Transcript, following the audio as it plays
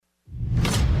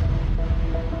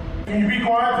Can you be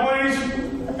quiet, please?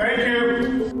 Thank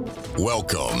you.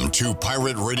 Welcome to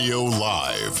Pirate Radio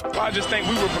Live. I just think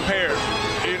we were prepared.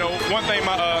 You know, one thing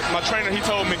my trainer, he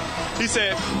told me, he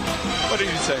said, what did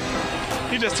he say?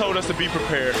 He just told us to be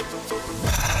prepared.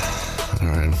 All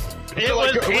right. It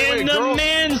was in the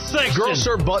men's section. Girl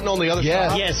shirt button on the other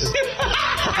side? Yes.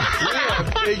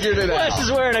 We figured it out. Wes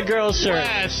is wearing a girl's shirt.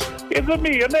 It's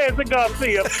me, Nancy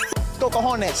Garcia. Go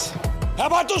Cojones. How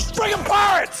about those friggin'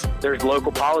 Pirates? There's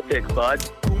local politics, bud.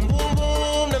 Boom, boom,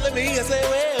 boom. Now let me hear you say,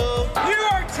 well. You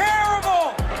are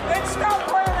terrible! And stop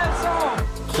playing that song!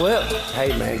 Clip.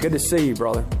 Hey, man, good to see you,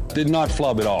 brother. Did not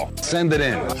flub at all. Send it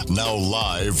in. Now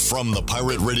live from the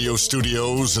Pirate Radio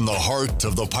studios in the heart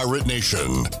of the Pirate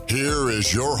Nation, here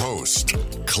is your host,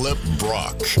 Clip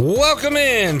Brock. Welcome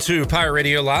in to Pirate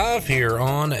Radio Live here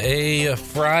on a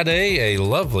Friday, a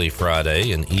lovely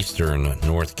Friday in eastern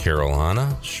North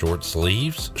Carolina. Short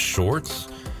sleeves, shorts,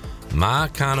 my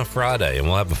kind of Friday. And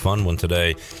we'll have a fun one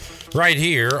today right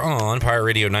here on Pirate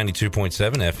Radio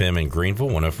 92.7 FM in Greenville,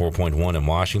 104.1 in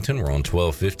Washington. We're on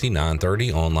 1250,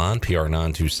 930 online,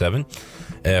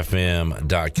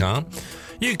 PR927FM.com.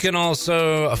 You can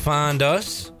also find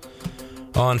us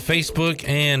on Facebook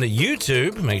and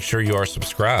YouTube. Make sure you are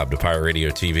subscribed to Pirate Radio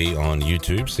TV on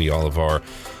YouTube. See all of our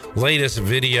latest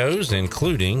videos,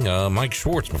 including Mike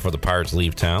Schwartz before the Pirates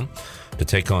leave town to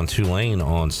take on Tulane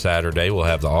on Saturday. We'll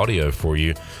have the audio for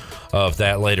you of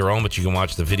that later on, but you can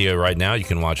watch the video right now. You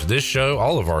can watch this show,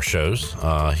 all of our shows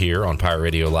here on Pirate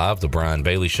Radio Live, the Brian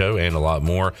Bailey Show, and a lot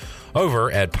more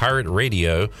over at Pirate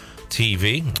Radio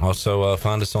TV. Also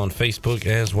find us on Facebook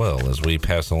as well as we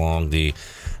pass along the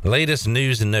latest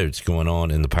news and notes going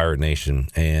on in the Pirate Nation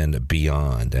and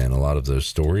beyond. And a lot of those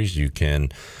stories you can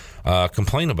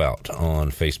complain about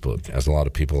on Facebook, as a lot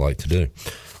of people like to do.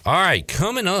 All right,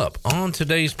 coming up on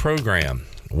today's program,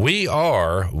 we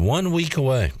are 1 week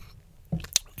away.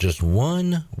 Just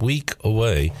 1 week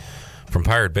away from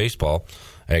Pirate baseball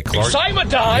at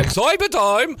Excitement time! Excitement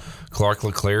time! Clark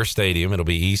LeClaire Stadium. It'll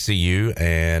be ECU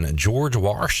and George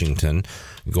Washington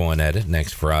going at it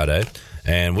next Friday.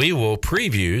 And we will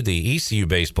preview the ECU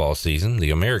baseball season, the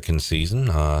American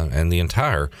season, and the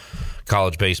entire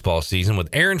college baseball season with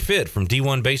Aaron Fitt from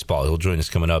D1 Baseball. He'll join us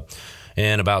coming up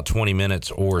in about 20 minutes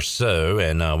or so,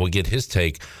 and we'll get his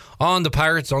take on the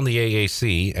Pirates, on the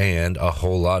AAC, and a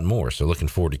whole lot more. So looking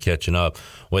forward to catching up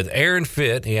with Aaron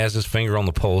Fitt. He has his finger on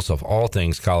the pulse of all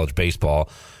things college baseball,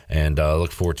 and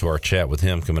look forward to our chat with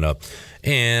him coming up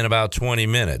in about 20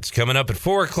 minutes. Coming up at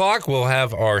 4 o'clock, we'll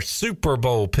have our Super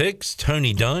Bowl picks.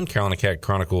 Tony Dunn,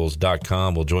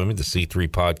 CarolinaCatChronicles.com, will join me, the C3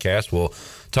 podcast. We'll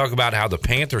talk about how the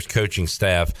Panthers coaching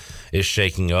staff is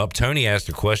shaking up. Tony asked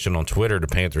a question on Twitter to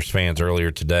Panthers fans earlier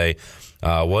today.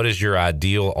 What does your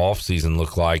ideal offseason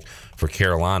look like for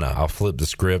Carolina? I'll flip the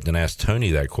script and ask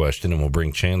Tony that question, and we'll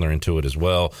bring Chandler into it as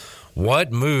well.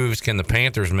 What moves can the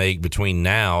Panthers make between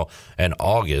now and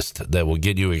August that will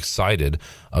get you excited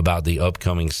about the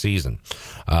upcoming season?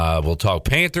 We'll talk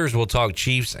Panthers, we'll talk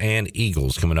Chiefs and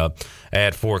Eagles coming up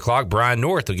at 4 o'clock. Brian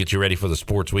North will get you ready for the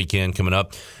sports weekend coming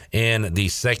up in the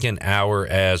second hour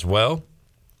as well.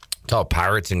 Talk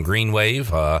Pirates and Green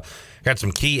Wave. Got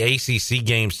some key ACC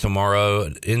games tomorrow.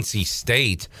 NC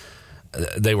State,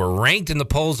 they were ranked in the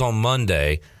polls on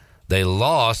Monday. They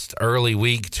lost early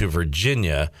week to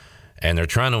Virginia, and they're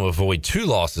trying to avoid 2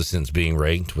 losses since being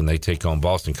ranked when they take on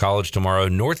Boston College tomorrow.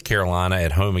 North Carolina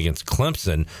at home against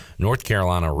Clemson. North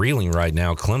Carolina reeling right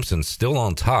now. Clemson still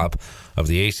on top of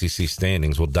the ACC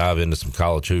standings. We'll dive into some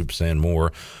college hoops and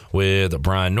more with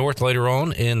Brian North later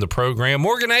on in the program.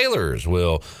 Morgan Ehlers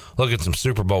will look at some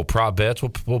Super Bowl prop bets.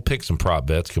 We'll pick some prop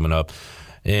bets coming up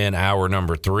in hour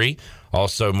number 3.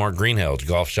 Also, Mark Greenheld,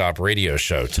 Golf Shop Radio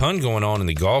Show. Ton going on in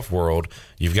the golf world.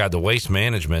 You've got the Waste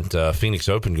Management Phoenix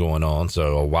Open going on,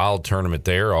 so a wild tournament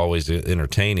there, always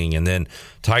entertaining. And then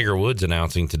Tiger Woods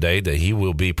announcing today that he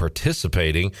will be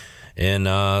participating in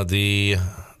the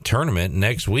tournament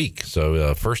next week.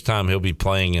 So first time he'll be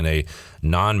playing in a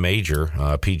non-major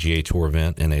PGA Tour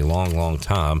event in a long, long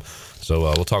time. So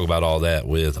we'll talk about all that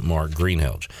with Mark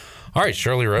Greenheld. All right,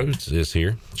 Shirley Rhodes is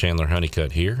here. Chandler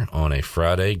Honeycutt here on a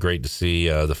Friday. Great to see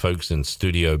the folks in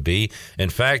Studio B. In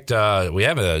fact, we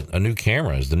have a new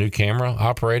camera. Is the new camera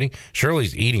operating?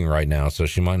 Shirley's eating right now, so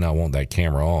she might not want that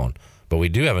camera on. But we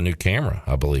do have a new camera,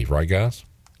 I believe. Right, guys?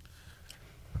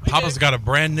 Papa's got a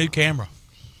brand new camera.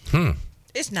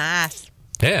 It's nice.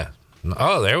 Yeah.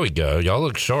 Oh, there we go. Y'all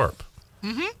look sharp.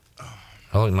 Mm-hmm.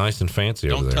 I look nice and fancy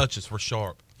over there. Don't touch us. We're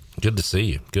sharp. Good to see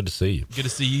you. Good to see you. Good to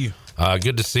see you.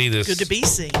 Good to see this. Good to be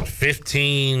seen.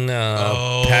 15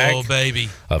 pack baby.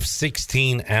 of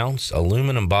 16-ounce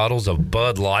aluminum bottles of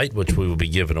Bud Light, which we will be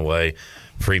giving away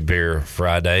Free Beer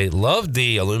Friday. Love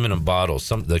the aluminum bottles,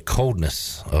 the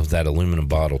coldness of that aluminum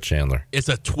bottle, Chandler. It's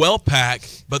a 12-pack,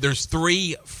 but there's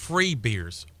 3 free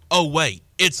beers. Oh, wait.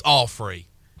 It's all free.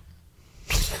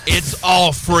 It's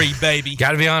all free, baby.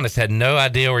 Got to be honest, had no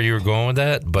idea where you were going with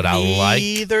that, but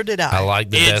Neither did I. I like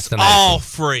the It's destination. all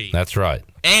free. That's right.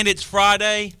 And it's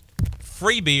Friday.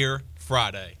 Free beer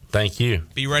Friday. Thank you.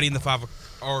 Be ready in the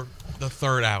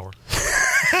third hour.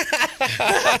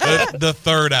 the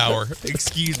third hour.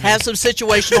 Excuse me. Have some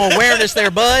situational awareness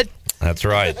there, bud. That's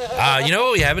right. You know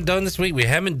what we haven't done this week? We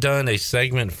haven't done a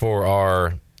segment for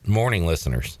our morning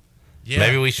listeners. Yeah.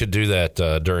 Maybe we should do that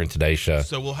during today's show.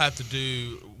 So we'll have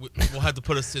to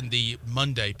put us in the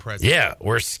Monday present. Yeah,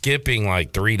 we're skipping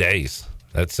like 3 days.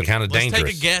 That's kind of dangerous.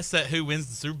 Let's take a guess at who wins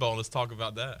the Super Bowl. Let's talk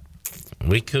about that.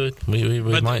 We could. We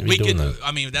might be doing that.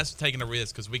 I mean, that's taking a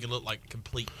risk because we can look like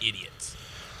complete idiots.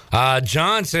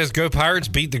 John says, "Go Pirates!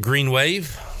 Beat the Green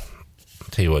Wave." I'll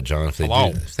tell you what, John. If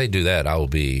they do that, I will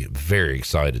be very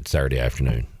excited Saturday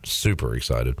afternoon. Super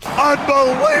excited.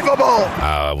 Unbelievable!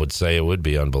 I would say it would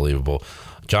be unbelievable.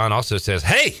 John also says,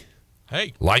 "Hey,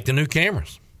 like the new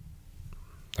cameras."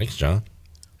 Thanks, John.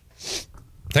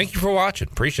 Thank you for watching.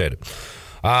 Appreciate it.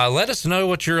 Let us know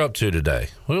what you're up to today.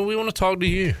 Well, we want to talk to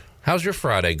you. How's your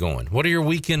Friday going? What are your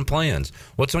weekend plans?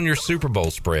 What's on your Super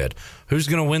Bowl spread? Who's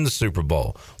going to win the Super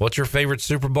Bowl? What's your favorite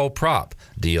Super Bowl prop?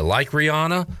 Do you like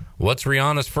Rihanna? What's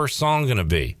Rihanna's first song going to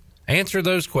be? Answer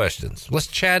those questions. Let's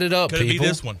chat it up, Could people. it be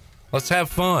this one? Let's have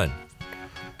fun.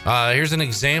 Here's an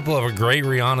example of a great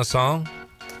Rihanna song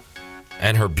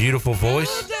and her beautiful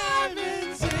voice.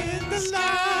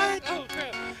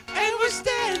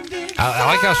 I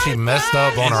like how she messed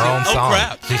up on her own song.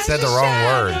 Crap. She said the wrong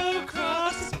word.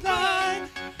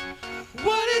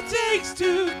 What it takes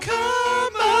to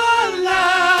come alive.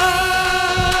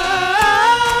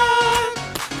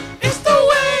 It's the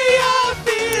way I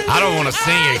feel. I don't want to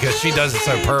sing it because she does it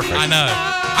so perfect. I know.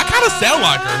 I kind of sound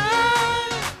like her.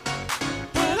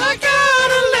 But I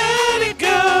gotta let it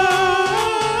go.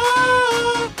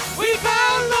 We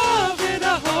found love in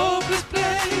a hopeless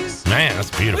place. Man,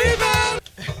 that's beautiful.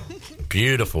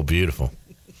 Beautiful, beautiful.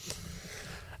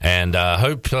 And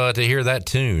hope to hear that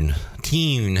tune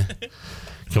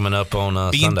coming up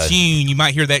on Sunday. Tune. You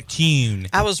might hear that tune.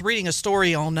 I was reading a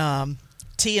story on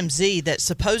TMZ that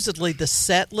supposedly the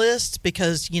set list,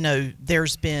 because,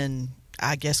 there's been,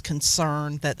 I guess,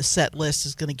 concern that the set list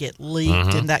is going to get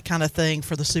leaked and that kind of thing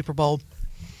for the Super Bowl,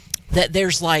 that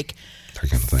there's like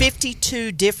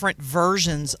 52 different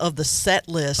versions of the set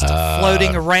list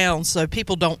floating around, so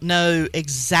people don't know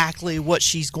exactly what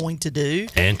she's going to do.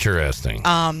 Interesting.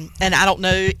 And I don't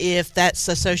know if that's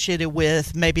associated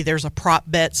with maybe there's a prop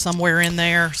bet somewhere in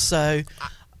there. So,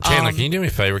 Chandler, can you do me a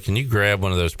favor? Can you grab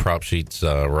one of those prop sheets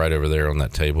right over there on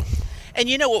that table? And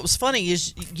what was funny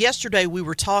is yesterday we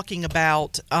were talking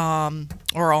about,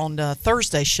 or on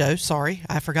Thursday's show, sorry,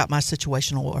 I forgot my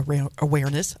situational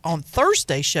awareness. On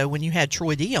Thursday's show, when you had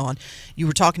Troy D on, you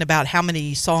were talking about how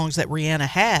many songs that Rihanna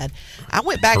had. I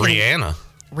went back Rihanna,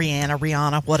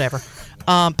 whatever.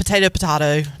 Potato,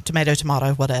 tomato,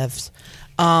 tomato, whatevs.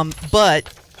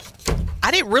 But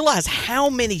I didn't realize how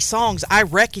many songs I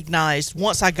recognized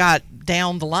once I got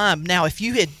down the line. Now, if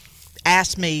you had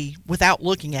asked me without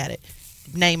looking at it,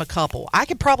 name a couple, I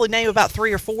could probably name about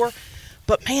 3 or 4,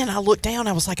 but man, I looked down,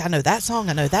 I was like, I know that song.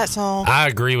 I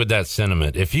agree with that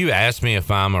sentiment. If you asked me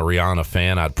if I'm a Rihanna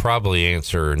fan, I'd probably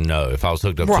answer no if I was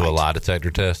hooked up to a lie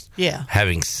detector test. Yeah.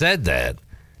 Having said that,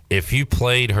 if you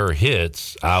played her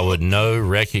hits, I would know,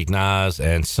 recognize,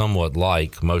 and somewhat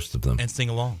like most of them. And sing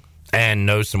along. And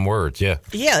know some words, yeah.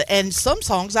 Yeah, and some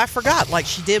songs I forgot. Like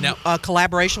she did a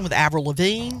collaboration with Avril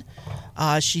Lavigne.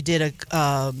 She did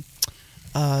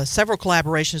several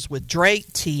collaborations with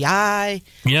Drake, T.I.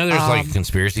 There's like a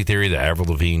conspiracy theory that Avril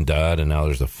Lavigne died, and now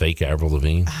there's a fake Avril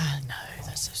Lavigne. I know,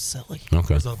 that's so silly. Okay.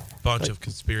 There's a bunch of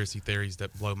conspiracy theories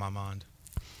that blow my mind.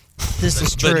 This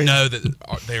is true. But know that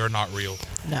they are not real.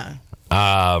 No.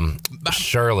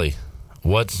 Shirley,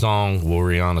 what song will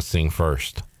Rihanna sing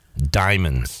first?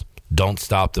 Diamonds. Don't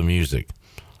Stop the Music.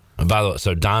 And by the way,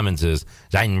 so Diamonds is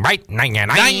shine bright like a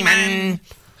diamond.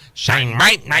 Shine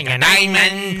bright like a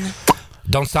diamond.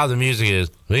 Don't Stop the Music is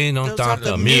we don't stop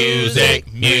the music.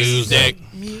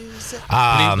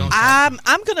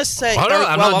 I'm gonna say.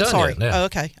 I'm sorry. Yeah. Oh,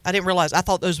 okay. I didn't realize. I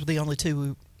thought those were the only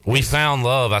two. We found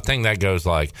love. I think that goes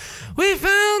like, we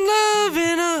found love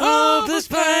in a hopeless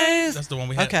place. That's the one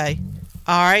we had. Okay.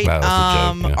 All right. That was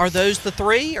a joke, yeah. Are those the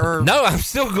three? Or No, I'm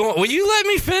still going. Will you let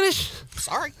me finish?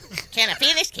 Sorry. Can I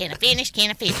finish?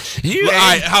 You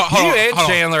Well, and, hold on, and hold on.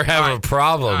 Chandler have All a right.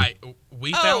 problem. All right.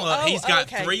 We found love. He's got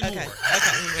three more.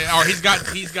 Or he's got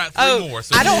three more.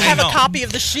 So I don't have hang a on. copy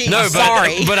of the sheet. No,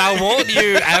 Sorry. but I want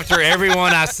you, after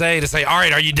everyone I say, to say, all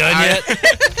right, are you done yet?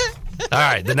 All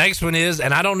right, the next one is,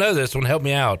 and I don't know this one, help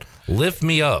me out. Lift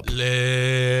Me Up.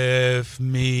 Lift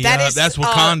me That up. is, That's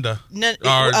Wakanda.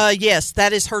 Yes,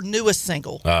 that is her newest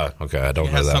single. Oh, okay, I don't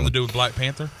It know has that something one. to do with Black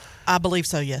Panther. I believe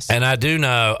so, yes. And I do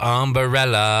know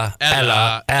Umbrella,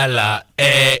 Ella,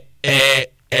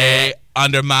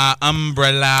 under my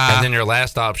umbrella. And then your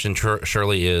last option,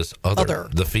 Shirley, is Other.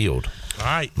 The Field. All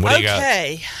right. What do you got?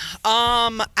 Okay.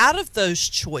 Out of those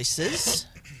choices,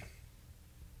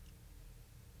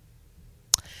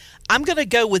 I'm going to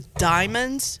go with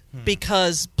Diamonds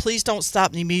because Please Don't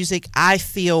Stop the Music, I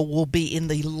feel, will be in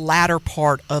the latter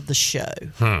part of the show.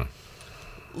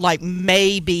 Like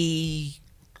maybe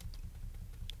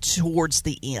towards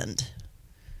the end.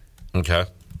 Okay.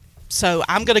 So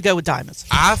I'm going to go with Diamonds.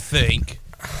 I think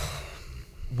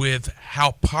with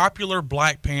how popular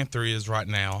Black Panther is right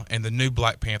now and the new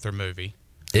Black Panther movie.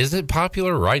 Is it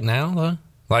popular right now, though?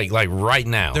 Like right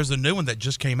now? There's a new one that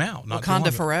just came out. Not too long Wakanda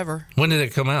ago. Forever. When did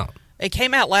it come out? It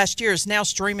came out last year. It's now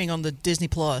streaming on the Disney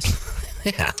Plus.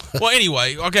 Yeah. Well,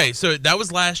 anyway, okay, so that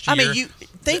was last year. I mean, you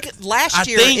think last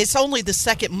year, it's only the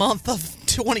second month of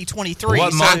 2023.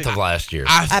 What month of last year?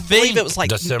 I believe it was like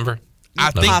December. I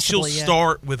think Possibly, she'll yeah.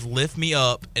 start with Lift Me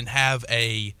Up and have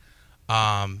a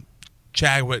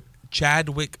Chadwick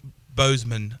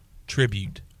Boseman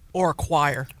tribute. Or a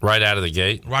choir. Right out of the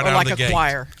gate? Right or out like of the a gate.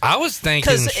 choir. I was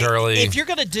thinking, Shirley. If you're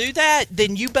going to do that,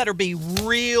 then you better be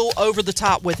real over the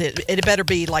top with it. It better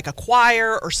be like a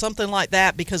choir or something like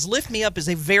that because Lift Me Up is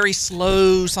a very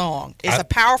slow song. It's a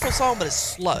powerful song, but it's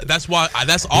slow. That's why.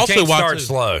 That's You also can't why start too.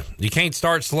 slow. You can't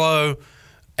start slow.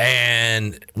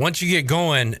 And once you get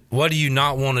going, what do you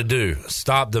not want to do?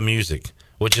 Stop the music,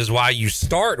 which is why you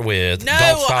start with No,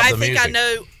 Don't Stop I the think Music. I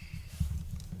know.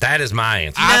 That is my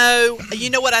answer. No, you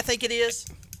know what I think it is?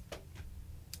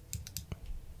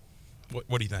 What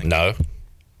do you think? No.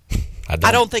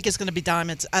 I don't think it's going to be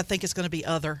Diamonds. I think it's going to be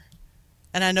Other.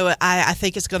 And I know it, I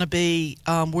think it's going to be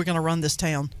We're Going to Run This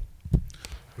Town.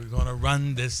 We're going to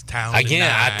run this town Again,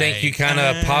 tonight. I think you kind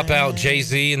of pop out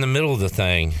Jay-Z in the middle of the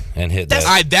thing and hit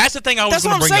that. That's the thing I was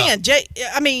going to bring up.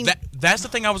 That's the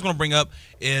thing I was going to bring up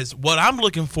is what I'm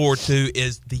looking forward to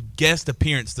is the guest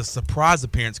appearance, the surprise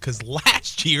appearance, because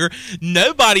last year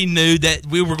nobody knew that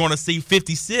we were going to see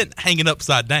 50 Cent hanging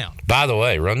upside down. By the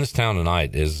way, Run This Town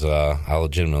Tonight is, I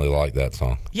legitimately like that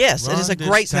song. Yes, it is a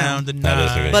great sound. That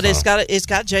is a good But song. it's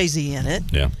got Jay-Z in it.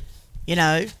 Yeah. You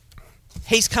know,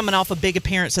 he's coming off a big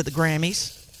appearance at the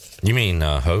Grammys. You mean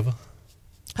Hova?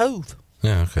 Hove.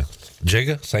 Yeah, okay.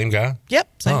 Jigga, same guy?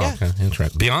 Yep, same guy. Okay,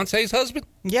 interesting. Beyonce's husband?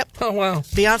 Yep. Oh, wow.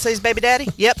 Beyonce's baby daddy?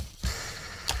 Yep.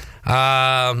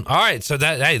 All right, so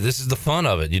this is the fun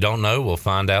of it. You don't know. We'll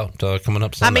find out coming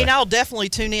up Sunday. I mean, I'll definitely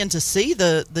tune in to see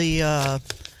the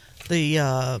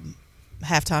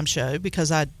halftime show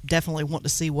because I definitely want to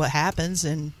see what happens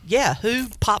and who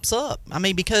pops up. I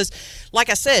mean, because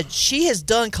like I said, she has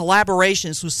done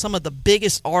collaborations with some of the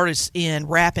biggest artists in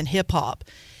rap and hip hop.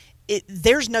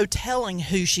 There's no telling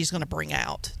who she's going to bring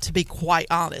out, to be quite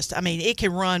honest. I mean, it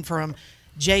can run from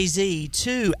Jay-Z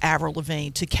to Avril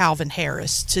Lavigne to Calvin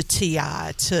Harris to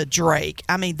T.I. to Drake.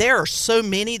 I mean, there are so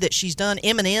many that she's done.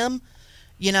 Eminem,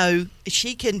 you know,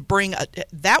 she can bring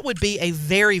that would be a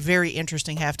very, very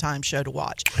interesting halftime show to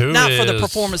watch. Not for the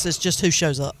performances, just who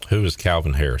shows up. Who is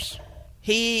Calvin Harris?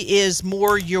 He is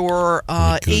more your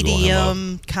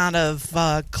EDM kind of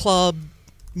club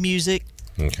music.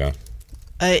 Okay.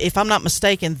 If I'm not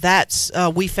mistaken, that's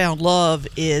We Found Love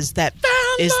is the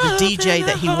DJ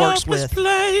that he works with.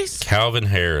 Calvin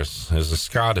Harris is a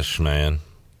Scottish man.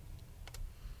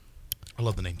 I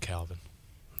love the name Calvin.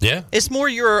 Yeah. It's more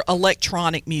your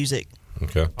electronic music.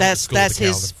 Okay. That's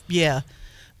his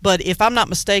But if I'm not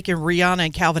mistaken, Rihanna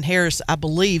and Calvin Harris, I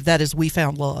believe that is We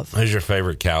Found Love. Who's your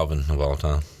favorite Calvin of all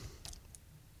time?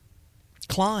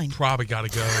 Klein. Probably got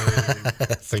to go.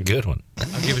 That's a good one.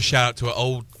 I'll give a shout out to an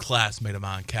old classmate of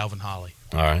mine, Calvin Holly.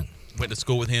 All right. Went to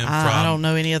school with him. I don't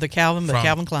know any other Calvin but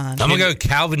Calvin Klein. I'm going to go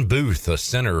Calvin Booth, a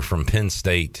center from Penn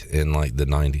State in like the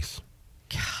 90s.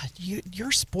 God,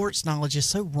 your sports knowledge is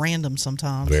so random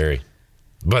sometimes. Very.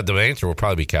 But the answer will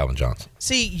probably be Calvin Johnson.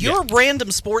 See, your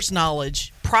random sports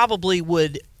knowledge probably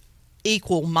would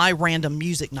equal my random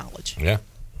music knowledge. Yeah.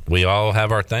 We all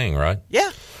have our thing, right?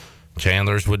 Yeah.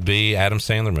 Chandler's would be Adam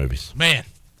Sandler movies. Man.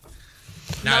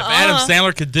 Now, if Adam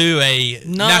Sandler could do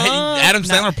Adam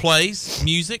Sandler plays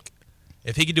music.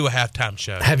 If he could do a halftime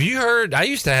show. Have you heard? I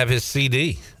used to have his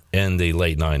CD in the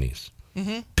late 90s.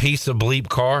 Mm-hmm. Piece of Bleep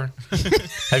Car.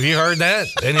 Have you heard that?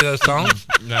 Any of those songs?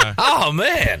 No. Oh,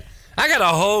 man. I got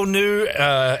a whole new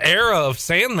era of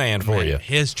Sandman for you.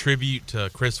 His tribute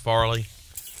to Chris Farley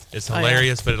is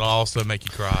hilarious, but it'll also make you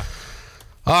cry.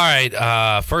 All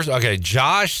right. First, okay.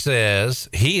 Josh says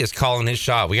he is calling his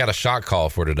shot. We got a shot call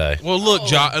for today. Well, look,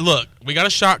 look, we got a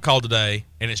shot call today,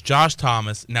 and it's Josh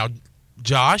Thomas. Now,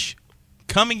 Josh,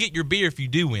 come and get your beer if you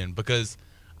do win, because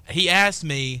he asked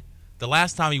me the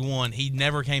last time he won, he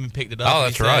never came and picked it up. Oh,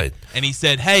 that's right. And he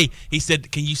said,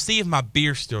 can you see if my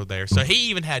beer's still there? So he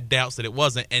even had doubts that it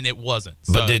wasn't, and it wasn't.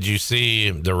 So. But did you see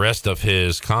the rest of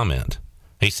his comment?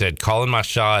 He said, calling my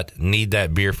shot, need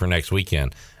that beer for next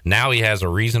weekend. Now he has a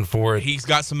reason for it. He's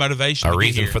got some motivation. A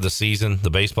reason for the season,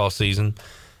 the baseball season.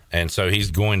 And so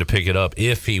he's going to pick it up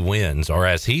if he wins, or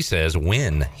as he says,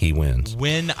 when he wins.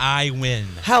 When I win.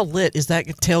 How lit is that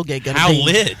tailgate going to be? How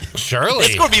lit? Surely.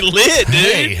 It's going to be lit, dude.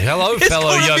 Hey, hello,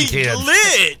 fellow young kids.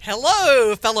 Lit.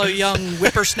 Hello, fellow young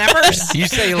whippersnappers. You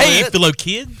say lit? Hey, fellow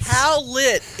kids. How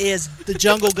lit is the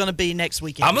jungle going to be next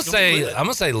weekend? I'm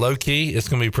gonna say low key. It's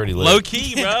gonna be pretty lit. Low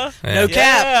key, bro. No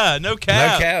cap. Yeah, no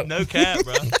cap. No cap. No cap,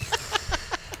 bro.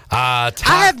 I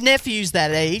have nephews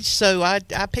that age, so I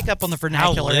pick up on the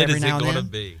vernacular every now and then. How lit is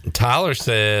it going to be? Tyler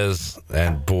says,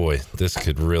 and boy, this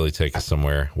could really take us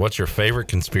somewhere. What's your favorite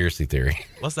conspiracy theory?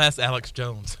 Let's ask Alex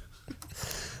Jones.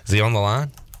 Is he on the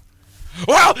line?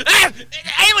 Well,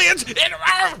 aliens!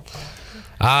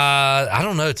 I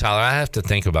don't know, Tyler. I have to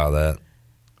think about that.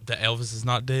 That Elvis is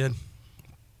not dead?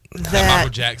 That Michael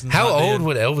Jackson's How not old dead?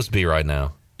 would Elvis be right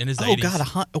now? In his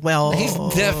 80s. God, well, he's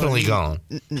definitely gone.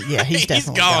 Yeah, he's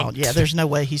definitely gone. Yeah, there's no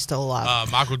way he's still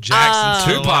alive. Michael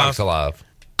Jackson, Tupac's alive.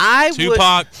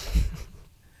 Tupac.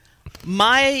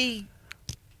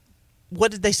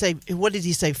 What did they say? What did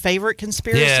he say? Favorite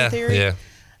conspiracy theory? Yeah.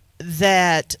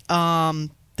 That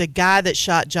the guy that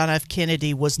shot John F.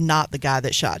 Kennedy was not the guy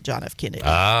that shot John F. Kennedy.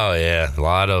 Oh yeah, a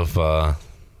lot of. I've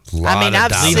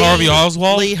seen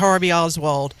Lee Harvey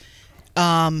Oswald,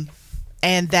 and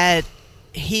that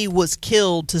he was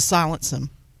killed to silence him.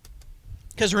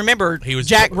 Because remember,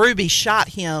 Jack Ruby shot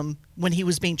him when he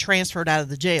was being transferred out of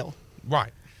the jail.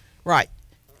 Right.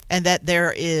 And that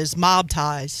there is mob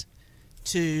ties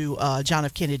to John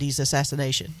F. Kennedy's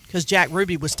assassination. Because Jack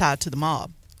Ruby was tied to the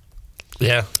mob.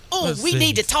 Yeah. We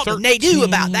need to talk to Nadeau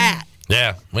about that.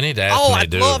 Yeah, we need to ask Nadeau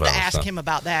I'd love to about ask stuff. him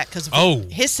about that. Because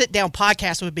his sit-down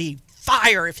podcast would be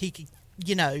fire if he could,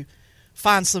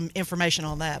 find some information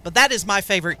on that. But that is my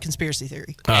favorite conspiracy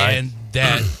theory. And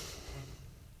that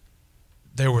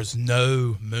there was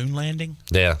no moon landing.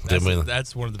 Yeah.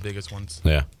 That's one of the biggest ones.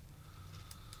 Yeah.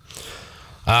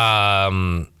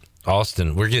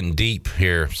 Austin, we're getting deep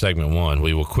here, segment one.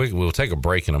 We'll take a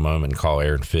break in a moment and call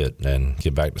Aaron Fitt and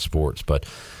get back to sports. But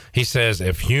he says,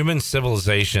 if human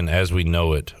civilization as we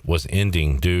know it was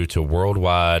ending due to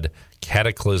worldwide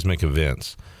cataclysmic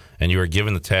events, and you are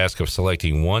given the task of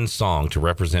selecting one song to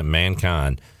represent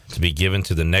mankind to be given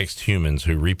to the next humans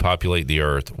who repopulate the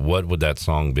earth, what would that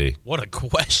song be? What a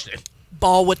question.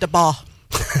 Ball with the ball.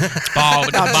 Ball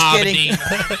with the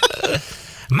ball.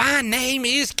 My name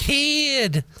is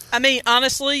Kid. I mean,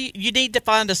 honestly, you need to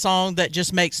find a song that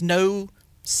just makes no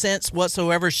sense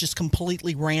whatsoever. It's just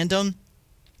completely random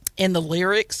in the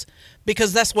lyrics,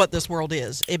 because that's what this world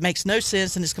is. It makes no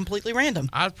sense and it's completely random.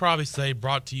 I'd probably say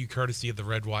brought to you courtesy of the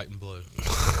Red, White, and Blue.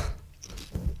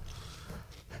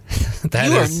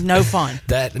 You are no fun.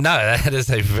 That is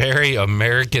a very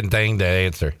American thing to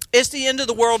answer. It's the end of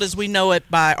the world as we know it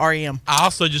by R.E.M. I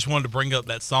also just wanted to bring up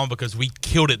that song because we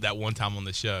killed it that one time on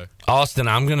the show. Austin,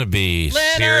 I'm going to be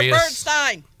Leonard serious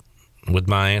Bernstein with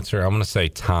my answer. I'm going to say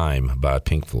Time by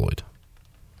Pink Floyd.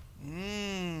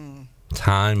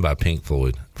 Time by Pink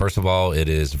Floyd. First of all, it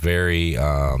is very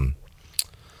what?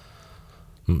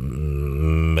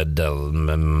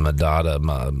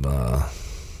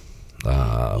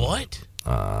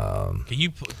 Can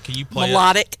you play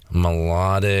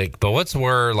melodic? But what's the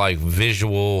word like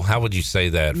visual? How would you say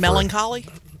that? Melancholy?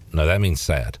 No, that means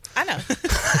sad. I know.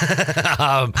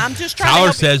 I'm just trying.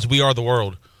 Tyler says, "We are the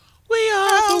world." We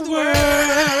are the world.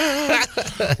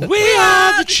 We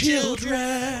are the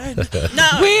children. No.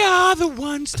 We are the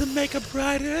ones to make a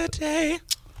brighter day.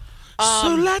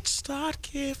 So let's start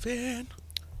giving.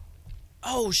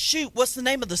 Oh shoot! What's the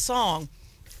name of the song?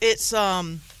 It's Let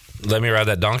Me Ride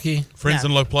That Donkey. Friends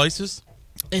in Low Places.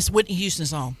 It's Whitney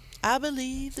Houston's song. I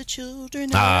believe the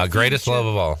children. Greatest Love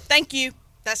of All. Thank you.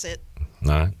 That's it.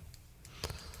 All right.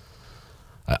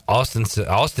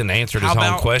 Austin answered his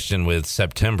own question with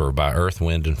September by Earth,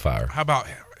 Wind, and Fire. How about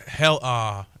Hell?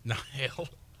 Not Hell.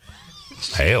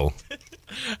 Hell.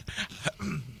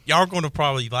 Y'all are going to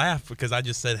probably laugh because I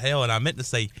just said hell, and I meant to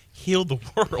say heal the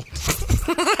world.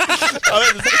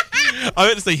 I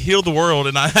meant to say heal the world,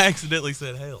 and I accidentally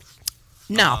said hell.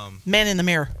 No, Man in the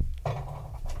Mirror.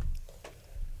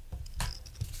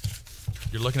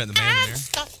 You're looking at the Man in the Mirror?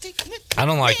 I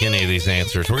don't like any of these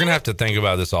answers. We're going to have to think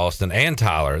about this, Austin and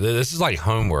Tyler. This is like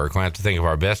homework. We're going to have to think of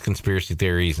our best conspiracy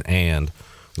theories and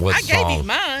what I gave you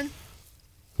mine.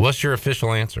 What's your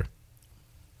official answer?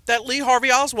 That Lee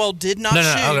Harvey Oswald did not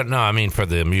shoot. No, I mean for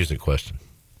the music question.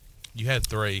 You had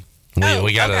 3.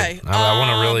 We got to. okay. I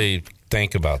want to really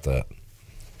think about that.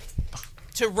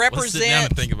 To represent. Let's sit down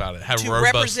and think about it. To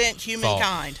represent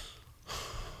humankind.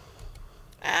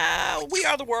 We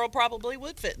Are the World probably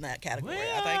would fit in that category,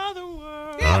 I think. Are the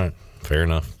world. Yeah. All right, fair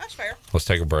enough. That's fair. Let's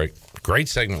take a break. Great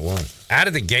segment 1. Out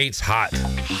of the gates, hot.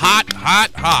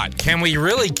 Hot. Can we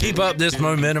really keep up this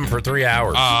momentum for 3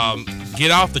 hours?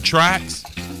 Get off the tracks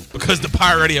because the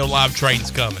Pirate Radio Live train's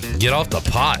coming. Get off the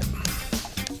pot.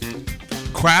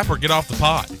 Crap or get off the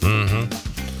pot. Mm-hmm.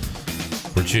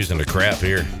 We're choosing to crap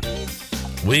here.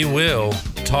 We will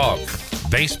talk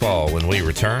baseball when we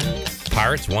return.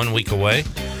 Pirates 1 week away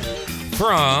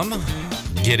from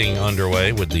getting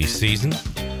underway with the season.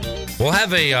 We'll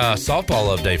have a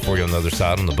softball update for you on the other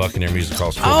side on the Buccaneer Music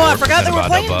Hall scoreboard. Oh, I forgot they were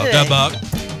playing today. Buck.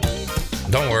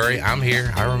 Don't worry, I'm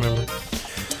here. I remember.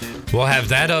 We'll have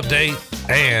that update,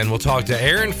 and we'll talk to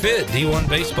Aaron Fitt, D1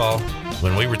 Baseball,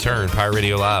 when we return. Pirate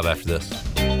Radio Live after this.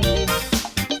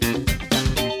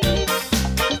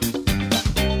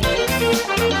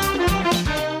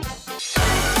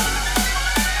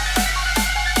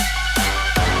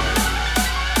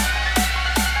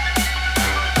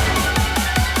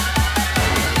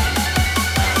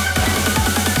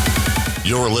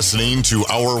 You're listening to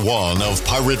Hour 1 of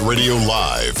Pirate Radio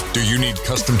Live. Do you need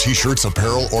custom t-shirts,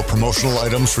 apparel, or promotional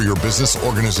items for your business,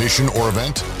 organization, or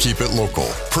event? Keep it local.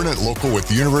 Print it local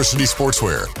with University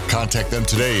Sportswear. Contact them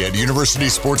today at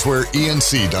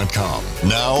universitysportswearenc.com.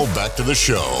 Now, back to the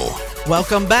show.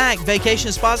 Welcome back.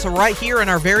 Vacation spots are right here in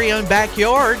our very own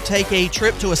backyard. Take a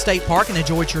trip to a state park and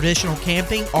enjoy traditional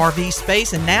camping, RV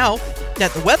space, and now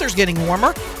that the weather's getting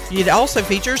warmer, it also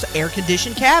features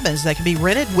air-conditioned cabins that can be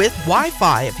rented with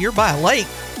Wi-Fi. If you're by a lake,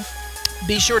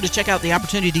 be sure to check out the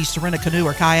opportunities to rent a canoe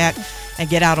or kayak and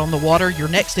get out on the water. Your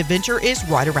next adventure is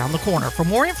right around the corner. For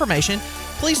more information,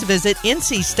 please visit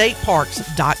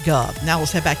ncstateparks.gov. Now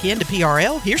let's head back into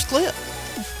PRL. Here's Clip.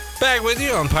 Back with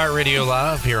you on Pirate Radio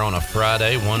Live here on a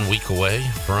Friday, 1 week away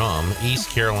from East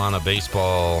Carolina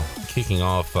baseball kicking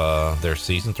off their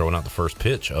season, throwing out the first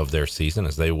pitch of their season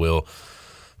as they will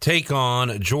take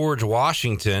on George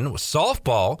Washington.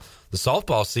 Softball, the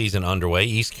softball season underway.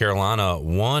 East Carolina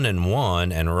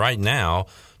 1-1, and right now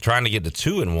trying to get to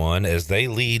 2-1 as they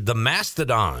lead the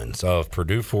Mastodons of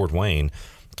Purdue Fort Wayne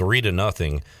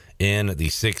 3-0 in the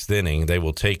 6th inning. They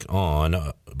will take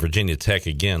on Virginia Tech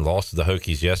again. Lost to the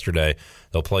Hokies yesterday.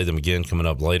 They'll play them again coming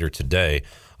up later today.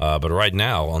 But right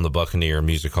now on the Buccaneer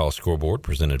Music Hall scoreboard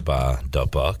presented by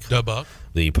Dubuck,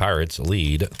 the Pirates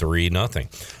lead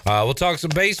 3-0. We'll talk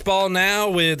some baseball now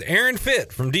with Aaron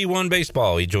Fitt from D1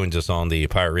 Baseball. He joins us on the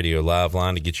Pirate Radio Live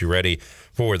line to get you ready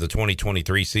for the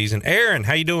 2023 season. Aaron,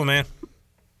 how you doing, man?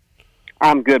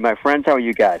 I'm good, my friends. How are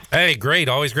you guys? Hey, great.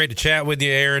 Always great to chat with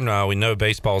you, Aaron. We know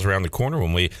baseball's around the corner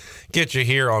when we get you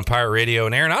here on Pirate Radio.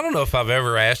 And, Aaron, I don't know if I've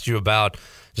ever asked you about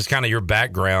just kind of your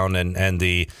background and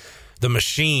the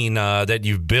machine that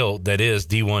you've built that is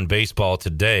D1 Baseball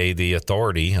today, the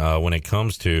authority when it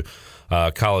comes to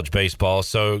college baseball.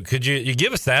 So could you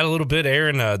give us that a little bit,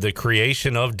 Aaron, the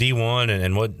creation of D1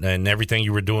 and everything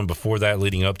you were doing before that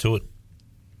leading up to it?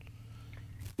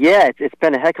 Yeah, it's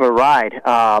been a heck of a ride.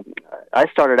 I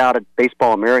started out at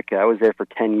Baseball America. I was there for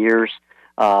 10 years,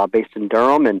 based in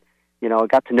Durham, and I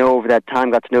got to know over that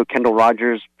time, Kendall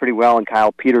Rogers pretty well and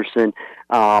Kyle Peterson,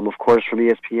 of course, from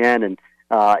ESPN. And,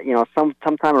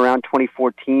 sometime around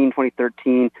 2014,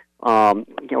 2013,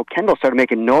 Kendall started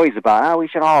making noise about, we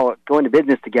should all go into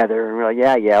business together. And we're like,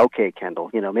 yeah, okay,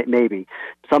 Kendall, maybe.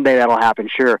 Someday that'll happen,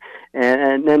 sure.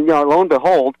 And then, lo and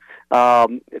behold,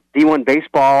 D1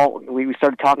 Baseball, we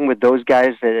started talking with those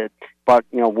guys about,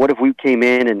 what if we came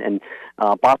in and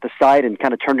bought the site and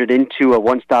kind of turned it into a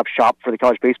one-stop shop for the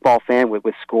college baseball fan with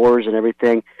scores and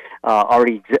everything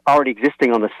already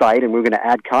existing on the site, and we were going to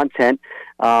add content,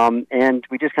 and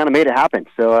we just kind of made it happen.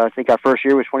 So I think our first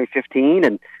year was 2015,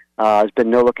 and there's been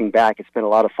no looking back. It's been a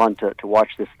lot of fun to watch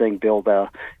this thing build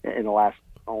in the last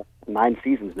 9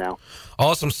 seasons now.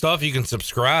 Awesome stuff. You can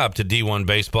subscribe to D1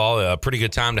 Baseball. A pretty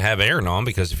good time to have Aaron on,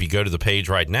 because if you go to the page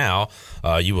right now,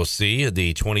 you will see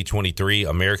the 2023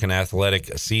 American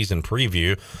Athletic Season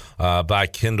Preview by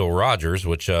Kendall Rogers,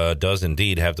 which does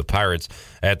indeed have the Pirates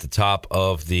at the top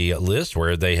of the list,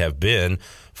 where they have been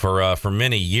for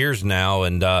many years now.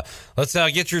 And let's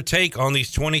get your take on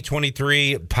these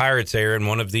 2023 Pirates, Aaron,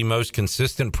 one of the most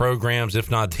consistent programs, if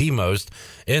not the most,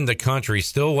 in the country.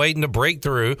 Still waiting to break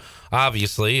through,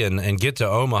 obviously, and get to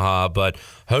Omaha, but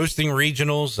hosting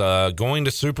regionals, going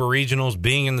to super regionals,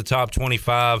 being in the top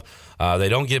 25, they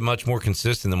don't get much more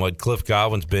consistent than what Cliff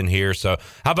Godwin's been here. So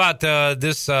how about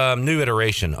this new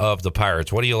iteration of the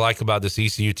Pirates? What do you like about this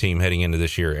ECU team heading into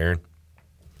this year, Aaron?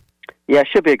 Yeah, it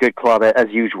should be a good club as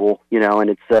usual, and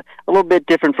it's a little bit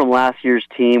different from last year's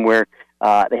team, where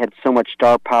they had so much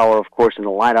star power, of course, in the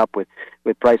lineup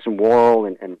with Bryson Worrell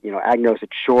and Agnos at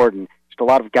short, and just a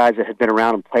lot of guys that had been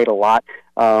around and played a lot.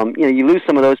 You lose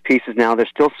some of those pieces now. There's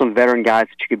still some veteran guys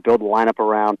that you could build a lineup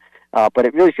around, but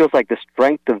it really feels like the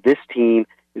strength of this team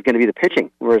is going to be the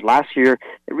pitching. Whereas last year,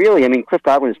 Cliff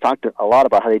Godwin has talked a lot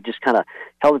about how they just kind of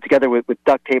held it together with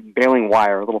duct tape, baling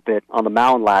wire a little bit on the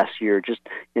mound last year, just,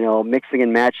 mixing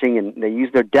and matching, and they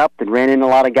used their depth and ran in a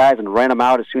lot of guys and ran them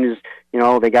out as soon as,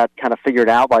 they got kind of figured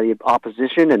out by the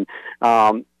opposition,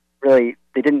 and really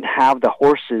they didn't have the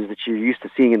horses that you're used to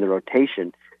seeing in the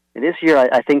rotation. And this year,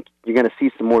 I think you're going to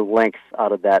see some more length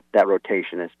out of that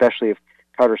rotation, especially if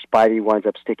Carter Spivey winds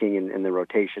up sticking in the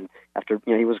rotation. After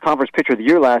he was a conference pitcher of the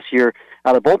year last year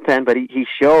out of the bullpen, but he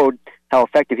showed how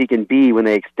effective he can be when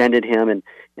they extended him and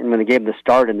when they gave him the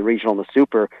start in the regional and the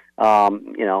super.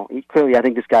 He clearly, I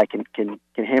think this guy can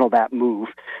handle that move.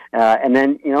 And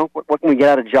then what can we get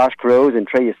out of Josh Groves and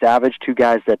Trey Savage, two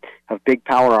guys that have big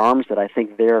power arms that I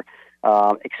think they're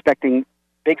expecting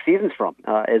big seasons from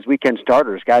as weekend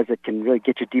starters, guys that can really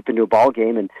get you deep into a ball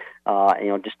game and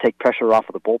just take pressure off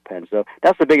of the bullpen. So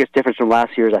that's the biggest difference from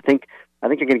last year's. I think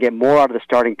you're going to get more out of the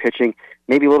starting pitching,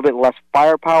 maybe a little bit less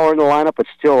firepower in the lineup, but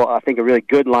still I think a really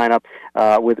good lineup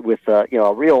with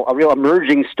a real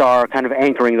emerging star kind of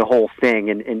anchoring the whole thing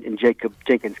in Jacob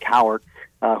Jenkins Cowart.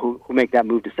 Who make that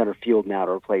move to center field now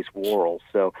to replace Worrell.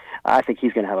 So I think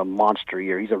he's going to have a monster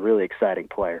year. He's a really exciting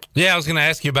player. Yeah, I was going to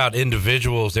ask you about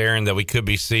individuals, Aaron, that we could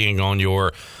be seeing on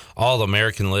your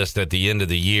All-American list at the end of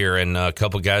the year. And a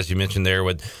couple guys you mentioned there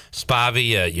with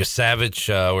Spivey, Yasavage,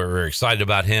 we're excited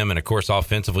about him. And, of course,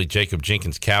 offensively, Jacob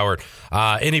Jenkins Cowart.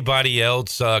 Anybody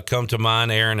else come to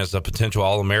mind, Aaron, as a potential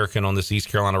All-American on this East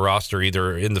Carolina roster,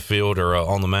 either in the field or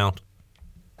on the mound?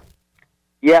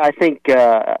 Yeah, I think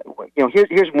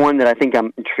here's one that I think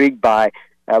I'm intrigued by.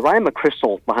 Ryan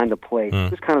McChrystal behind the plate. He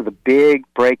was kind of the big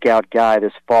breakout guy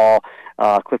this fall.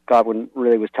 Cliff Godwin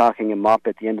really was talking him up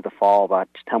at the end of the fall about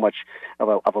just how much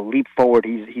of a leap forward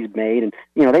he's made. And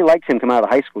they liked him coming out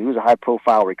of high school. He was a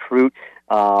high-profile recruit.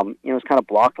 Was kind of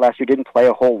blocked last year. Didn't play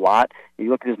a whole lot. You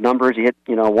look at his numbers. He hit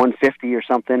 150 or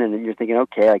something, and you're thinking,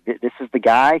 okay, like this is the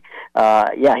guy.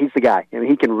 Yeah, he's the guy.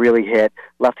 He can really hit.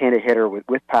 Left-handed hitter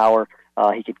with power.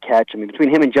 He could catch.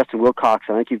 Between him and Justin Wilcox,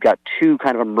 I think you've got two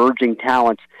kind of emerging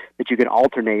talents that you can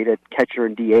alternate at catcher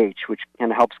and DH, which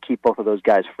kind of helps keep both of those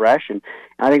guys fresh. And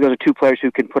I think those are two players who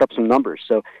can put up some numbers.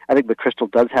 So I think McChrystal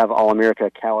does have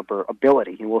All-America caliber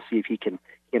ability, and we'll see if he can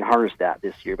harness that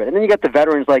this year. And then you got the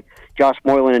veterans like Josh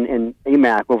Moylan and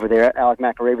AMAC over there, Alec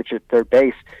Makarevich at third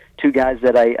base, two guys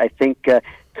that I think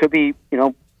could be,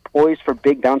 poised for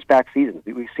big bounce-back seasons.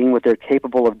 We've seen what they're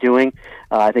capable of doing.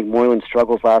 I think Moylan's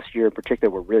struggles last year in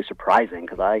particular were really surprising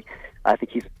because I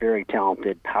think he's a very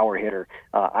talented power hitter.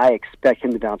 I expect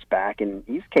him to bounce back, and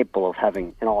he's capable of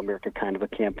having an All-America kind of a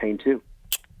campaign too.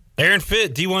 Aaron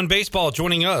Fitt, D1 Baseball,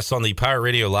 joining us on the Pirate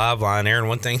Radio Live line. Aaron,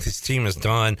 one thing this team has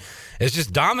done is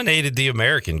just dominated the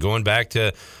American. Going back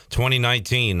to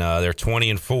 2019, they're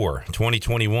 20-4,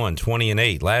 2021,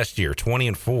 20-8, last year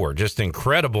 20-4. Just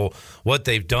incredible what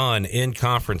they've done in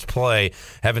conference play.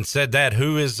 Having said that,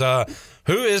 who is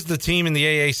the team in the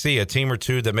AAC, a team or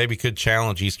two that maybe could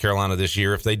challenge East Carolina this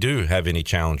year if they do have any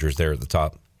challengers there at the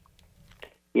top?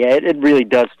 Yeah, it really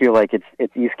does feel like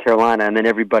it's East Carolina and then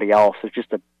everybody else. There's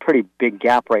just a pretty big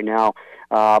gap right now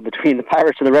between the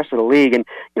Pirates and the rest of the league. And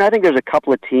I think there's a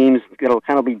couple of teams that'll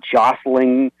kind of be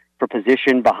jostling for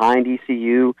position behind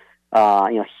ECU.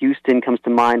 Houston comes to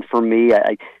mind for me.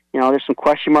 There's some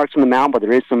question marks on the mound, but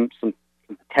there is some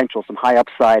potential, some high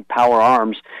upside power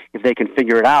arms if they can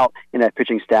figure it out in that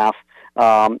pitching staff.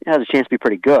 It has a chance to be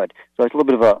pretty good. So it's a little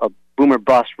bit of a boomer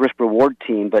bust risk reward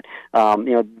team, but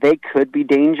they could be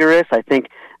dangerous. I think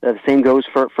the same goes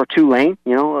for Tulane.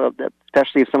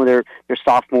 Especially if some of their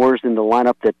sophomores in the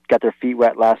lineup that got their feet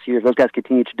wet last year, if those guys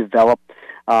continue to develop,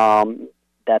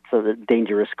 That's a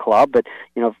dangerous club. But,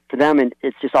 for them,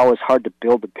 it's just always hard to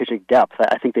build the pitching depth.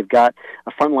 I think they've got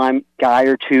a frontline guy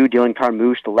or two, Dylan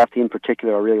Carmouche, the lefty in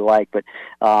particular, I really like. But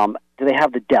do they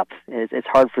have the depth? It's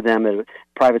hard for them at a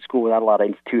private school without a lot of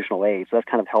institutional aid, so that's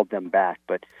kind of held them back.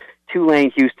 But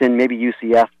Tulane, Houston, maybe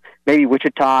UCF, maybe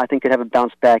Wichita, I think could have a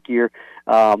bounce-back year.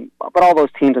 But all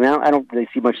those teams, I don't really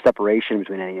see much separation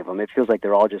between any of them. It feels like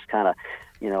they're all just kind of,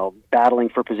 battling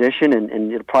for position,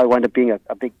 and it'll probably wind up being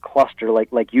a big cluster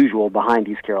like usual behind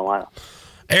East Carolina.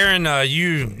 Aaron,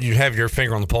 you have your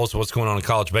finger on the pulse of what's going on in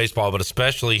college baseball, but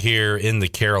especially here in the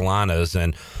Carolinas,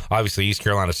 and obviously East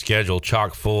Carolina's schedule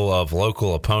chock full of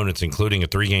local opponents, including a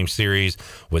 3-game series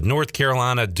with North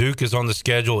Carolina. Duke is on the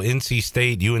schedule, NC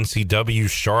State, UNCW,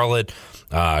 Charlotte,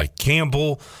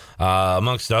 Campbell,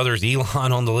 amongst others,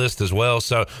 Elon on the list as well.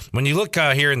 So when you look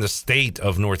here in the state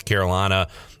of North Carolina,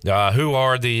 who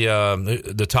are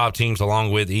the top teams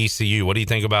along with ECU? What do you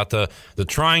think about the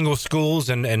triangle schools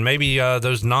and maybe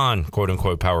those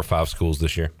non-quote-unquote Power 5 schools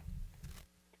this year?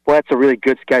 Well, that's a really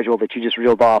good schedule that you just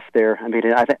reeled off there. I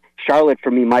mean, I think Charlotte, for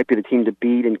me, might be the team to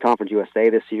beat in Conference USA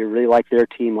this year. Really like their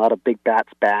team. A lot of big bats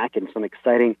back and some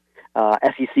exciting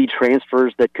SEC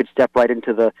transfers that could step right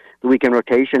into the weekend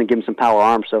rotation and give them some power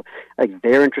arms. So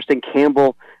they're interesting.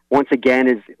 Campbell, once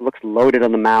again, looks loaded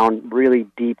on the mound. Really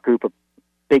deep group of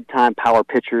big-time power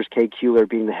pitchers, Kay Kuehler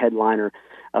being the headliner,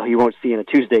 who you won't see in a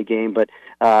Tuesday game. But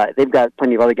they've got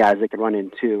plenty of other guys they can run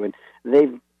into. And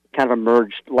they've kind of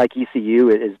emerged like ECU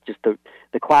is just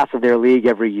the class of their league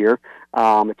every year.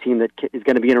 A team that is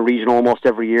going to be in a regional almost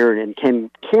every year and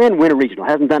can win a regional.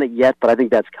 Hasn't done it yet, but I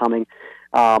think that's coming.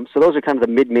 So those are kind of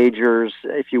the mid-majors,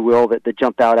 if you will, that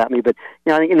jump out at me. But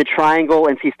I think in the triangle,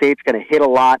 NC State's going to hit a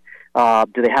lot.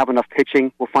 Do they have enough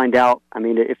pitching? We'll find out. I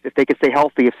mean, if they can stay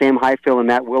healthy, if Sam Highfield and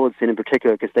Matt Willardson in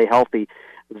particular can stay healthy,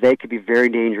 they could be very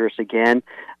dangerous again.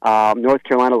 North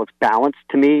Carolina looks balanced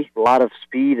to me. A lot of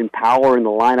speed and power in the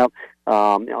lineup.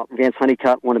 Vance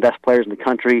Honeycutt, one of the best players in the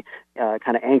country,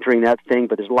 kind of anchoring that thing,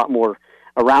 but there's a lot more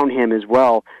around him as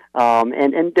well.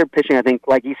 And their pitching, I think,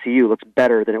 like ECU, looks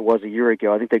better than it was a year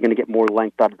ago. I think they're going to get more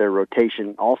length out of their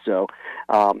rotation also.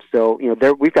 So,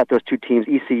 we've got those two teams,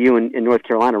 ECU and North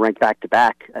Carolina, ranked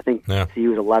back-to-back. I think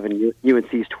ECU is 11,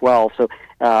 UNC is 12. So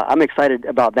I'm excited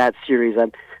about that series.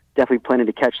 I'm definitely planning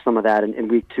to catch some of that in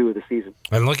week 2 of the season.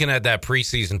 And looking at that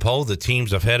preseason poll, the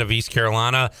teams ahead of East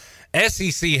Carolina,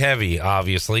 SEC heavy,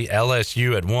 obviously.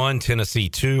 LSU at 1, Tennessee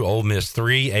 2, Ole Miss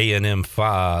 3, A&M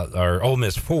 5, or Ole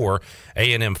Miss 4,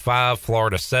 A&M 5,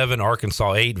 Florida 7,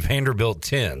 Arkansas 8, Vanderbilt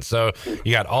 10. So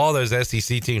you got all those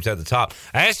SEC teams at the top.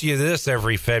 I ask you this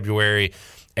every February,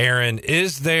 Aaron,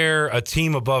 is there a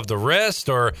team above the rest,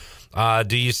 or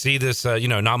do you see this,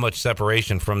 not much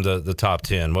separation from the top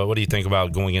 10? What do you think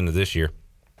about going into this year?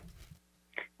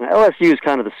 LSU is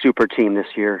kind of the super team this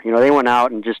year. They went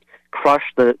out and just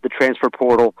crushed the transfer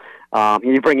portal.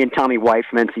 You bring in Tommy White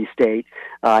from NC State,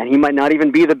 and he might not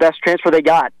even be the best transfer they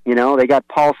got. They got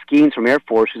Paul Skeens from Air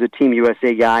Force, who's a Team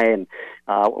USA guy and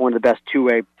one of the best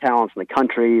two-way talents in the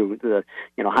country. With the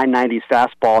high 90s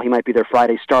fastball, he might be their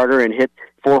Friday starter and hit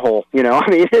 4-hole.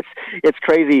 It's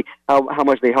crazy how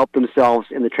much they helped themselves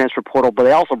in the transfer portal. But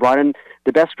they also brought in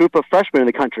the best group of freshmen in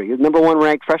the country, the number 1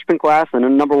 ranked freshman class and a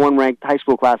number 1 ranked high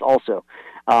school class also.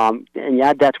 And you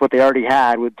add that to what they already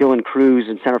had with Dylan Cruz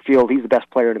in center field. He's the best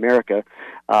player in America,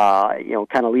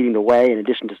 kind of leading the way in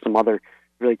addition to some other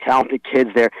really talented kids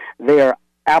there. They are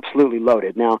absolutely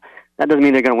loaded. Now, that doesn't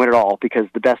mean they're going to win it all because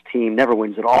the best team never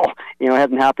wins it all. It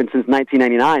hasn't happened since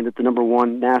 1999 that the number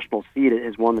 1 national seed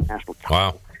has won the national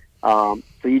title. Wow.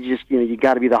 So you just, you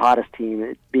got to be the hottest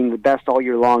team, being the best all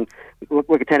year long.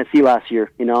 Look at Tennessee last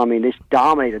year. They just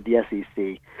dominated the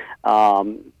SEC.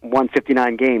 Won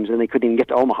 59 games and they couldn't even get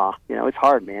to Omaha. It's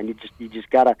hard, man. You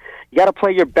just gotta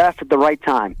play your best at the right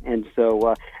time. And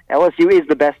so LSU is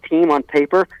the best team on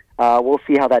paper. We'll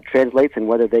see how that translates and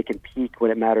whether they can peak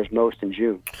when it matters most in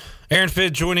June. Aaron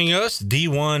Fitt joining us,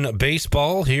 D1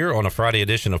 Baseball here on a Friday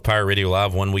edition of Pirate Radio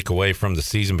Live, 1 week away from the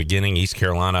season beginning. East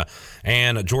Carolina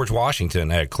and George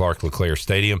Washington at Clark LeClaire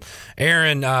Stadium.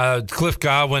 Aaron, Cliff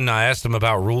Godwin, I asked him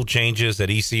about rule changes at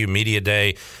ECU Media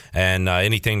Day and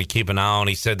anything to keep an eye on.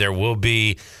 He said there will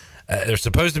be there's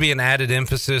supposed to be an added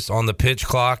emphasis on the pitch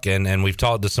clock, and we've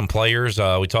talked to some players.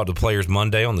 We talked to players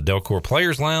Monday on the Delcor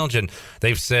Players Lounge, and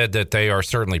they've said that they are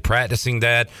certainly practicing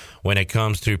that when it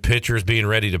comes to pitchers being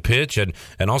ready to pitch, and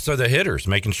also the hitters,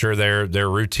 making sure their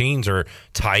routines are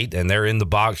tight and they're in the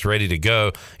box ready to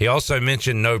go. He also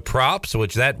mentioned no props,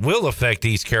 which that will affect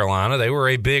East Carolina. They were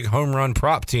a big home run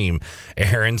prop team,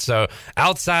 Aaron. So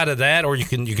outside of that, or you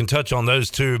can touch on those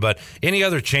too, but any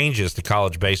other changes to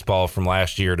college baseball from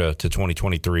last year to to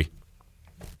 2023?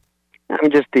 I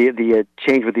mean, just the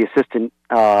change with the assistant,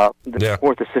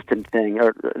 fourth assistant thing,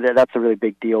 that's a really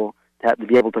big deal to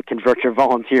be able to convert your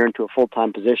volunteer into a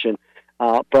full-time position.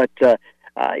 I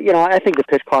think the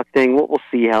pitch clock thing, we'll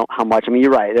see how much. I mean,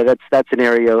 you're right. That's an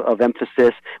area of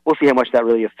emphasis. We'll see how much that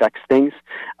really affects things.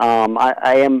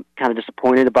 I am kind of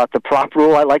disappointed about the prop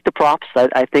rule. I like the props.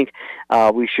 I think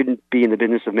we shouldn't be in the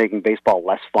business of making baseball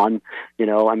less fun.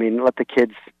 I mean, let the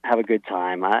kids have a good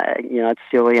time. It's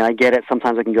silly, and I get it.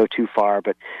 Sometimes I can go too far,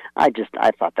 but I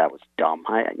thought that was dumb.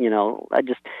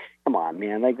 Come on,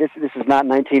 man. Like this is not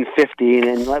 1950,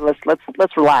 and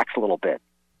let's relax a little bit.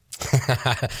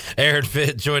 Aaron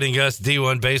Fitt joining us,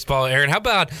 D1 Baseball. Aaron,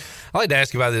 I'd like to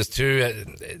ask you about this too,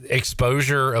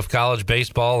 exposure of college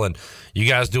baseball, and you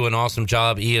guys do an awesome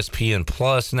job. ESPN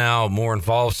Plus now, more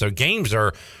involved, so games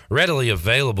are readily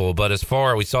available, but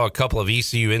we saw a couple of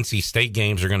ECU, NC State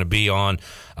games are going to be on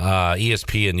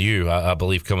ESPNU, I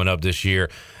believe, coming up this year.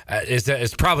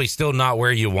 It's probably still not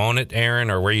where you want it, Aaron,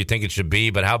 or where you think it should be,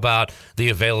 but how about the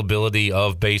availability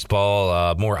of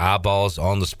baseball, more eyeballs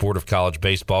on the sport of college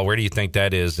baseball? Where do you think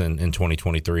that is in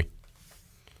 2023?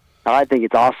 I think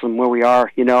it's awesome where we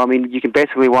are. I mean, you can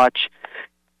basically watch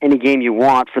any game you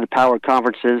want for the power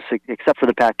conferences, except for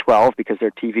the Pac-12, because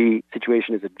their TV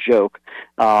situation is a joke.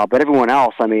 But everyone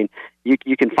else, I mean,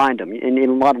 you can find them in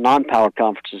a lot of non-power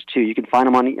conferences, too. You can find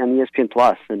them on ESPN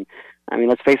Plus, and I mean,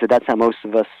 let's face it, that's how most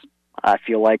of us, I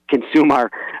feel like, consume our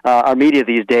media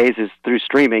these days, is through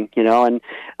streaming, and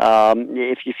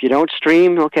if you don't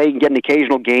stream, okay, you can get an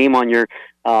occasional game on your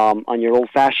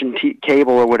old-fashioned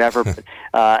cable or whatever, but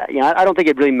I don't think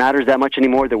it really matters that much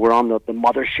anymore that we're on the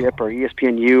mothership or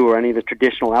ESPNU or any of the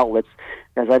traditional outlets,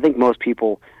 because I think most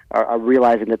people are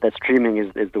realizing that streaming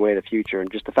is the way of the future,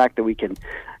 and just the fact that we can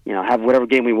have whatever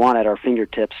game we want at our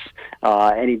fingertips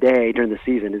any day during the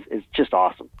season is just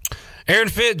awesome. Aaron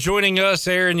Fitt joining us.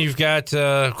 Aaron, you've got,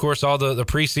 of course, all the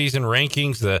preseason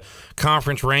rankings, the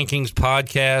conference rankings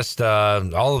podcast,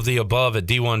 all of the above at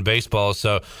D1 Baseball.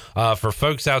 So for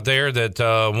folks out there that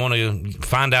want to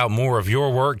find out more of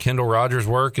your work, Kendall Rogers'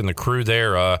 work, and the crew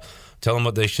there, tell them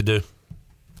what they should do.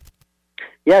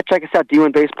 Yeah, check us out,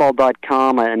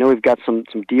 d1baseball.com. I know we've got some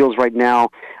deals right now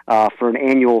for an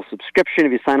annual subscription.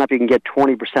 If you sign up, you can get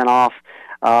 20% off.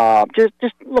 Just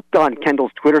look on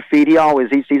Kendall's Twitter feed. He's always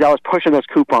pushing those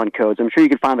coupon codes. I'm sure you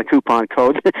can find the coupon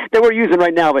codes that we're using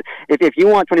right now. But if you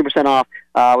want 20% off,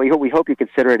 we hope you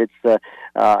consider it. It's the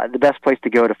best place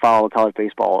to go to follow college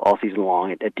baseball all season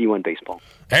long at D1 Baseball.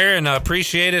 Aaron,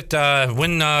 appreciate it.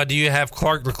 When do you have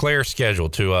Clark LeClair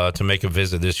scheduled to make a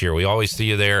visit this year? We always see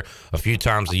you there a few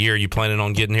times a year. You planning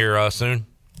on getting here soon?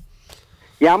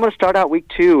 Yeah, I'm going to start out week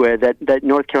 2 that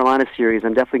North Carolina series.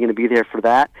 I'm definitely going to be there for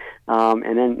that.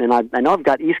 And then I know I've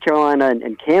got East Carolina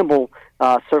and Campbell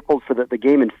circled for the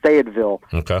game in Fayetteville.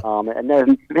 Okay. And I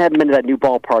haven't been to that new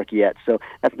ballpark yet, so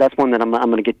that's one that I'm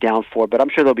going to get down for. But I'm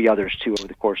sure there'll be others too over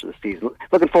the course of the season.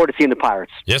 Looking forward to seeing the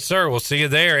Pirates. Yes, sir. We'll see you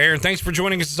there, Aaron. Thanks for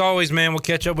joining us as always, man. We'll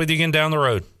catch up with you again down the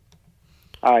road.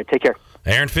 All right, take care.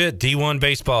 Aaron Fitt, D1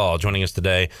 Baseball, joining us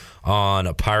today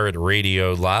on Pirate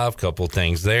Radio Live. Couple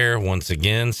things there. Once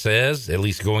again, says, at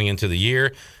least going into the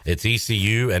year, it's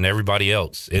ECU and everybody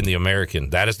else in the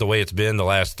American. That is the way it's been the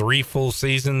last 3 full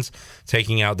seasons,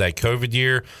 taking out that COVID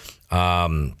year.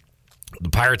 The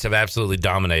Pirates have absolutely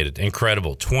dominated.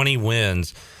 Incredible. 20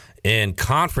 wins in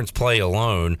conference play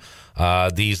alone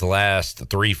these last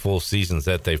 3 full seasons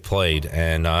that they've played.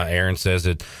 And Aaron says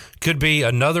it could be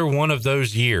another one of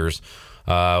those years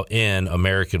in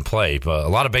American play. But a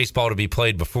lot of baseball to be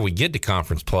played before we get to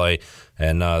conference play,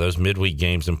 and those midweek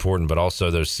games important, but also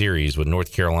those series with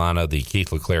North Carolina, the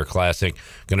Keith LeClair Classic.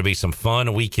 Going to be some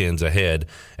fun weekends ahead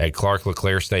at Clark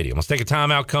LeClair Stadium. Let's take a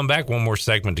timeout, come back. One more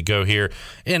segment to go here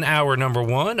in hour number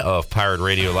 1 of Pirate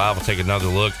Radio Live. We'll take another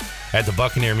look at the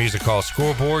Buccaneer Music Hall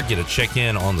scoreboard, get a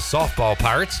check-in on the softball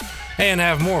Pirates, and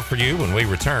have more for you when we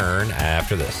return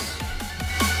after this.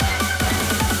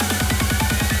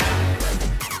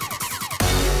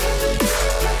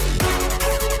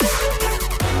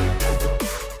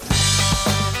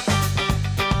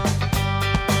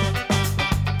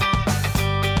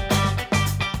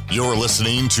 You're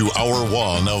listening to Hour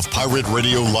 1 of Pirate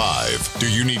Radio Live.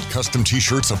 Do you need custom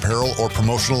t-shirts, apparel, or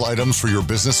promotional items for your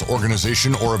business,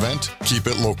 organization, or event? Keep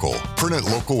it local. Print it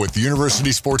local with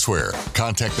University Sportswear.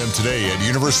 Contact them today at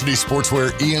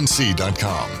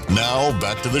universitysportswearenc.com. Now,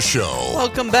 back to the show.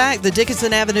 Welcome back. The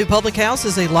Dickinson Avenue Public House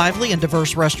is a lively and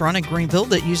diverse restaurant in Greenville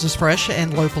that uses fresh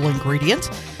and local ingredients.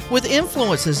 With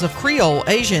influences of Creole,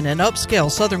 Asian, and upscale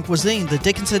Southern cuisine, the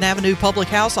Dickinson Avenue Public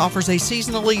House offers a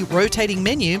seasonally rotating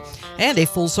menu and a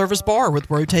full-service bar with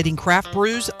rotating craft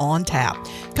brews on tap.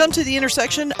 Come to the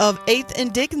intersection of 8th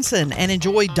and Dickinson and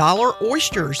enjoy Dollar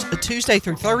Oysters Tuesday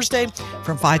through Thursday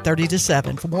from 5:30 to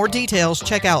 7. For more details,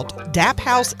 check out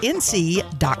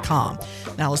daphousenc.com.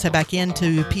 Now let's head back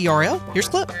into PRL. Here's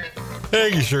Clip.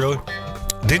 Thank you, Shirley.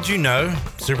 Did you know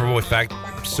Super Bowl factoid?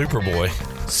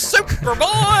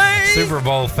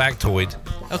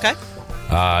 Okay.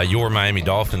 Your Miami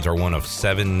Dolphins are one of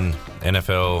 7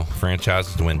 NFL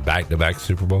franchises to win back-to-back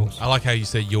Super Bowls. I like how you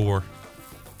say your.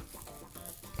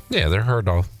 Yeah, they're her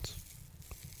Dolphins.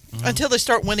 Until they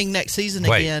start winning next season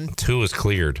again. 2 is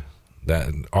cleared.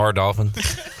 That our Dolphins.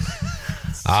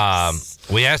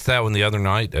 We asked that one the other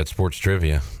night at Sports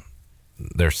Trivia.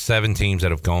 There's 7 teams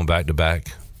that have gone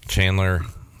back-to-back. Chandler,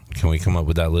 can we come up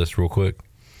with that list real quick?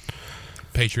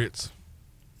 Patriots.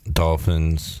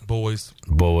 Dolphins. Boys.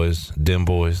 Dem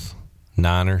Boys.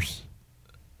 Niners.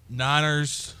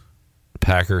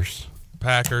 Packers.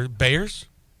 Bears?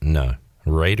 No.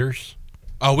 Raiders.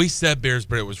 Oh, we said Bears,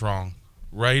 but it was wrong.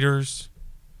 Raiders.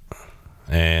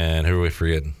 And who are we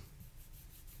forgetting?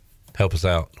 Help us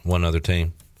out. One other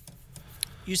team.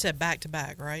 You said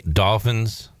back-to-back, right?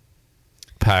 Dolphins,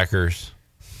 Packers,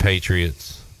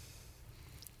 Patriots.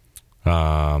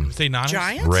 Say Niners?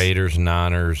 Giants? Raiders,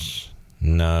 Niners.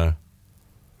 No.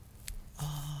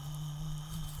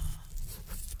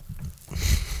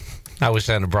 I wish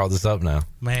I hadn't brought this up now.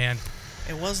 Man.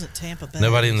 It wasn't Tampa Bay.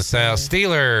 Nobody in the South.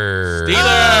 Steelers.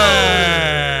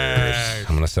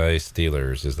 I'm going to say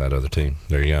Steelers is that other team.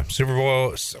 There you go. Super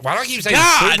Bowl. Why do I keep saying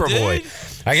Super Boy?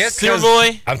 I guess Super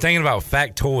Boy. I'm thinking about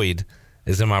factoid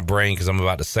is in my brain because I'm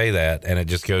about to say that, and it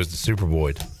just goes to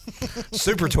Superboyd.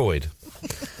 Supertoid.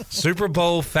 Super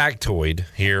Bowl factoid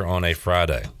here on a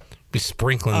Friday. Be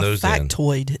sprinkling those in.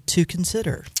 Factoid to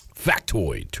consider.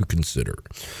 Factoid to consider.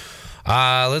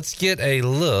 Let's get a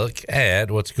look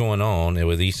at what's going on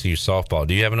with ECU softball.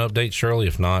 Do you have an update, Shirley?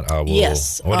 If not, I will.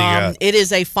 Yes. What do you got? It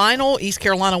is a final. East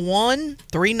Carolina won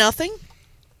 3-0.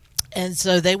 And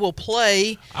so they will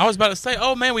play. I was about to say,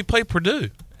 oh, man, we played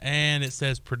Purdue. And it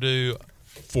says Purdue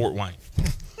Fort Wayne.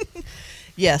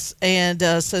 Yes. And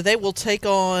so they will take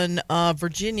on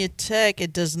Virginia Tech.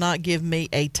 It does not give me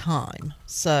a time.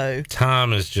 So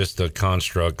time is just a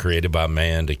construct created by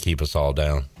man to keep us all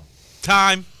down.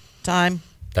 Time.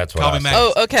 That's what I said.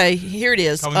 Oh, okay. Here it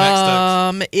is.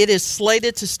 It is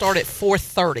slated to start at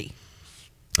 4:30.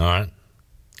 All right.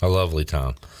 A lovely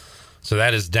time. So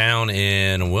that is down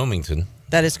in Wilmington.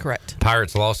 That is correct.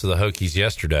 Pirates lost to the Hokies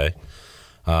yesterday,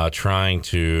 trying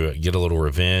to get a little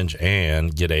revenge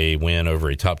and get a win over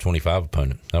a top 25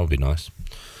 opponent. That would be nice.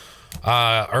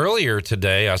 Earlier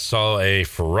today, I saw a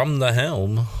From the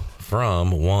Helm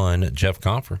from one Jeff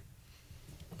Confer.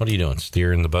 What are you doing?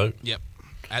 Steering the boat? Yep.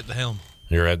 At the helm.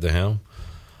 You're at the helm.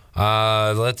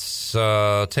 Let's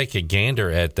take a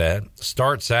gander at that.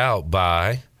 Starts out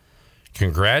by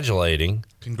congratulating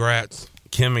Kim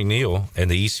McNeil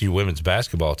and the ECU women's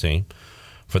basketball team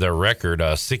for their record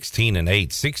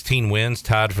 16-8. 16 wins,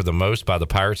 tied for the most by the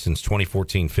Pirates since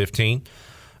 2014-15.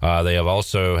 They have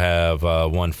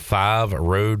won 5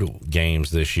 road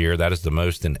games this year. That is the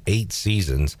most in 8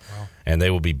 seasons. Wow. And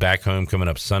they will be back home coming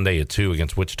up Sunday at 2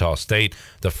 against Wichita State.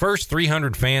 The first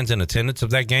 300 fans in attendance of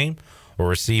that game will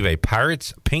receive a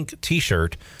Pirates pink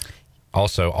T-shirt.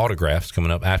 Also, autographs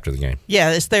coming up after the game. Yeah,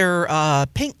 it's their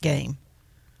pink game.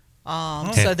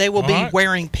 So they will be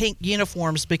wearing pink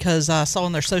uniforms because I saw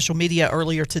on their social media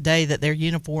earlier today that their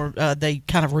uniform, they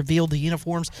kind of revealed the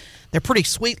uniforms. They're pretty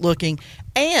sweet looking.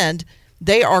 And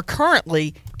they are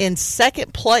currently in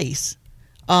second place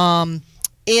in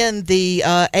the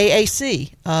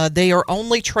AAC. They are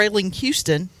only trailing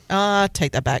Houston.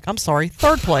 Take that back. I'm sorry.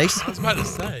 Third place. I was about to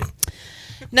say.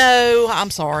 No, I'm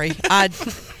sorry.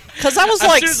 Because I was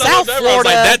like, South Florida. I was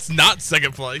like, that's not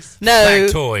second place. No.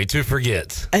 Factoid to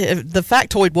forget. The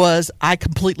factoid was I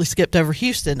completely skipped over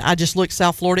Houston. I just looked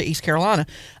South Florida, East Carolina.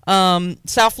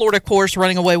 South Florida, of course,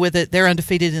 running away with it. They're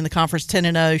undefeated in the conference,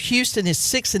 10-0. Houston is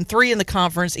 6-3 in the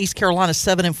conference. East Carolina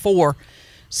 7-4.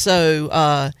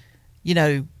 So,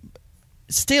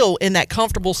 still in that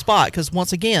comfortable spot because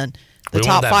once again, the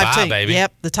top 5 teams. Baby.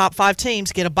 Yep, the top 5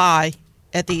 teams get a bye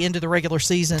at the end of the regular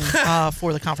season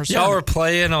for the conference. Y'all are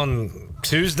playing on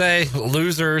Tuesday,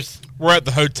 losers. We're at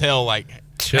the hotel,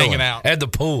 chilling, hanging out at the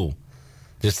pool,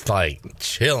 just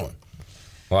chilling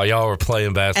while y'all were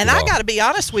playing basketball. And I got to be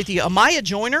honest with you, Amaya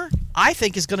Joyner, I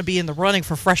think is going to be in the running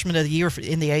for Freshman of the Year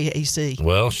in the AAC.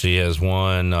 Well, she has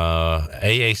won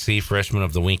AAC Freshman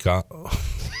of the Week.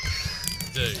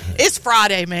 It's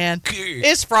Friday, man.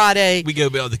 It's Friday. We go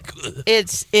beyond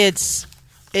the.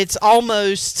 It's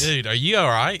almost. Dude, are you all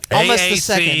right? Almost AAC the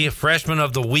second. Freshman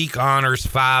of the Week honors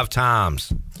 5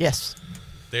 times. Yes.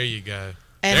 There you go.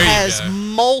 And has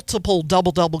multiple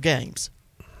double games.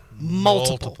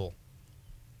 Multiple.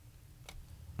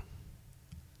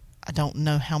 I don't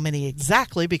know how many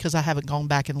exactly because I haven't gone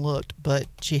back and looked, but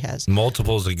she has.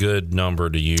 Multiple is a good number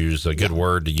to use, a good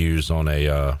word to use on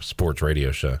a sports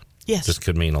radio show. Yes. This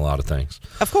could mean a lot of things.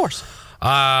 Of course.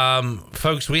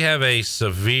 Folks, we have a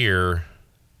severe...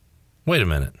 Wait a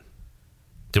minute.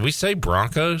 Did we say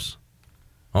Broncos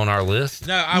on our list?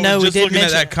 No, I was just looking at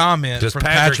that comment Just from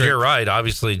Patrick, Patrick. you're right.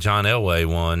 Obviously, John Elway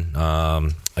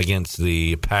won against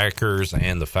the Packers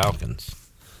and the Falcons.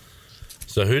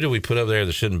 So who do we put up there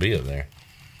that shouldn't be up there?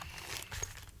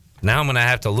 Now I'm going to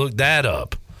have to look that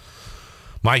up.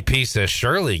 Mike P says,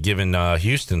 Shirley giving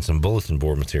Houston some bulletin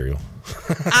board material.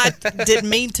 I didn't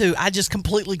mean to. I just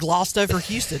completely glossed over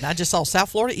Houston. I just saw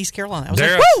South Florida, East Carolina. I was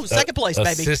like, woo, second place,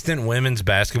 baby. Assistant women's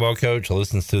basketball coach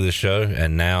listens to the show,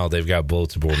 and now they've got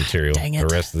bulletin board material the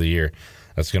rest of the year.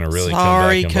 That's going to really come back.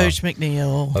 Sorry, Coach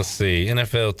McNeil. Let's see.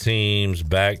 NFL teams,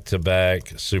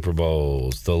 back-to-back Super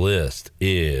Bowls. The list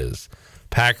is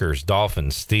Packers,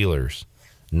 Dolphins, Steelers,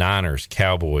 Niners,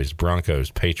 Cowboys,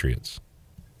 Broncos, Patriots.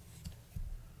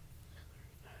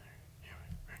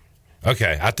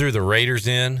 Okay, I threw the Raiders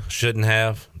in. Shouldn't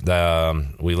have.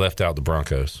 We left out the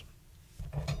Broncos.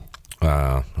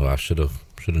 Well, I should have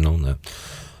known that.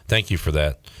 Thank you for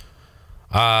that.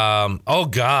 Oh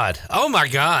God! Oh my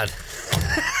God!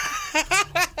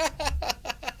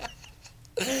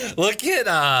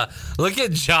 Look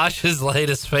at Josh's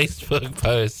latest Facebook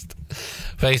post.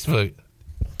 Facebook.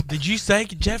 Did you say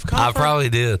Jeff Comfort? I probably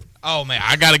did. Oh man,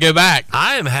 I got to go back.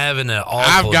 I am having an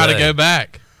awful I've got to day. go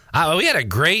back. We had a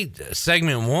great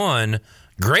segment 1,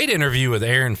 great interview with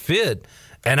Aaron Fitt,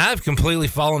 and I've completely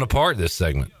fallen apart this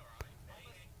segment.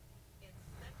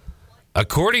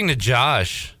 According to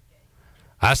Josh,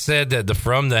 I said that the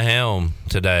From the Helm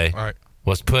today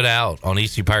was put out on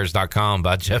ECUPirates.com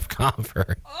by Jeff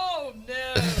Comfort. Oh,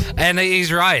 no. And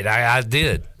he's right. I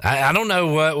did. I don't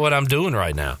know what I'm doing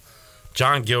right now.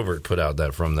 John Gilbert put out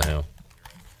that From the Helm.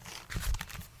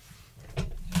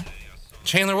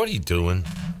 Chandler, what are you doing?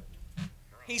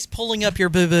 He's pulling up your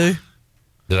boo-boo.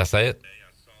 Did I say it?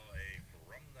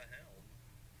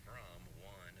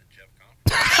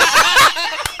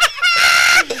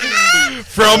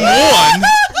 From one,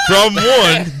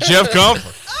 Jeff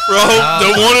Comfort.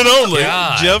 The one and only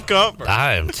God. Jeff Comfort.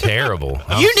 I am terrible.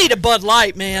 You need a Bud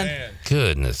Light, man.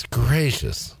 Goodness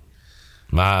gracious.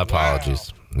 My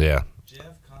apologies. Wow. Yeah.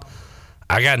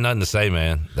 I got nothing to say,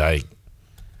 man. Hey,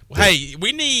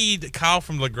 we need Kyle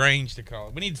from LaGrange to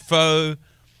call. We need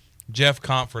Jeff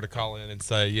Comfort to call in and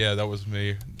say, yeah, that was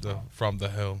me from the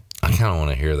Hill. I kind of want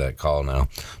to hear that call now.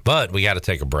 But we got to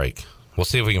take a break. We'll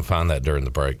see if we can find that during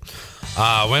the break.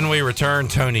 When we return,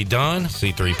 Tony Dunn,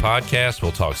 C3 Podcast.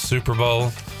 We'll talk Super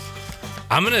Bowl.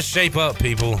 I'm going to shape up,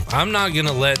 people. I'm not going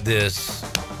to let this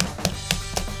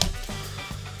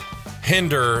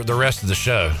hinder the rest of the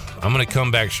show. I'm going to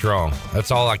come back strong. That's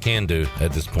all I can do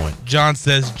at this point. John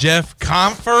says, Jeff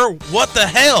Comfort? What the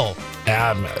hell?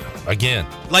 Again.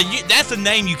 That's a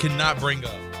name you cannot bring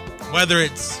up. Whether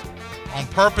it's on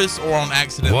purpose or on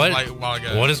accident.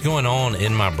 What is going on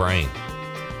in my brain?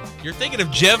 You're thinking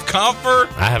of Jeff Comfort?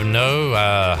 I have no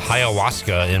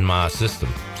ayahuasca in my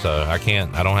system, so I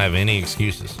don't have any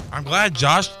excuses. I'm glad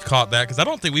Josh caught that because I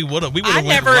don't think we would have. We would have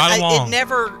went right along.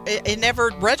 It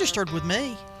never registered with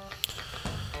me.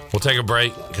 We'll take a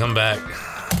break, come back,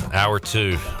 hour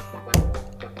 2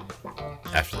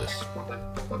 after this.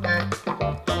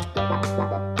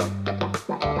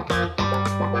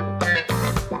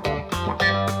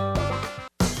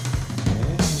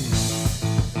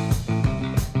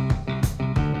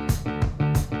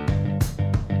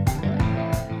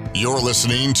 You're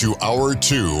listening to Hour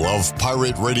 2 of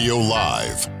Pirate Radio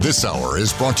Live. This hour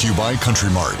is brought to you by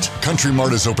Country Mart. Country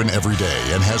Mart is open every day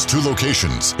and has 2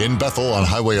 locations, in Bethel on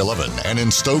Highway 11 and in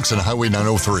Stokes on Highway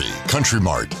 903. Country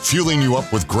Mart, fueling you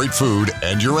up with great food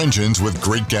and your engines with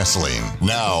great gasoline.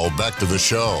 Now, back to the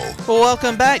show. Well,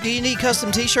 welcome back. Do you need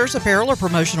custom t-shirts, apparel, or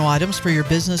promotional items for your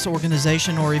business,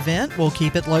 organization, or event? We'll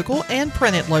keep it local and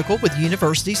print it local with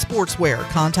University Sportswear.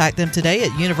 Contact them today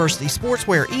at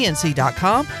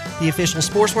universitysportswearenc.com. The official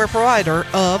sportswear provider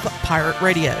of Pirate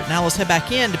Radio. Now let's head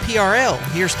back in to PRL.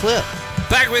 Here's Clip.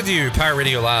 Back with you, Pirate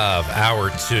Radio Live,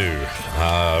 hour 2.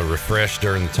 Refreshed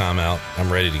during the timeout.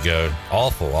 I'm ready to go.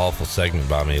 Awful segment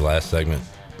by me, last segment.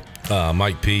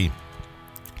 Mike P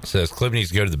says, Clip needs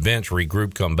to go to the bench,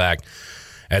 regroup, come back,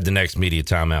 at the next media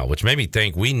timeout, which made me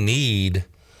think it'd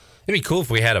be cool if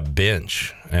we had a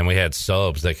bench and we had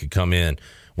subs that could come in.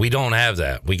 We don't have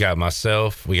that. We got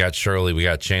myself, we got Shirley, we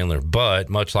got Chandler. But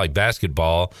much like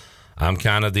basketball, I'm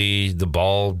kind of the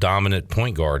ball dominant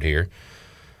point guard here.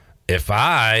 If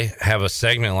I have a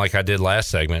segment like I did last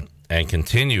segment and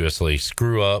continuously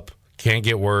screw up, can't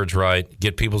get words right,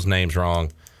 get people's names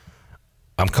wrong,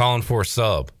 I'm calling for a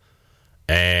sub.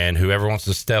 And whoever wants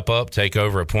to step up, take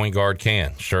over at point guard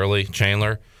can. Shirley,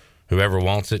 Chandler, whoever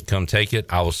wants it, come take it.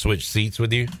 I will switch seats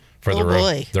with you for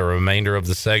the remainder of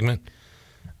the segment.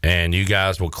 And you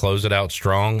guys will close it out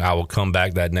strong. I will come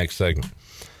back that next segment.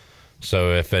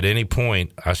 So if at any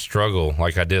point I struggle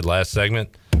like I did last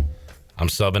segment, I'm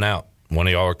subbing out. One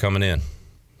of y'all are coming in.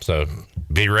 So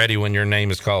be ready when your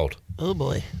name is called. Oh,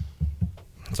 boy.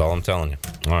 That's all I'm telling you.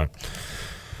 All right.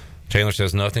 Chandler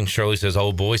says nothing. Shirley says,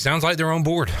 oh, boy. Sounds like they're on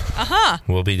board. Uh-huh.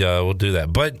 We'll do that.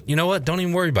 But you know what? Don't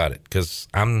even worry about it because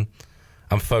I'm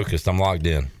focused. I'm locked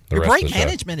in. Your break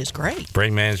management is great.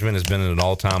 Break management has been at an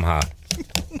all-time high.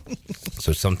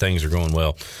 So some things are going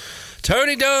well.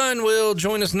 Tony Dunn will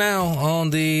join us now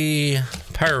on the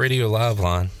Pirate Radio Live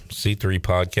Line, C3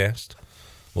 podcast.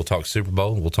 We'll talk Super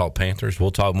Bowl. We'll talk Panthers.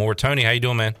 We'll talk more. Tony, how you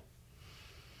doing, man?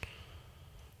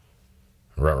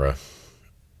 Right.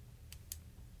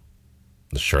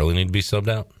 Does Shirley need to be subbed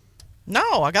out?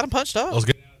 No, I got him punched up. Let's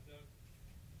get.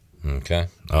 Okay.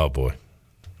 Oh, boy.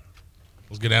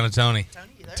 Let's get down to Tony. Tony,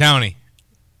 you there?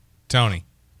 Tony.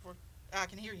 I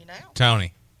can hear you now.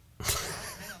 Tony,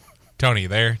 you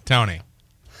there? Tony,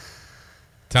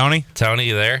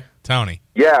 you there? Tony.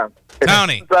 Yeah.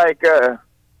 Tony. It's like,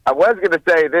 I was going to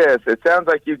say this. It sounds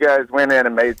like you guys went in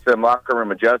and made some locker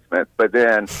room adjustments, but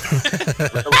then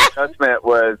the adjustment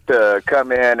was to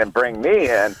come in and bring me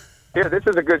in. Here, this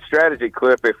is a good strategy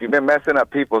clip. If you've been messing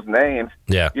up people's names,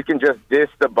 you can just dish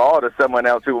the ball to someone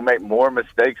else who will make more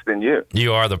mistakes than you.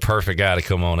 You are the perfect guy to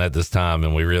come on at this time,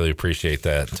 and we really appreciate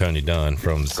that, Tony Dunn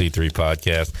from the C3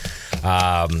 podcast.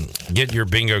 Get your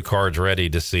bingo cards ready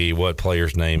to see what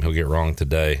player's name he'll get wrong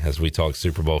today as we talk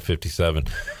Super Bowl 57.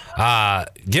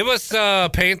 Give us a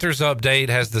Panthers update.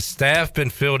 Has the staff been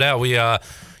filled out? We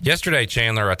yesterday,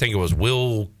 Chandler, I think it was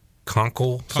Will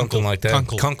Kunkel, something like that.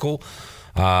 Kunkel.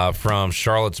 From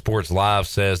Charlotte Sports Live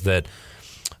says that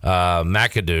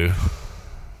McAdoo,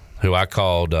 who I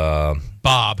called Bob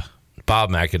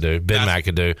McAdoo,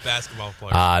 McAdoo, basketball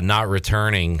player, not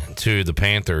returning to the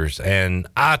Panthers. And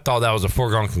I thought that was a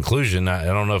foregone conclusion. I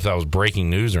don't know if that was breaking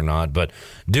news or not, but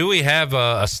do we have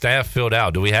a staff filled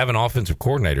out? Do we have an offensive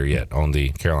coordinator yet on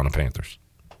the Carolina Panthers?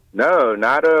 No,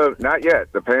 not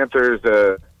yet. The Panthers,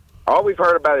 all we've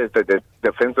heard about is the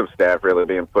defensive staff really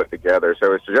being put together.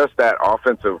 So it's just that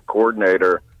offensive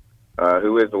coordinator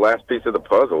who is the last piece of the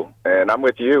puzzle. And I'm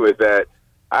with you, is that,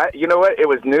 you know what, it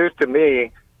was news to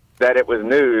me that it was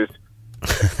news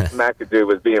McAdoo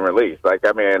was being released. Like,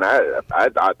 I mean, I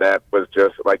thought that was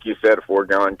just, like you said, a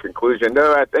foregone conclusion.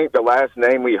 No, I think the last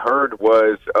name we heard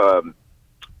was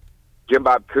Jim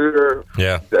Bob Cooter,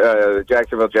 the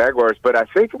Jacksonville Jaguars. But I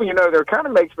think, there kind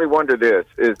of makes me wonder this,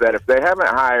 is that if they haven't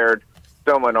hired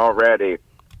someone already,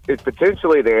 it's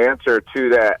potentially the answer to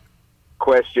that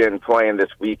question playing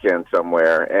this weekend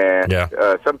somewhere. And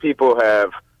some people have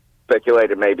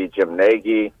speculated maybe Jim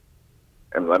Nagy.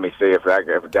 And let me see if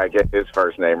I get his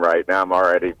first name right. Now I'm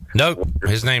already... Nope,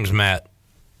 his name's Matt.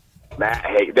 Matt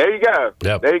Nagy. There you go.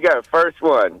 Yep. There you go. First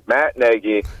one, Matt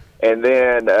Nagy. And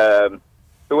then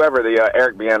whoever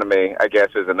Eric Bieniemy, I guess,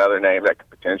 is another name that could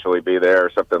potentially be there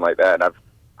or something like that. And I've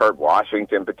heard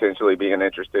Washington potentially being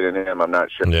interested in him. I'm not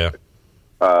sure. Yeah.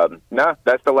 No,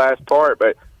 that's the last part.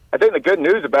 But I think the good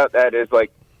news about that is,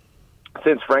 like,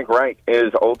 since Frank Reich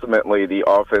is ultimately the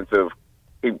offensive,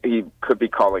 he could be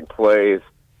calling plays.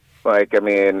 Like, I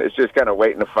mean, it's just kind of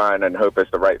waiting to find and hope it's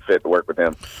the right fit to work with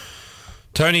him.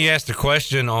 Tony asked a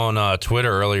question on Twitter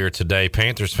earlier today.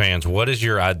 Panthers fans, what is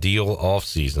your ideal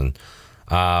offseason?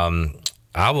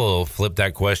 I will flip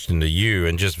that question to you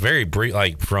and just very brief,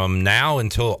 like from now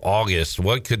until August,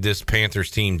 what could this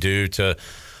Panthers team do to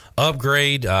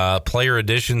upgrade, player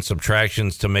additions,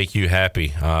 subtractions to make you happy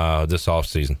this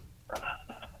offseason?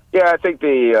 Yeah, I think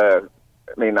the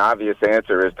obvious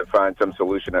answer is to find some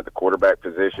solution at the quarterback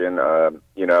position.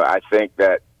 I think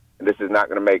that this is not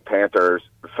going to make Panthers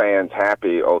fans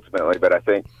happy ultimately, but I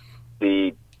think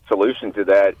the solution to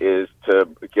that is to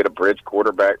get a bridge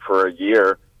quarterback for a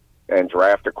year and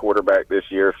draft a quarterback this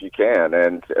year if you can.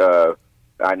 And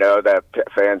I know that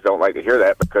fans don't like to hear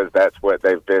that because that's what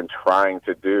they've been trying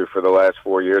to do for the last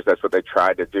 4 years. That's what they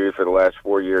tried to do for the last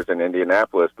 4 years in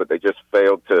Indianapolis, but they just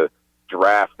failed to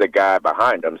draft the guy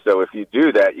behind them. So if you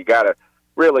do that, you got to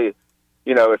really,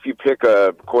 if you pick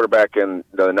a quarterback in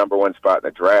the number one spot in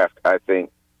the draft, I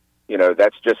think,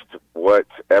 that's just what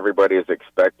everybody is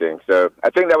expecting. So I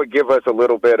think that would give us a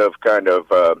little bit of kind of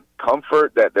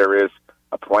comfort that there is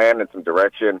a plan and some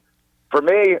direction. For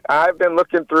me, I've been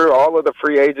looking through all of the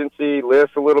free agency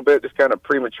lists a little bit, just kind of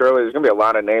prematurely. There's going to be a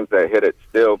lot of names that hit it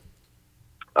still.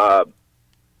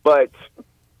 But,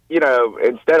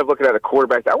 instead of looking at a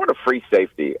quarterback, I want a free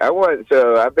safety.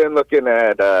 So I've been looking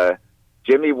at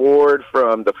Jimmy Ward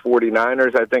from the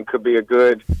 49ers, I think could be a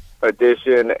good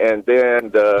addition. And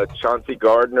then Chauncey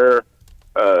Gardner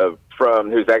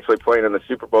who's actually playing in the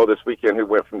Super Bowl this weekend, who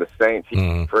went from the Saints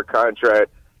for a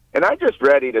contract. And I'm just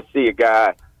ready to see a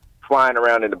guy flying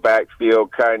around in the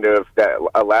backfield kind of that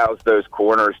allows those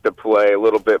corners to play a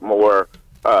little bit more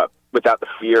without the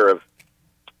fear of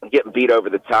getting beat over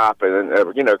the top and,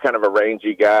 kind of a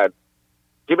rangy guy.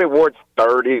 Jimmy Ward's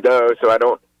 30, though, so I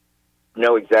don't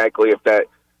know exactly if that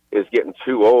is getting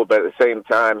too old, but at the same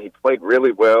time, he played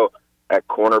really well at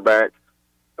cornerback.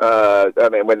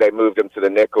 When they moved him to the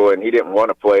nickel, and he didn't want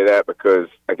to play that because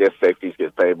I guess safeties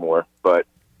get paid more. But,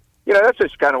 that's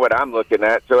just kind of what I'm looking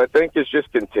at. So I think it's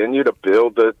just continue to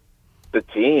build the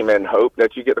team and hope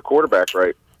that you get the quarterback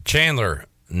right. Chandler,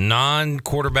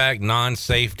 non-quarterback,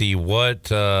 non-safety,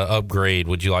 what upgrade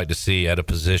would you like to see at a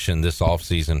position this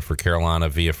offseason for Carolina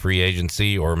via free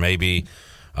agency or maybe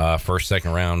first,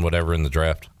 second round, whatever in the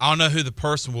draft? I don't know who the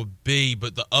person will be,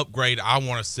 but the upgrade I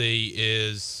want to see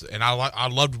is, and I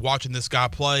loved watching this guy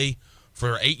play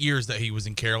for 8 years that he was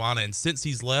in Carolina, and since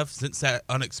he's left, since that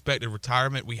unexpected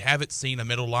retirement, we haven't seen a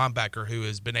middle linebacker who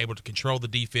has been able to control the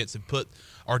defense and put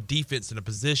our defense in a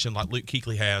position like Luke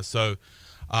Kuechly has. So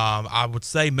I would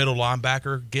say middle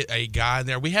linebacker, get a guy in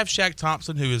there. We have Shaq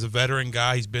Thompson, who is a veteran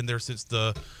guy. He's been there since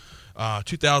the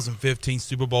 2015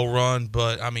 Super Bowl run,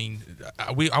 but I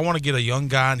want to get a young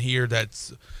guy in here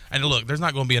and look, there's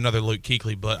not going to be another Luke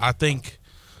Kuechly, but I think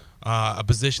a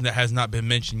position that has not been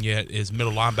mentioned yet is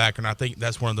middle linebacker, and I think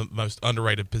that's one of the most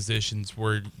underrated positions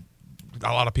where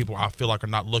a lot of people I feel like are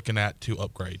not looking at to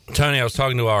upgrade. Tony, I was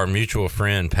talking to our mutual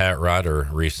friend Pat Ryder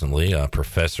recently, a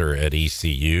professor at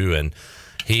ECU, and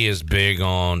he is big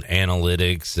on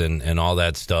analytics and all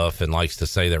that stuff and likes to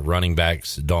say that running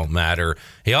backs don't matter.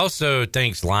 He also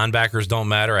thinks linebackers don't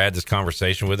matter. I had this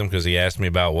conversation with him because he asked me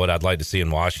about what I'd like to see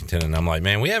in Washington, and I'm like,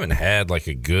 man, we haven't had like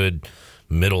a good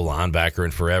middle linebacker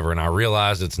in forever, and I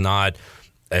realize it's not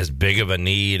as big of a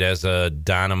need as a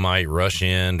dynamite rush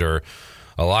end or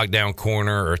a lockdown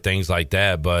corner or things like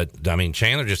that. But,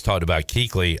 Chandler just talked about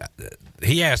Kuechly.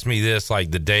 He asked me this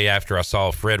like the day after I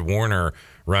saw Fred Warner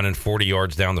running 40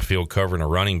 yards down the field covering a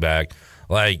running back.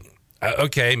 Like,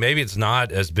 okay, maybe it's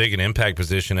not as big an impact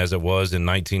position as it was in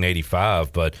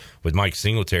 1985 but with Mike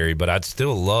Singletary, but I'd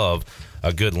still love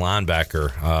a good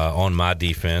linebacker on my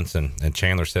defense, and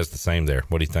Chandler says the same there.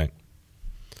 What do you think?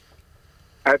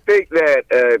 I think that,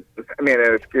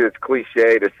 it's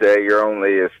cliche to say you're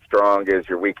only as strong as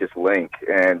your weakest link.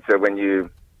 And so when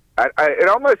you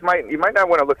might not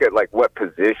want to look at like what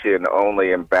position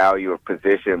only and value of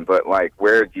position, but like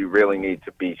where do you really need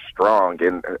to be strong?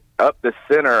 And up the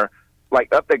center,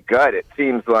 like up the gut, it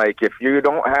seems like if you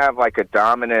don't have like a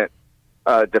dominant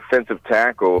defensive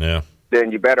tackle, then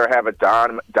you better have a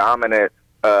dominant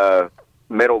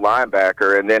middle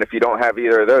linebacker. And then if you don't have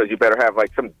either of those, you better have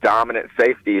like some dominant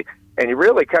safety. And you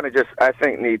really kind of just, I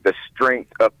think, need the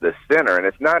strength up the center. And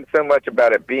it's not so much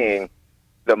about it being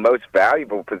the most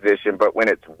valuable position, but when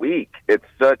it's weak, it's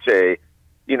such a,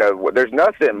 there's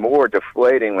nothing more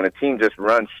deflating when a team just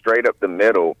runs straight up the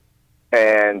middle,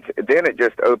 and then it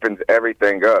just opens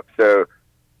everything up. So,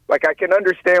 like, I can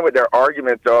understand what their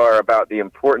arguments are about the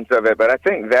importance of it, but I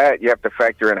think that you have to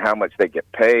factor in how much they get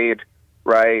paid,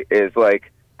 right? Is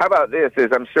like, how about this? Is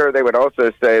I'm sure they would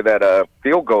also say that a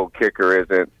field goal kicker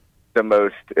isn't the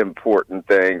most important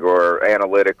thing or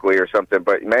analytically or something,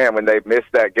 but man, when they miss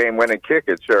that game-winning kick,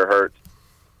 it sure hurts.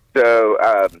 So,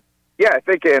 I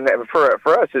think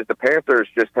for us as the Panthers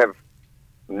just have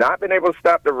not been able to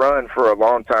stop the run for a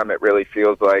long time, it really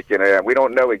feels like, and we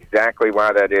don't know exactly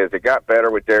why that is. It got better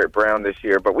with Derek Brown this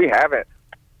year, but we haven't.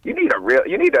 You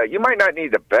might not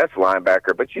need the best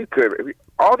linebacker, but you could.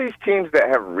 All these teams that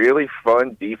have really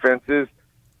fun defenses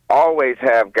always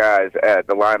have guys at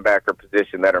the linebacker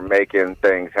position that are making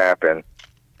things happen.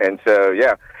 And so,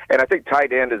 and I think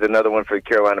tight end is another one for the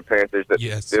Carolina Panthers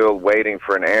that's still waiting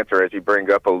for an answer as you bring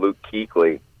up a Luke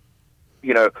Kuechly. Do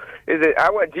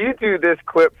you do this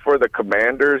clip for the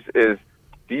Commanders? Do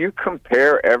you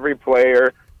compare every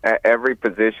player at every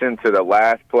position to the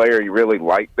last player you really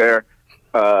like there?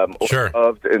 Sure.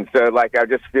 And so, like, I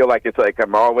just feel like it's like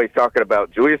I'm always talking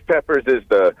about Julius Peppers is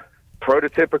the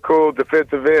prototypical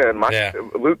defensive end.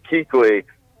 Luke Kuechly,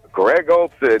 Greg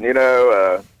Olson,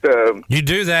 you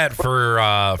do that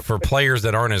for players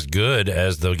that aren't as good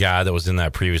as the guy that was in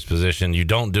that previous position. You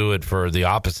don't do it for the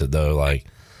opposite, though. Like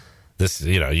this,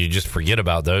 you just forget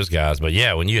about those guys. But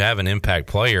yeah, when you have an impact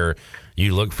player,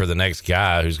 you look for the next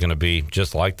guy who's going to be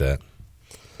just like that.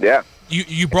 Yeah.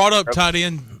 You brought up tight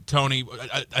end, Tony,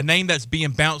 a name that's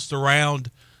being bounced around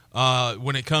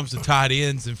when it comes to tight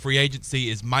ends and free agency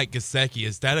is Mike Gesicki.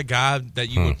 Is that a guy that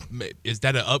you would? Is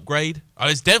that an upgrade?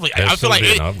 It's definitely. I feel like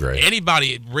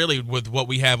anybody really with what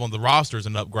we have on the roster is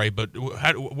an upgrade. But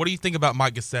what do you think about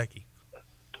Mike Gesicki?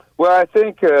 Well, I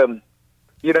think I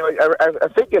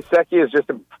think Gesicki is just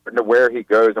to where he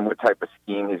goes and what type of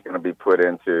scheme he's going to be put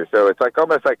into. So it's like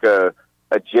almost like a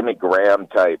Jimmy Graham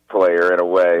type player in a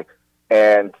way.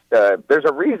 And there's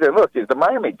a reason. Look, the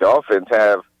Miami Dolphins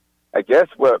have, I guess,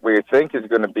 what we think is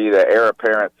going to be the heir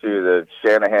apparent to the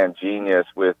Shanahan genius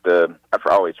with I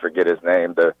always forget his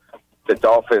name, the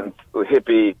Dolphins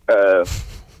hippie.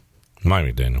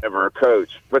 Mike McDaniel. Ever a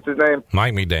coach. What's his name?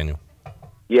 Mike McDaniel.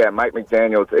 Yeah, Mike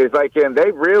McDaniel. It's like, and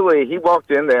he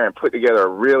walked in there and put together a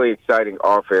really exciting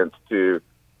offense to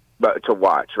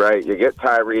watch, right? You get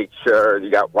Tyreek, sure. You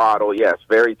got Waddle, yes,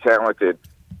 very talented.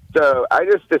 So I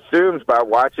just assumed by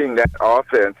watching that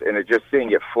offense and just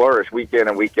seeing it flourish week in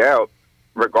and week out,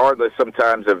 regardless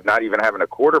sometimes of not even having a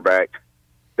quarterback,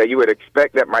 that you would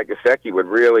expect that Mike Gesicki would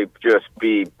really just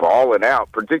be balling out,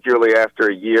 particularly after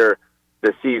a year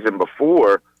the season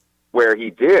before where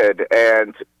he did.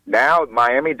 And now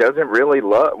Miami doesn't really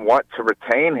want to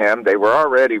retain him. They were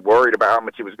already worried about how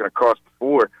much he was going to cost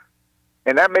before.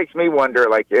 And that makes me wonder,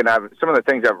 some of the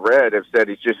things I've read have said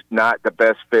he's just not the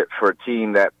best fit for a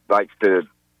team that likes to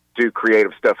do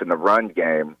creative stuff in the run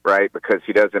game, right? Because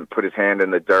he doesn't put his hand in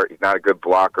the dirt. He's not a good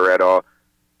blocker at all.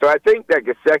 So I think that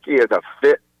Gesicki is a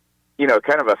fit,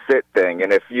 kind of a fit thing.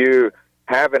 And if you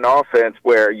have an offense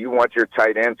where you want your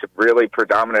tight end to really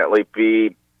predominantly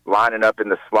be lining up in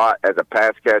the slot as a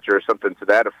pass catcher or something to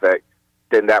that effect,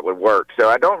 then that would work. So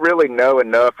I don't really know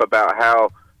enough about how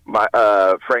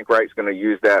Frank Reich's going to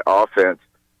use that offense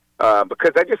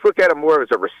because I just look at him more as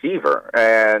a receiver,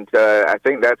 and I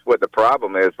think that's what the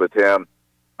problem is with him.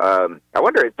 I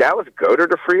wonder, is Dallas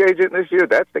Goedert a free agent this year?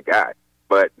 That's the guy.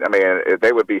 But, I mean,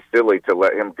 they would be silly to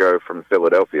let him go from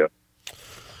Philadelphia.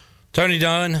 Tony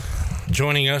Dunn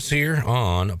joining us here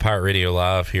on Pirate Radio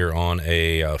Live here on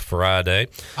a Friday.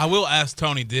 I will ask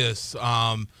Tony this.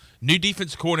 New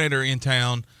defense coordinator in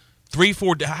town.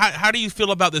 3-4. How do you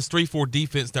feel about this 3-4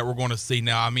 defense that we're going to see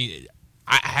now? I mean,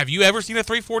 have you ever seen a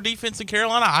 3-4 defense in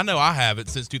Carolina? I know I haven't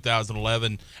since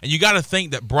 2011. And you got to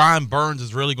think that Brian Burns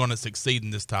is really going to succeed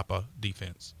in this type of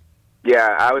defense.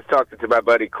 Yeah, I was talking to my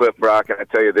buddy Cliff Brock, and I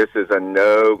tell you, this is a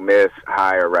no-miss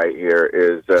hire right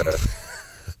here.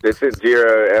 This is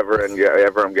Jiro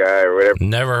Evram guy or whatever.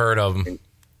 Never heard of him.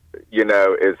 He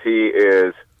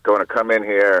is going to come in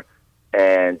here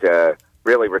and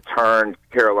really return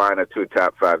Carolina to a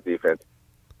top 5 defense.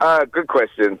 Good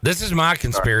question. This is my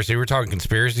conspiracy. We were talking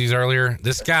conspiracies earlier.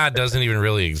 This guy doesn't even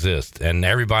really exist, and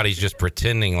everybody's just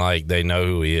pretending like they know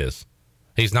who he is.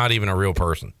 He's not even a real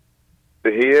person. He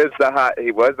was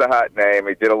the hot name.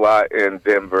 He did a lot in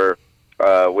Denver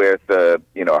with a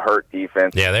hurt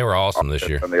defense. Yeah, they were awesome this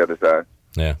year on the other side.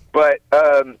 Yeah, but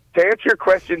to answer your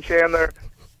question, Chandler,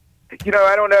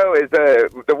 I don't know. Is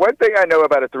the one thing I know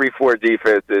about a 3-4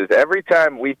 defense is every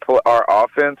time our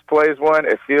offense plays one,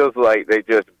 it feels like they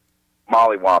just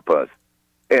mollywomp us.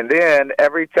 And then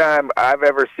every time I've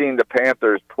ever seen the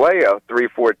Panthers play a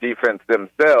 3-4 defense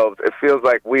themselves, it feels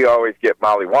like we always get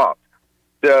mollywomped.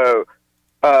 So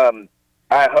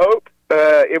I hope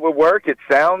it will work. It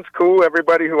sounds cool.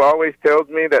 Everybody who always tells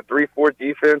me that 3-4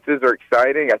 defenses are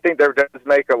exciting, I think that does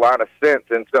make a lot of sense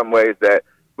in some ways that,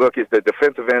 look, it's the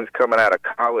defensive ends coming out of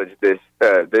college this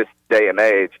day and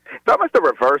age. It's almost the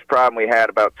reverse problem we had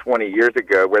about 20 years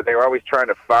ago where they were always trying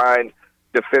to find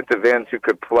defensive ends who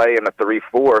could play in a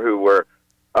 3-4 who were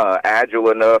agile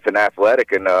enough and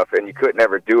athletic enough, and you couldn't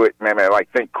ever do it. Man,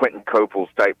 think Quentin Coples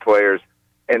type players.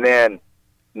 And then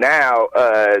now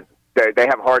they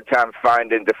have a hard time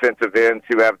finding defensive ends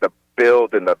who have the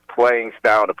build and the playing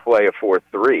style to play a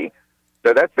 4-3.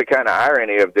 So that's the kind of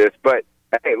irony of this. But,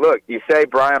 hey, look, you say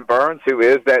Brian Burns, who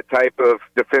is that type of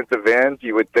defensive end,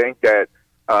 you would think that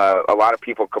a lot of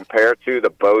people compare to the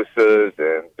Bosas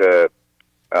and the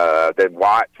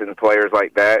Watts and players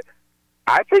like that.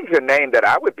 I think the name that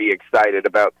I would be excited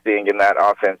about seeing in that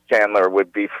offense, Chandler,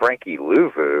 would be Frankie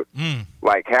Louvu.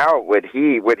 Like, how would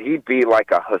he be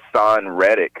like a Hassan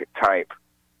Reddick type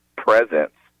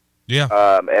presence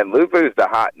Yeah. And Luvu's the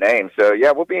hot name. So,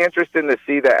 yeah, we'll be interested to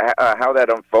see that how that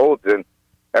unfolds. And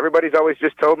everybody's always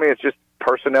just told me it's just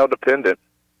personnel dependent.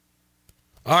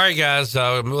 All right, guys,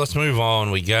 let's move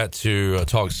on. We got to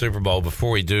talk Super Bowl.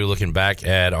 Before we do, looking back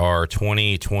at our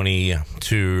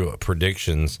 2022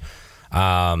 predictions,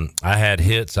 I had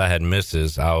hits, I had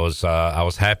misses. I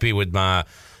was happy with my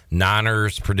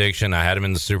Niners prediction. I had them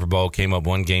in the Super Bowl, came up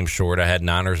one game short. I had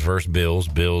Niners versus Bills.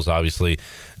 Bills obviously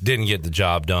didn't get the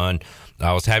job done.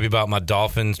 I was happy about my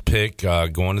Dolphins pick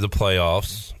going to the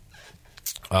playoffs.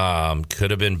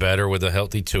 Could have been better with a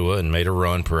healthy Tua and made a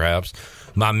run, perhaps.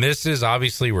 My misses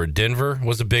obviously were Denver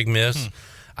was a big miss.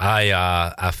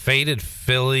 I faded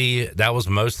Philly. That was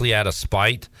mostly out of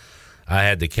spite. I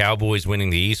had the Cowboys winning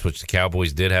the East, which the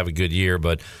Cowboys did have a good year,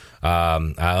 but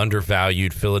I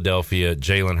undervalued Philadelphia,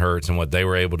 Jalen Hurts, and what they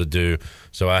were able to do.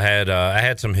 So I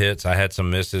had some hits, I had some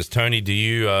misses. Tony, do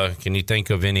you can you think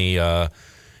of any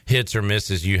hits or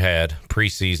misses you had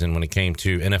preseason when it came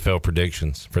to NFL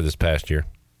predictions for this past year?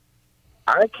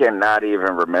 I cannot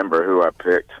even remember who I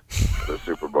picked for the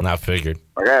Super Bowl. I figured.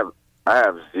 Like I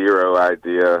have zero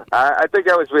idea. I think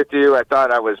I was with you. I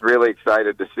thought I was really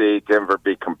excited to see Denver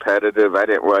be competitive. I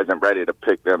wasn't ready to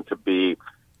pick them to be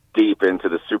deep into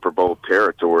the Super Bowl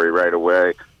territory right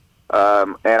away.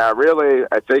 And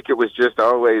I think it was just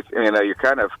always, you're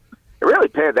kind of, it really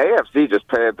panned, the AFC just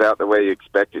pans out the way you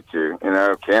expect it to.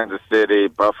 Kansas City,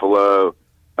 Buffalo,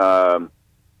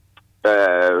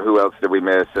 who else did we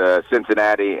miss?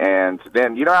 Cincinnati, and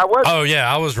then I was. Oh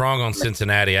yeah, I was wrong on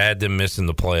Cincinnati. I had them missing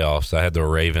the playoffs. I had the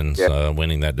Ravens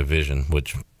winning that division,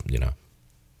 which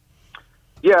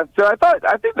Yeah, so I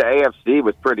think the AFC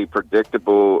was pretty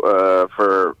predictable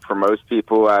for most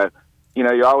people.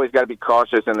 You always got to be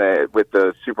cautious with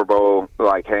the Super Bowl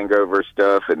hangover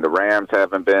stuff, and the Rams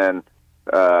haven't been.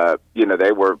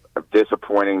 They were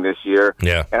disappointing this year.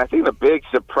 Yeah, and I think the big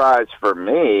surprise for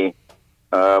me.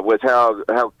 Was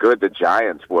how good the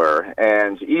Giants were,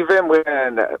 and even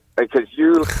when because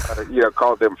you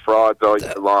called them frauds all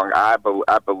year long, I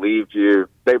believed you.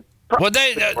 They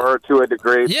were to a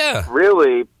degree. Yeah,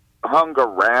 really hung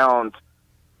around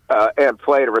and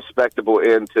played a respectable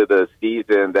end to the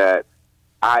season that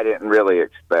I didn't really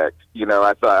expect.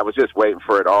 I thought I was just waiting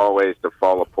for it always to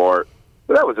fall apart.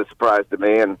 So that was a surprise to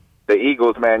me. And the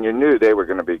Eagles, man, you knew they were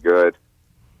going to be good.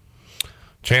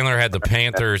 Chandler had the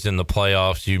Panthers in the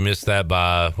playoffs. You missed that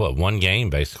by, one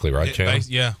game, basically, right, Chandler?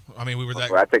 Yeah. We were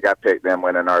that. Well, I think I picked them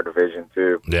winning our division,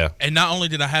 too. Yeah. And not only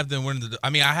did I have them win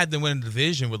I had them win the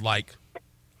division with,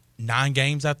 9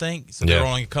 games, I think. So they were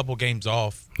only a couple games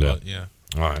off. Yeah. But, yeah.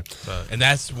 All right. So, and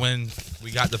that's when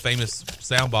we got the famous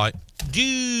soundbite.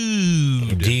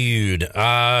 Dude.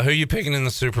 Who you picking in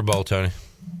the Super Bowl, Tony?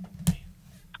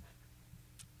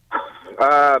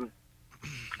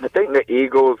 I think the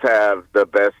Eagles have the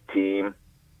best team,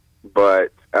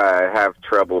 but I have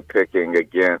trouble picking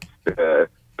against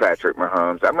Patrick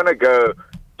Mahomes. I'm going to go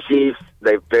Chiefs.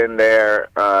 They've been there.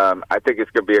 I think it's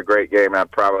going to be a great game.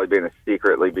 I'd probably going to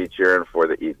secretly be cheering for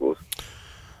the Eagles.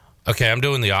 Okay, I'm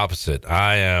doing the opposite.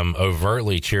 I am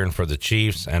overtly cheering for the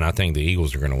Chiefs, and I think the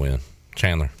Eagles are going to win.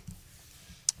 Chandler?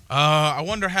 I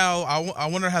wonder how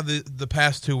the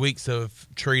past 2 weeks have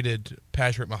treated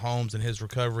Patrick Mahomes and his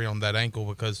recovery on that ankle,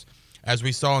 because as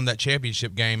we saw in that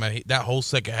championship game, that whole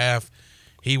second half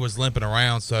he was limping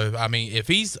around. So if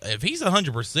he's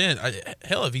 100%,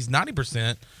 hell, if he's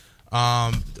 90%,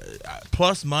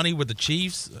 plus money with the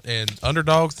Chiefs and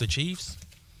underdogs, the Chiefs,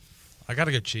 I got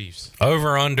to go Chiefs.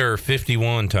 Over under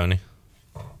 51, Tony.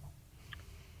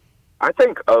 I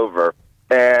think over.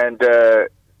 And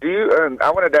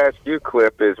I wanted to ask you,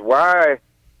 Clip, is why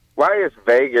is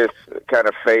Vegas kind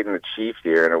of fading the Chiefs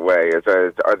here in a way?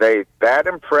 Are they that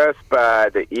impressed by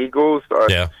the Eagles? Or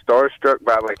starstruck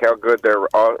by how good their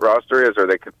roster is? Or are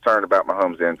they concerned about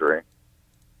Mahomes' injury?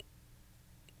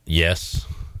 Yes.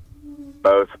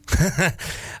 Both.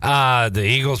 The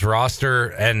Eagles roster,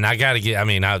 and I got to get.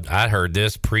 I heard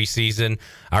this preseason.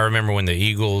 I remember when the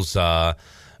Eagles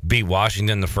beat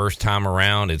Washington the first time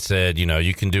around. It said,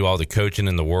 you can do all the coaching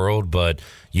in the world, but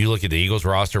you look at the Eagles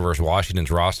roster versus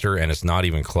Washington's roster, and it's not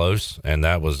even close. And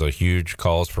that was a huge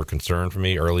cause for concern for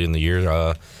me early in the year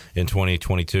in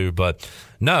 2022. But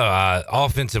no,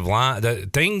 offensive line, the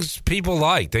things people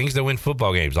like, things that win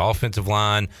football games, offensive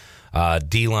line,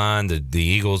 D-line, the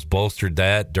Eagles bolstered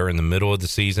that during the middle of the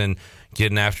season,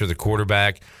 getting after the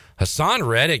quarterback. Hassan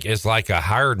Reddick is like a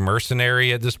hired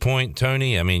mercenary at this point,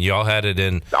 Tony. I mean, y'all had it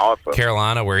in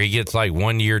Carolina where he gets like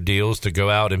 1-year deals to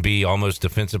go out and be almost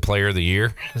defensive player of the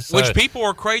year. So, which people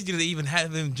are crazy to even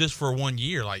have him just for 1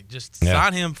 year. Like, just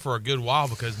sign him for a good while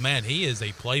because, man, he is a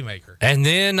playmaker. And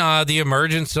then the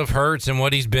emergence of Hurts and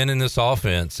what he's been in this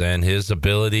offense and his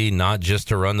ability not just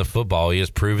to run the football. He has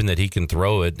proven that he can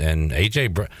throw it. And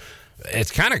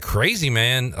it's kind of crazy,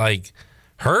 man. Like,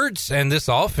 Hurts and this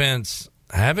offense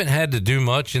haven't had to do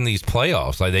much in these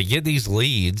playoffs. Like, they get these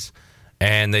leads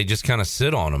and they just kind of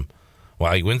sit on them.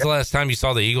 Like, when's the last time you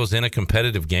saw the Eagles in a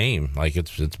competitive game? Like,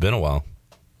 it's been a while.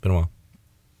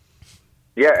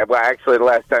 Yeah, well, actually, the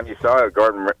last time you saw it,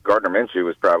 Gardner Minshew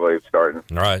was probably starting.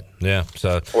 Right, yeah.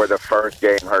 So, or the first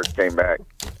game Hurts came back.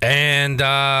 And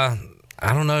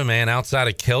I don't know, man. Outside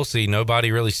of Kelsey,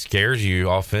 nobody really scares you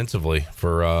offensively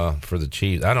for the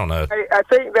Chiefs. I don't know. I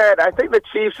think the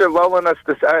Chiefs are lulling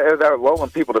they're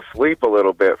lulling people to sleep a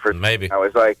little bit. For maybe I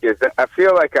was like, I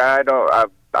feel like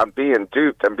I'm being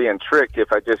duped. I'm being tricked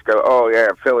if I just go, oh yeah,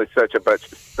 Philly's such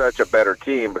a better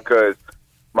team because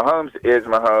Mahomes is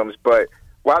Mahomes. But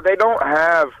while they don't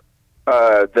have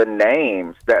the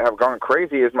names that have gone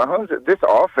crazy, is Mahomes. This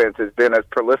offense has been as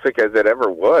prolific as it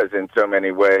ever was in so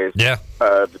many ways. Yeah.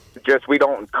 We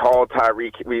don't call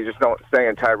Tyreek. We just don't say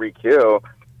in Tyreek Hill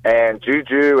and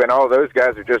Juju and all those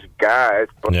guys are just guys.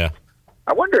 But yeah.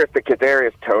 I wonder if the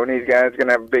Kadarius Toney's guy is going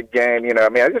to have a big game. You know, I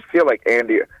mean, I just feel like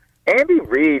Andy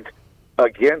Reid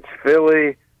against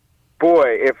Philly.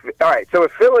 Boy, so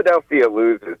if Philadelphia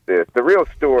loses this, the real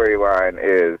storyline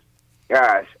is,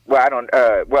 gosh, well,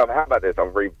 how about this? I'll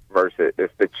reverse it. If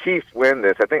the Chiefs win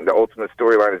this, I think the ultimate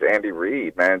storyline is Andy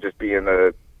Reid, man, just being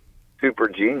a super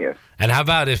genius. And how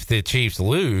about if the Chiefs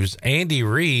lose, Andy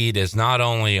Reid is not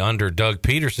only under Doug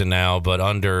Peterson now, but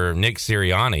under Nick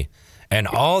Sirianni. And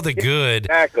all the good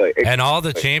exactly. and all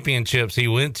the championships he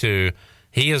went to,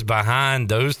 he is behind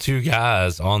those two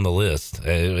guys on the list.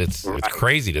 It's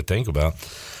crazy to think about.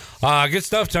 Good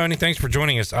stuff, Tony. Thanks for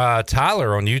joining us.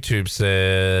 Tyler on YouTube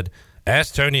said,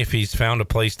 ask Tony if he's found a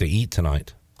place to eat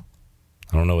tonight.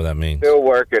 I don't know what that means. Still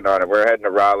working on it. We're heading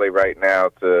to Raleigh right now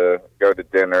to go to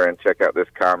dinner and check out this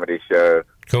comedy show.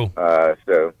 Cool.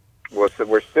 So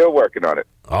we're still working on it.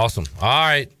 Awesome. All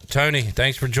right, Tony,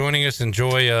 thanks for joining us.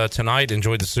 Enjoy tonight.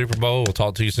 Enjoy the Super Bowl. We'll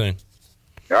talk to you soon.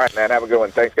 All right, man. Have a good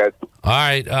one. Thanks, guys. All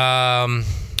right.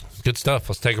 Good stuff.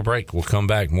 Let's take a break. We'll come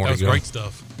back. More to go. That was great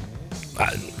stuff.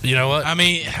 You know what? I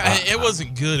mean, it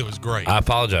wasn't good. It was great. I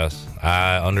apologize.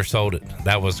 I undersold it.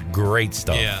 That was great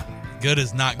stuff. Yeah. Good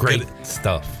is not great good.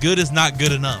 Stuff. Good is not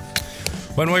good enough.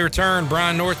 When we return,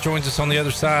 Brian North joins us on the other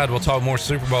side. We'll talk more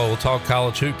Super Bowl. We'll talk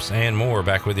college hoops and more.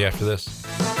 Back with you after this.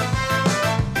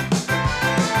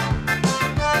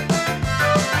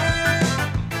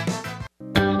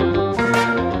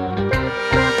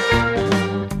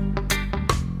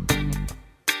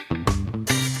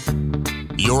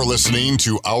 You're listening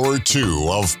to Hour 2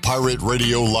 of Pirate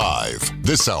Radio Live.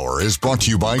 This hour is brought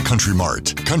to you by Country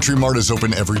Mart. Country Mart is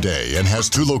open every day and has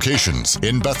 2 locations,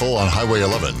 in Bethel on Highway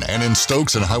 11 and in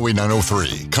Stokes on Highway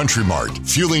 903. Country Mart,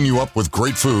 fueling you up with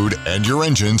great food and your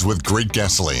engines with great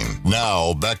gasoline.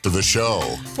 Now, back to the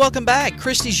show. Welcome back.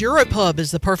 Christie's Europub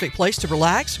is the perfect place to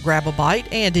relax, grab a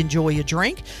bite, and enjoy a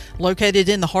drink. Located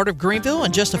in the heart of Greenville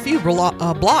and just a few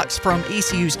blocks from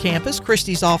ECU's campus,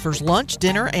 Christie's offers lunch,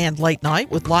 dinner, and late night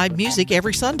with live music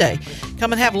every Sunday.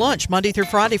 Come and have lunch Monday through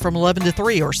Friday from 11 to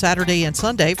 3 or Saturday and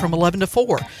Sunday from 11 to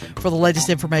 4. For the latest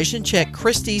information, check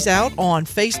Christie's out on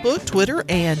Facebook, Twitter,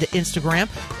 and Instagram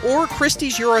or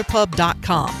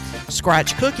Christie'sEuropub.com.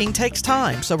 Scratch cooking takes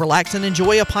time, so relax and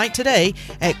enjoy a pint today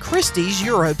at Christie's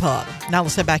Europub. Now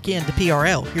let's head back into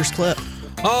PRL. Here's Clip.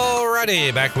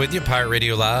 Alrighty, back with you, Pirate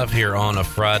Radio Live here on a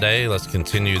Friday. Let's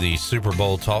continue the Super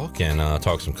Bowl talk and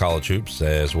talk some college hoops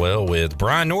as well with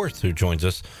Brian North, who joins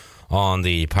us on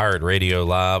the Pirate Radio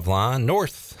Live line.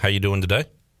 North, how you doing today?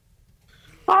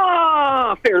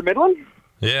 Fair Midland.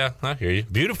 Yeah, I hear you.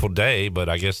 Beautiful day, but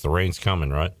I guess the rain's coming,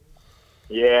 right?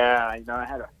 Yeah, I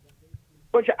had a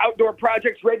bunch of outdoor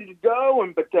projects ready to go,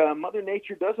 but Mother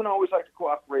Nature doesn't always like to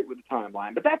cooperate with the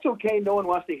timeline. But that's okay. No one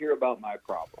wants to hear about my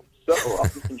problems. So I'll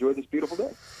just enjoy this beautiful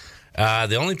day.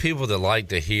 The only people that like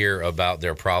to hear about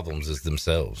their problems is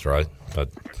themselves, right? But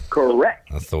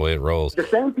correct. That's the way it rolls. The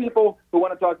same people who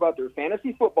want to talk about their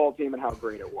fantasy football team and how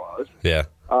great it was. Yeah.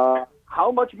 how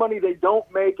much money they don't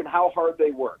make and how hard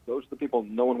they work. Those are the people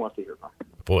no one wants to hear from.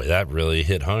 Boy, that really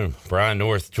hit home. Brian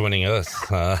North joining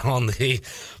us on the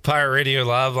Pirate Radio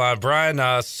Live Line.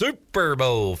 Brian, Super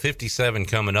Bowl 57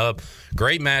 coming up.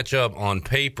 Great matchup on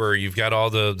paper. You've got all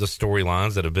the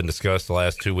storylines that have been discussed the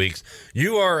last 2 weeks.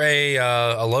 You are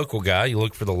a local guy. You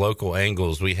look for the local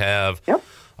angles. We have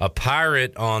a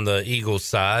Pirate on the Eagles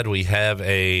side. We have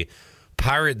a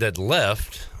Pirate that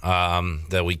left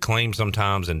that we claim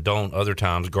sometimes and don't other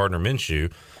times, Gardner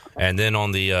Minshew. And then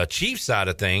on the Chiefs side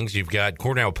of things, you've got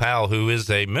Cornell Powell, who is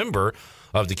a member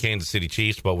of the Kansas City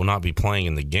Chiefs, but will not be playing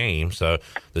in the game. So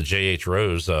the J.H.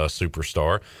 Rose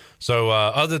superstar. So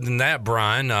other than that,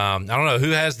 Brian, I don't know,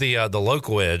 who has the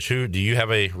local edge? Who do you have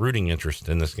a rooting interest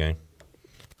in this game?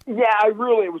 Yeah, I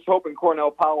really was hoping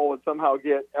Cornell Powell would somehow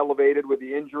get elevated with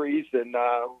the injuries, and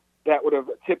that would have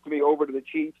tipped me over to the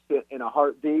Chiefs in a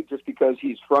heartbeat just because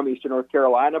he's from Eastern North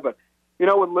Carolina. But you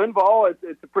know, with Linval,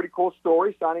 it's a pretty cool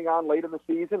story, signing on late in the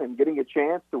season and getting a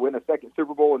chance to win a second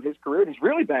Super Bowl in his career. And he's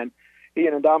really been, he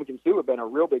and Ndamukong Suh have been a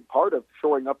real big part of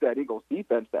shoring up that Eagles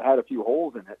defense that had a few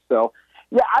holes in it. So,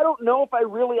 yeah, I don't know if I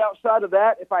really, outside of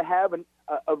that, if I have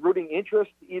a rooting interest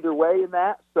either way in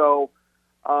that. So,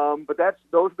 but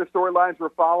those are the storylines we're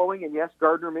following. And yes,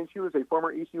 Gardner Minshew is a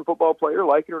former ECU football player,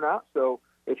 like it or not. So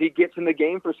if he gets in the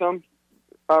game for some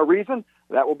reason,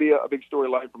 that will be a big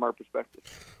storyline from our perspective.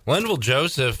 Linval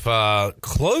Joseph,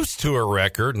 close to a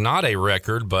record, not a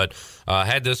record, but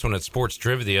had this one at Sports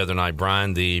Trivia the other night,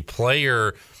 Brian. The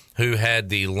player who had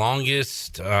the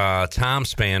longest time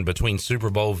span between Super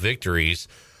Bowl victories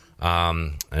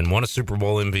and won a Super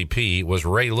Bowl MVP was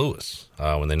Ray Lewis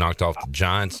when they knocked off the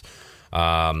Giants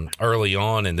early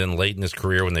on and then late in his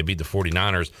career when they beat the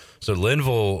 49ers. So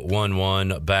Linval won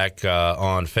one back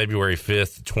on February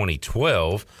 5th,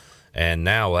 2012. And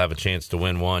now we'll have a chance to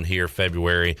win one here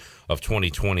February of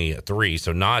 2023.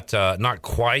 So not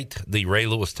quite the Ray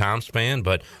Lewis time span,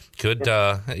 but could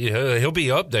he'll be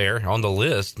up there on the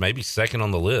list, maybe second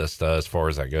on the list as far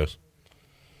as that goes.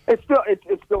 It's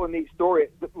still a neat story.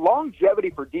 The longevity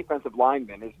for defensive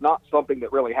linemen is not something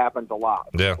that really happens a lot.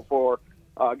 Yeah. For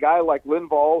a guy like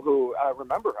Linval, who I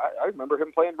remember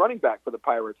him playing running back for the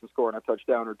Pirates and scoring a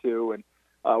touchdown or two, and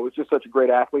was just such a great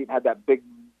athlete and had that big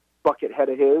bucket head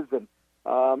of his,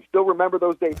 and still remember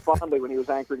those days fondly when he was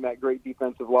anchoring that great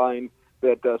defensive line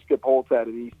that Skip Holtz had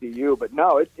at ECU. But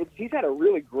no, he's had a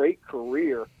really great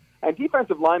career, and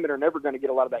defensive linemen are never going to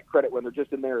get a lot of that credit when they're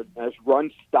just in there as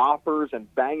run stoppers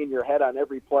and banging your head on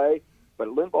every play. But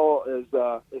Linval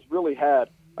has really had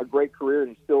a great career, and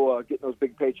he's still getting those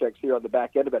big paychecks here on the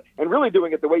back end of it, and really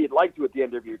doing it the way you'd like to at the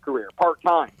end of your career,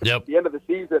 part-time, at the end of the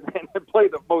season, and play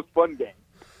the most fun game.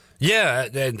 Yeah,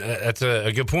 that's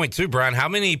a good point too, Brian. How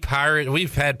many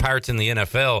we've had Pirates in the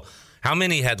NFL, how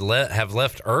many have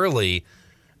left early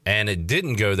and it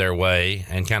didn't go their way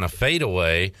and kind of fade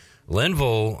away?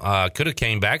 Linval could have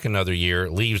came back another year,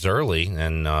 leaves early,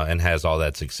 and has all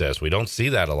that success. We don't see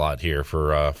that a lot here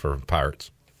for Pirates.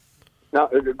 No,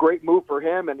 it was a great move for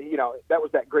him, and that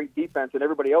was that great defense, and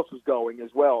everybody else was going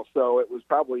as well. So it was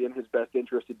probably in his best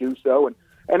interest to do so, and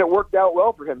it worked out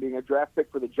well for him, being a draft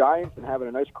pick for the Giants and having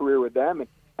a nice career with them,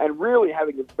 and really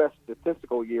having his best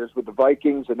statistical years with the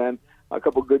Vikings, and then a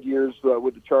couple good years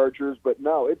with the Chargers. But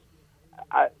no,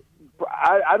 I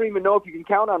don't even know if you can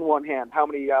count on one hand how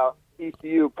many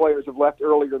ECU players have left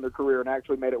earlier in their career and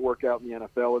actually made it work out in the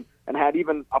NFL and had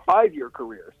even a 5-year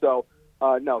career. So.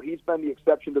 No, he's been the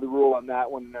exception to the rule on that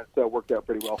one, and that's worked out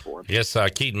pretty well for him. Yes,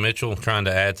 Keaton Mitchell trying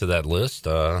to add to that list.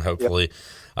 Hopefully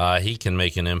he can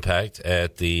make an impact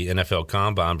at the NFL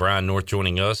Combine. Brian North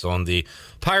joining us on the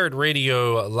Pirate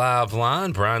Radio Live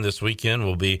Line. Brian, this weekend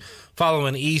will be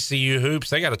following ECU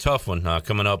hoops. They got a tough one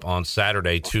coming up on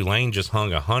Saturday. Tulane just hung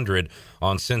 100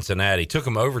 on Cincinnati. Took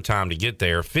them overtime to get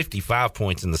there, 55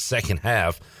 points in the second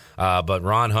half. But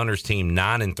Ron Hunter's team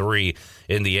 9-3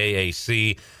 in the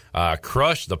AAC.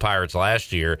 Crushed the Pirates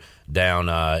last year down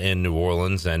in New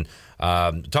Orleans, and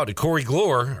talked to Corey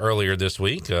Glore earlier this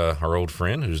week, our old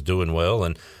friend who's doing well,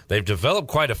 and they've developed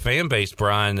quite a fan base,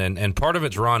 Brian, and part of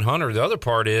it's Ron Hunter. The other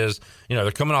part is,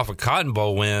 they're coming off a Cotton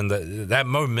Bowl win, that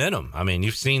momentum. I mean,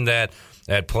 you've seen that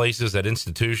at places, at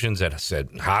institutions, at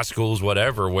high schools,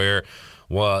 whatever, where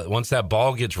once that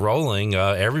ball gets rolling,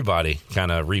 everybody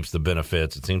kind of reaps the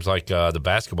benefits. It seems like the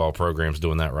basketball program's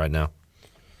doing that right now.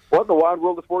 Well, the wild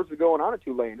world of sports is going on at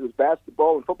Tulane, whose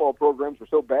basketball and football programs were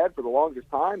so bad for the longest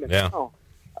time. And now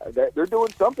they're doing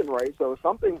something right. So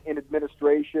something in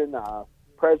administration,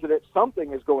 president,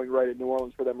 something is going right in New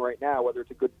Orleans for them right now, whether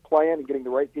it's a good plan and getting the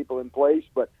right people in place.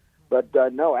 But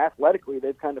But no, athletically,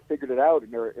 they've kind of figured it out,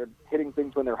 and they're hitting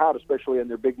things when they're hot, especially in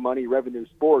their big money revenue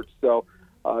sports. So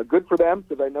good for them,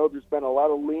 because I know there's been a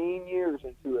lot of lean years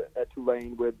into it at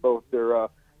Tulane with both their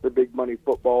big money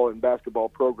football and basketball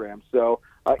programs. So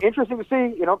interesting to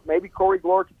see. Maybe Corey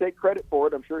Glore can take credit for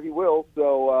it. I'm sure he will.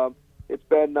 So it's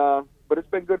been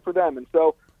good for them. And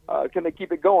so can they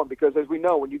keep it going? Because as we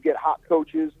know, when you get hot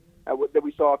coaches that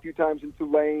we saw a few times in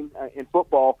Tulane in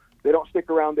football, they don't stick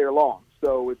around there long.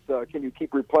 So it's can you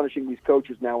keep replenishing these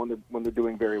coaches now when they're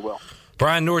doing very well?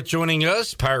 Brian North joining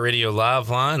us, Pirate Radio Live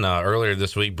Line. Earlier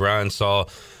this week, Brian saw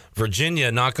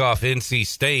Virginia knock off NC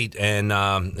State, and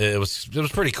it was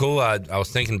pretty cool. I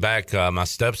was thinking back, my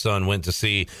stepson went to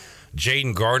see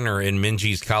Jaden Gardner in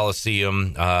Minges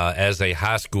Coliseum as a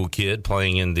high school kid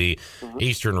playing in the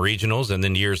Eastern Regionals, and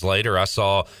then years later I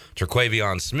saw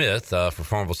Terquavion Smith for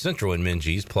Farmville Central in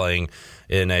Minges playing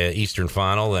in a Eastern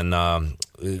Final, and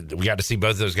we got to see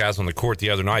both of those guys on the court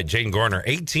the other night. Jaden Gardner,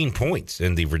 18 points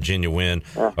in the Virginia win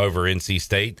over NC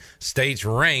State. State's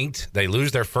ranked. They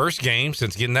lose their first game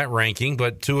since getting that ranking,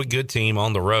 but to a good team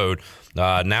on the road.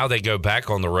 Now they go back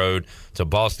on the road to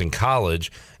Boston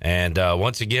College. And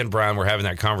once again, Brian, we're having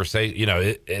that conversation.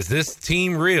 Is this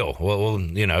team real?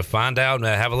 We'll find out and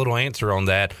have a little answer on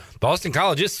that. Boston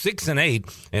College is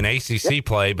 6-8 in ACC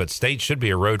play, but State should be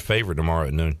a road favorite tomorrow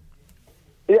at noon.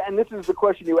 Yeah, and this is the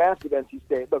question you asked of NC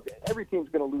State. Look, every team's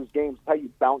going to lose games. It's how you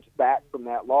bounce back from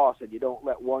that loss, and you don't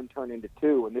let one turn into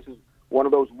two. And this is one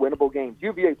of those winnable games.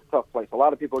 UVA is a tough place. A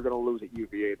lot of people are going to lose at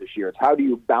UVA this year. It's how do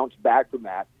you bounce back from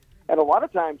that? And a lot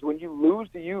of times when you lose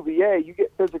to UVA, you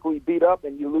get physically beat up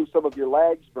and you lose some of your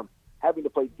legs from having to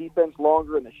play defense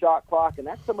longer in the shot clock, and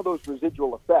that's some of those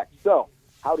residual effects. So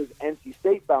how does NC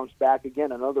State bounce back?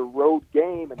 Again, another road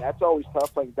game, and that's always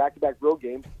tough, playing back-to-back road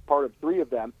games, part of three of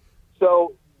them.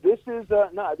 So this is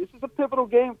a pivotal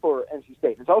game for NC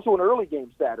State. It's also an early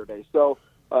game Saturday, so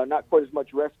not quite as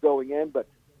much rest going in, but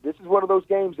this is one of those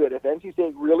games that if NC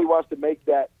State really wants to make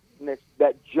that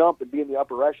jump and be in the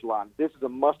upper echelon, this is a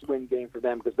must-win game for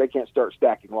them because they can't start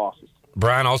stacking losses.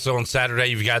 Brian, also on Saturday,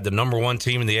 you've got the number one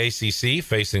team in the ACC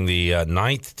facing the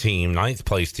ninth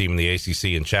place team in the ACC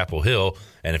in Chapel Hill.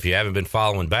 And if you haven't been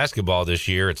following basketball this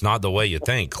year, it's not the way you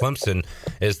think. Clemson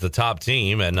is the top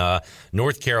team, and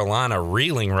North Carolina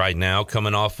reeling right now,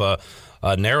 coming off a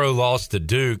narrow loss to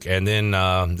Duke, and then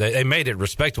they made it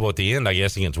respectable at the end, I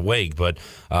guess, against Wake. But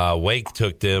Wake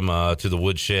took them to the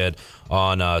woodshed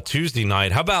on Tuesday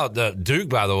night. How about Duke,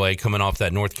 by the way, coming off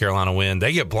that North Carolina win?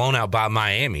 They get blown out by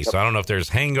Miami, so I don't know if there's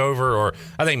hangover, or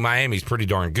I think Miami's pretty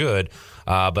darn good.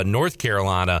 But North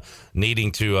Carolina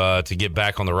needing to get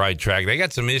back on the right track. They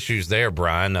got some issues there,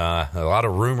 Brian. A lot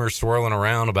of rumors swirling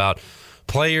around about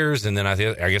players, and then I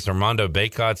guess Armando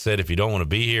Bacot said, if you don't want to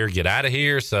be here, get out of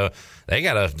here. So they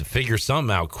got to figure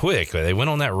something out quick. They went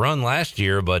on that run last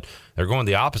year, but they're going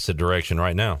the opposite direction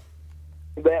right now.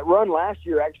 That run last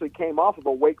year actually came off of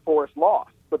a Wake Forest loss,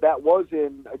 but that was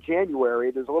in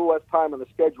January. There's a little less time on the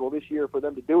schedule this year for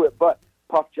them to do it, but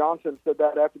Puff Johnson said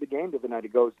that after the game the other night. He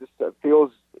goes, this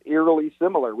feels eerily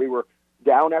similar. We were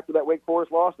down after that Wake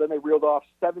Forest loss, then they reeled off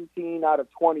 17 out of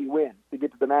 20 wins to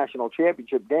get to the national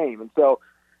championship game. And so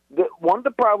one of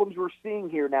the problems we're seeing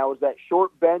here now is that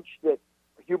short bench that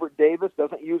Hubert Davis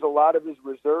doesn't use a lot of his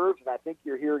reserves, and I think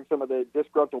you're hearing some of the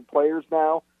disgruntled players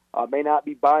now may not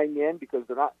be buying in because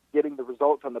they're not getting the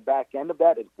results on the back end of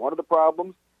that. Is one of the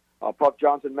problems. Puff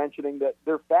Johnson mentioning that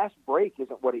their fast break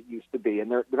isn't what it used to be,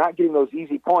 and they're not getting those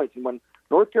easy points. And when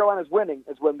North Carolina's winning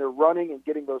is when they're running and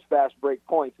getting those fast break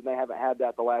points, and they haven't had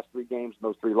that the last three games and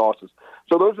those three losses.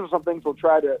 So those are some things we'll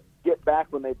try to get back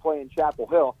when they play in Chapel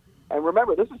Hill. And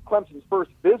remember, this is Clemson's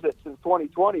first visit since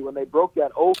 2020 when they broke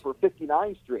that 0 for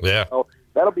 59 streak. Yeah. So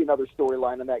that'll be another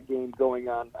storyline in that game going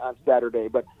on Saturday.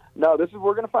 But no,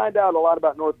 we're going to find out a lot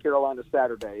about North Carolina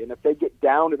Saturday. And if they get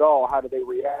down at all, how do they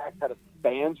react? How do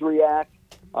fans react?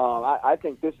 I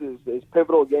think this is as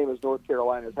pivotal a game as North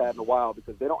Carolina's had in a while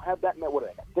because they don't have that,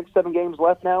 6-7 games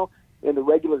left now in the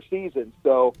regular season.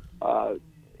 So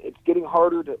it's getting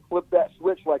harder to flip that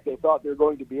switch like they thought they were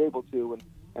going to be able to.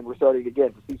 And we're starting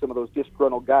again to see some of those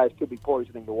disgruntled guys could be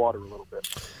poisoning the water a little bit.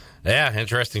 Yeah,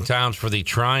 interesting times for the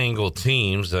Triangle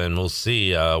teams, and we'll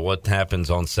see what happens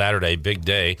on Saturday. Big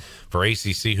day for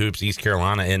ACC hoops. East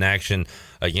Carolina in action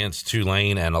against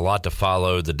Tulane, and a lot to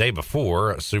follow the day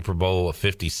before, Super Bowl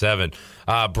 57.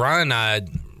 Brian,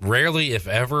 rarely, if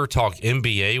ever, talk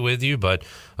NBA with you, but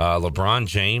LeBron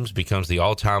James becomes the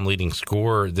all-time leading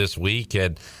scorer this week.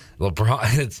 And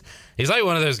LeBron, he's like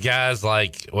one of those guys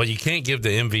like, well, you can't give the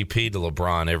MVP to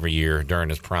LeBron every year during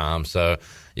his prime. So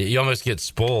you almost get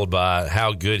spoiled by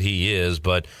how good he is.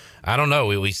 But I don't know.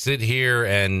 We sit here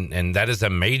and that is a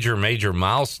major, major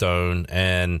milestone.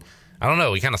 And I don't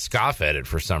know. We kind of scoff at it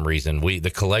for some reason.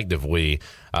 The collective we.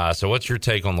 So what's your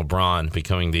take on LeBron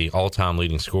becoming the all-time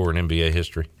leading scorer in NBA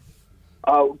history?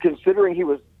 Considering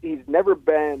he's never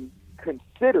been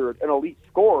considered an elite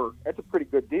scorer, that's a pretty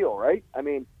good deal, right? I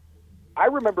mean, I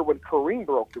remember when Kareem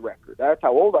broke the record. That's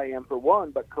how old I am, for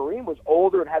one. But Kareem was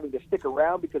older and having to stick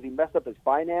around because he messed up his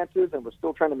finances and was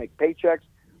still trying to make paychecks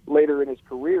later in his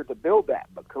career to build that.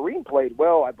 But Kareem played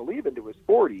well, I believe, into his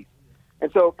 40s.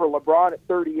 And so for LeBron at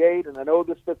 38, and I know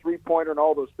this is the three-pointer and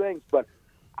all those things, but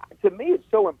to me it's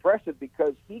so impressive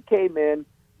because he came in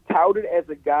touted as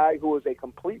a guy who was a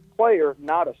complete player,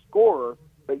 not a scorer,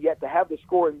 but yet to have the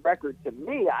scoring record, to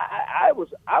me,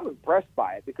 I'm impressed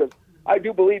by it because I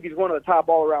do believe he's one of the top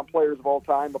all-around players of all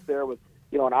time up there with,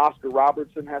 an Oscar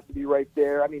Robertson has to be right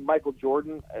there. I mean, Michael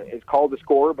Jordan is called a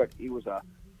scorer, but he was a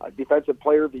defensive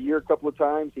player of the year a couple of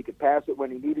times. He could pass it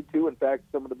when he needed to. In fact,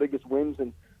 some of the biggest wins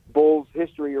in Bulls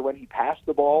history are when he passed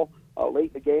the ball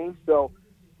late in the game. So,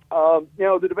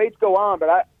 the debates go on,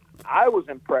 but I was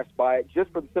impressed by it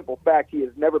just for the simple fact he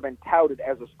has never been touted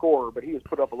as a scorer, but he has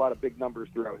put up a lot of big numbers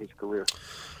throughout his career.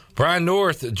 Brian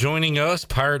North joining us,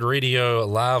 Pirate Radio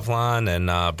Live Line.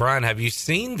 And Brian, have you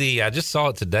seen I just saw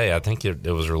it today, I think it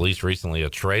was released recently, a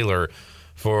trailer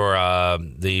for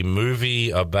the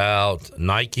movie about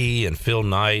Nike and Phil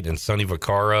Knight and Sonny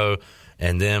Vaccaro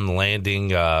and them landing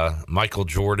Michael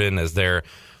Jordan as their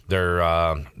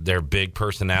big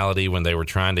personality when they were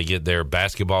trying to get their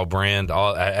basketball brand.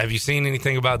 Have you seen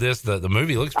anything about this? The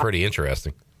movie looks pretty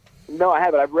interesting. No, I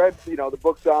haven't. I've read the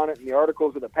books on it and the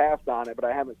articles in the past on it, but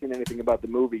I haven't seen anything about the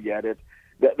movie yet. It's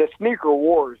the sneaker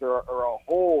wars are a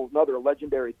whole another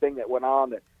legendary thing that went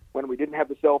on. That when we didn't have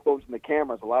the cell phones and the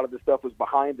cameras, a lot of this stuff was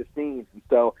behind the scenes, and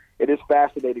so it is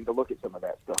fascinating to look at some of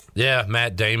that stuff. Yeah,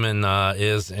 Matt Damon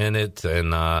is in it,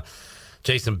 and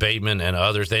Jason Bateman and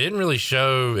others. They didn't really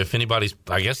show if anybody's.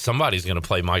 I guess somebody's going to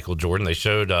play Michael Jordan. They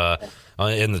showed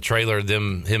in the trailer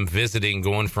him visiting,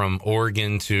 going from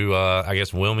Oregon to I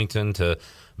guess Wilmington to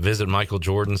visit Michael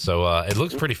Jordan. So it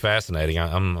looks pretty fascinating.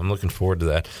 I'm looking forward to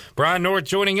that. Brian North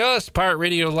joining us, Pirate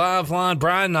Radio Live Line.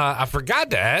 Brian, I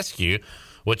forgot to ask you,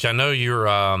 which I know you're.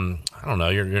 I don't know.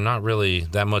 You're not really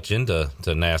that much into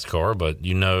NASCAR, but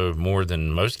you know more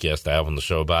than most guests I have on the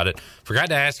show about it. Forgot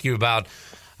to ask you about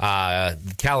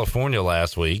California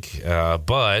last week,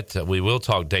 but we will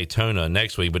talk Daytona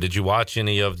next week. But did you watch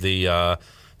any of the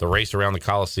race around the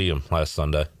Coliseum last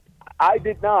Sunday? I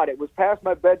did not. It was past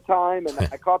my bedtime, and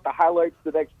I caught the highlights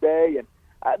the next day.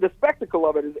 And the spectacle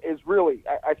of it is really,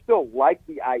 I still like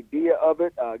the idea of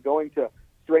it, going to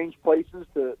strange places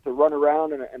to run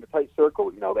around in a tight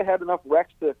circle. They had enough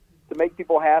wrecks to make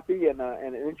people happy and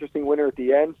an interesting winner at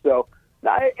the end. So,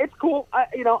 no, it's cool.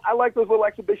 I like those little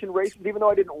exhibition races. Even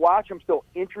though I didn't watch, I'm still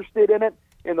interested in it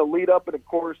in the lead up and, of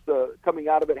course, coming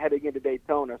out of it heading into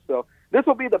Daytona. So this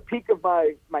will be the peak of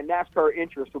my NASCAR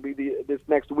interest. Will be this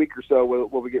next week or so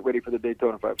while we get ready for the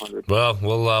Daytona 500. Well,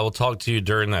 we'll talk to you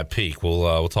during that peak.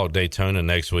 We'll talk Daytona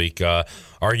next week.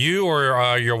 Are you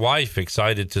or your wife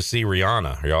excited to see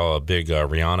Rihanna? Are y'all a big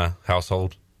Rihanna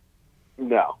household?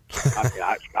 No,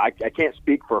 I can't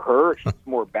speak for her. She's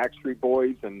more Backstreet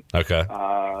Boys and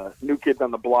New Kids on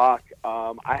the Block.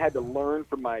 I had to learn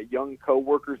from my young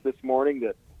coworkers this morning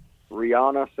that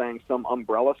Rihanna sang some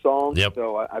Umbrella song. Yep.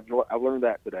 So I've learned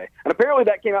that today. And apparently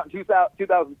that came out in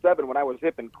 2007 when I was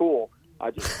hip and cool.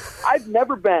 I've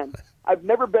never been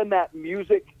that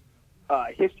music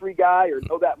history guy or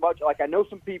know that much. Like I know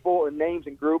some people and names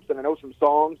and groups and I know some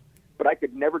songs, but I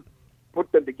could never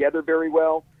put them together very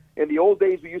well. In the old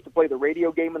days, we used to play the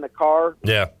radio game in the car.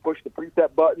 Yeah. Push the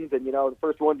preset buttons, and the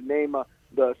first one to name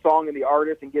the song and the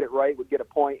artist and get it right would get a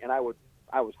point. And I was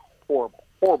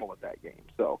horrible at that game.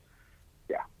 So,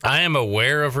 yeah. I am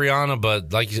aware of Rihanna,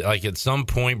 but like at some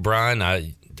point, Brian,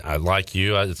 I like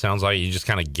you. It sounds like you just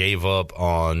kind of gave up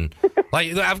on.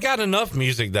 Like I've got enough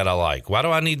music that I like. Why do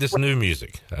I need this new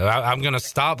music? I'm going to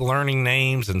stop learning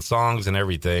names and songs and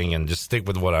everything, and just stick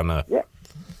with what I know. Yeah.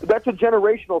 That's a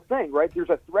generational thing, right? There's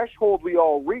a threshold we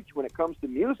all reach when it comes to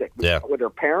music. With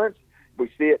our parents, we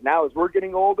see it now as we're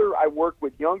getting older. I work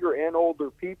with younger and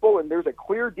older people, and there's a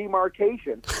clear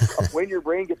demarcation of when your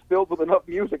brain gets filled with enough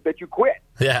music that you quit.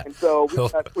 Yeah. And so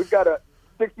we've got a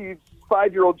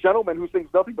 65-year-old gentleman who sings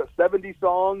nothing but 70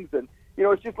 songs, and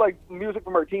it's just like music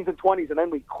from our teens and 20s, and then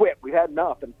we quit. We had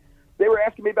enough. And they were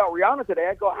asking me about Rihanna today.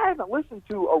 I go, I haven't listened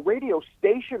to a radio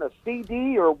station, a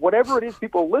CD, or whatever it is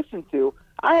people listen to.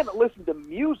 I haven't listened to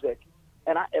music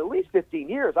in at least 15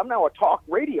 years. I'm now a talk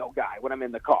radio guy when I'm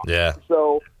in the car. Yeah.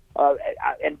 So,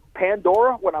 and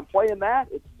Pandora, when I'm playing that,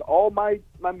 it's all my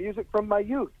music from my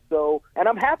youth. So, and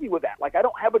I'm happy with that. Like, I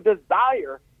don't have a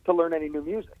desire to learn any new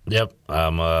music. Yep,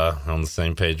 I'm on the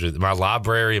same page with my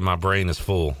library, and my brain is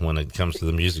full when it comes to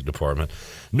the music department.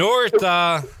 North,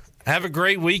 have a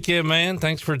great weekend, man.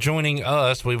 Thanks for joining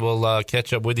us. We will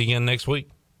catch up with you again next week.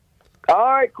 All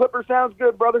right, Clipper, sounds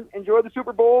good, brother. Enjoy the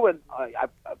Super Bowl, and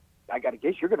I got to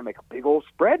guess you're going to make a big old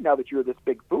spread now that you're this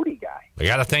big foodie guy. I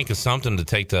got to think of something to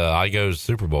take to Igo's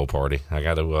Super Bowl party. I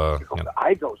got to the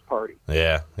Igo's party.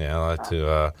 Yeah, I like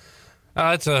to.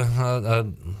 It's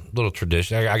a little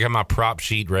tradition. I got my prop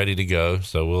sheet ready to go,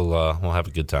 so we'll have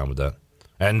a good time with that.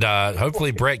 And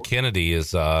hopefully Brett Kennedy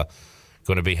is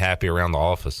going to be happy around the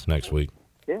office next week.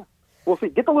 Yeah, we'll see.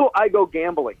 Get the little Igo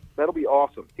gambling. That'll be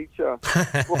awesome. Teach little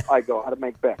Igo how to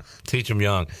make bets. Teach him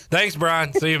young. Thanks,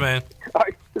 Brian. See you, man. All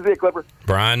right, see you, Clipper.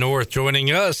 Brian North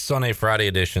joining us on a Friday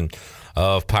edition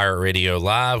of Pirate Radio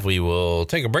Live. We will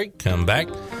take a break, come back,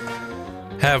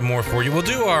 have more for you. We'll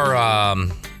do our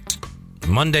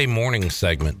Monday morning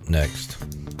segment next.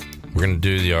 We're going to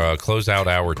do the closeout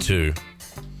hour 2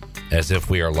 as if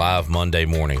we are live Monday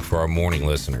morning for our morning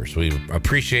listeners. We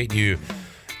appreciate you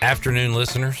afternoon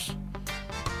listeners.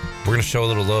 We're going to show a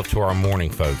little love to our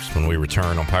morning folks when we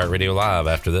return on Pirate Radio Live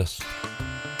after this.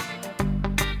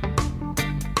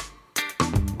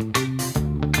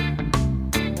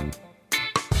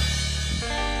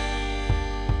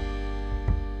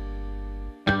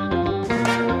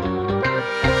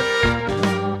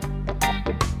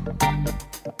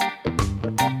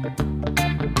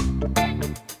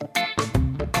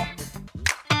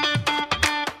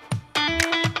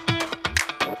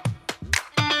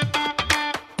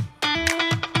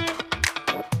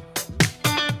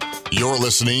 You're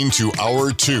listening to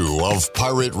Hour 2 of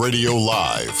Pirate Radio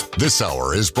Live. This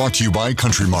hour is brought to you by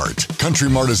Country Mart. Country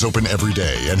Mart is open every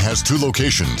day and has 2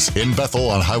 locations, in Bethel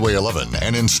on Highway 11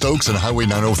 and in Stokes on Highway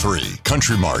 903.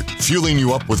 Country Mart, fueling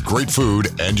you up with great food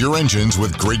and your engines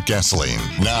with great gasoline.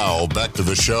 Now, back to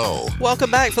the show.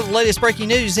 Welcome back for the latest breaking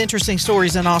news, interesting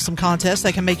stories, and awesome contests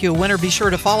that can make you a winner. Be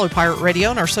sure to follow Pirate Radio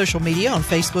on our social media on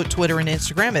Facebook, Twitter, and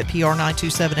Instagram at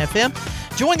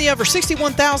PR927FM. Join the over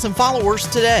 61,000 followers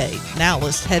today. Now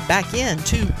let's head back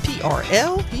into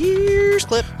PRL. Here's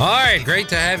Clip. All right, great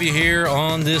to have you here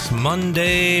on this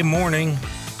Monday morning.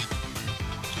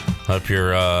 Hope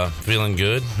you're feeling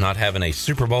good, not having a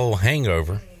Super Bowl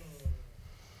hangover.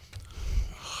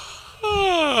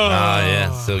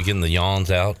 Yeah, still getting the yawns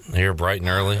out here bright and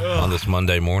early on this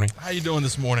Monday morning. How you doing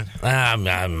this morning?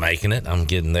 I'm making it. I'm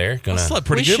getting there. I slept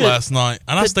pretty good last night,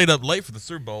 and I stayed up late for the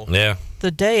Super Bowl. Yeah.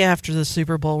 The day after the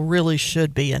Super Bowl really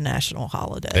should be a national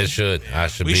holiday. It should.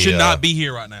 We should not be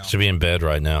here right now. Should be in bed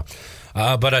right now.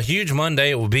 But a huge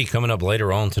Monday it will be coming up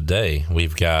later on today.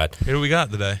 We've got... Who do we got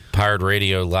today? Pirate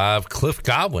Radio Live. Cliff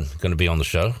Godwin going to be on the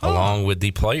show, along with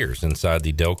the players inside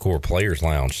the Delcor Players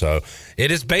Lounge. So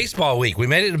it is baseball week. We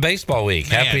made it to baseball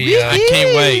week. Man, I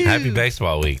can't wait. Happy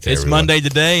baseball week. It's everyone. Monday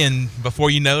today, and before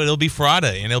you know it, it'll be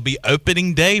Friday, and it'll be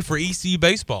opening day for ECU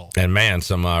baseball. And, man,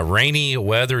 some rainy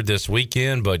weather this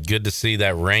weekend, but good to see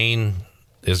that rain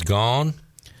is gone.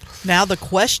 Now the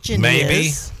question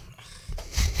is...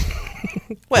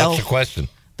 Well, what's the question?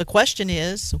 The question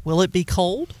is, will it be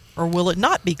cold or will it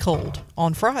not be cold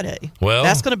on Friday? Well,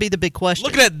 that's going to be the big question.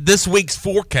 Looking at this week's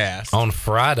forecast. On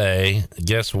Friday,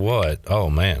 guess what? Oh,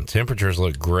 man, temperatures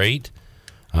look great.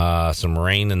 Some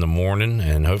rain in the morning,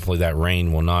 and hopefully that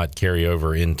rain will not carry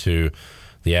over into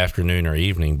the afternoon or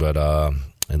evening, but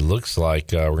it looks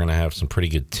like we're going to have some pretty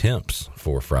good temps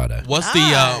for Friday. What's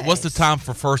the time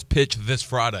for first pitch this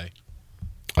Friday?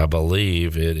 I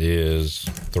believe it is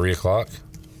 3 o'clock.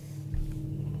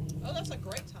 Oh, that's a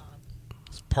great time.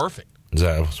 It's perfect.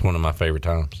 That's one of my favorite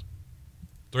times.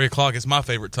 3 o'clock is my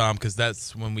favorite time because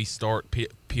that's when we start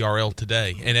PRL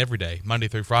today and every day, Monday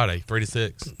through Friday, 3 to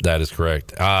 6. That is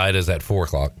correct. It is at 4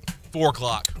 o'clock. 4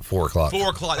 o'clock. 4 o'clock. 4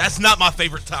 o'clock. That's not my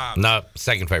favorite time. No,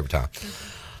 second favorite time.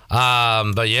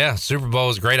 But yeah, Super Bowl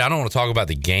was great. I don't want to talk about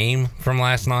the game from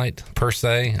last night per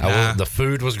se. The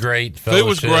food was great. Food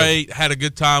was great. Had a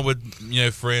good time with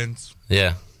friends.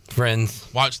 Yeah, friends.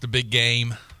 Watched the big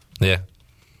game. Yeah.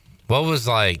 What was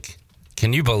like?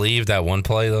 Can you believe that one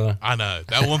play though? I know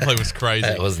that one play was crazy.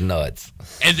 That was nuts.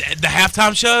 And the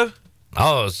halftime show.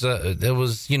 Oh, it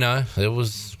was.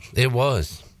 It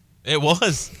was. It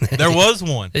was. There was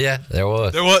one. Yeah, there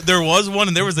was. There was one,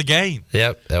 and there was a game.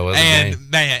 Yep, that was a game.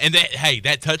 And man, and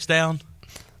that touchdown.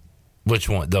 Which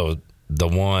one? The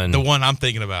one. The one I'm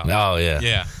thinking about. Oh yeah.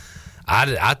 Yeah.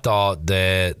 I thought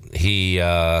that they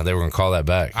were going to call that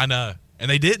back. I know, and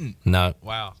they didn't. No.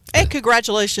 Wow. And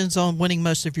congratulations on winning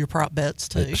most of your prop bets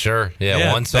too. Sure.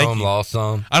 Yeah. Won some, lost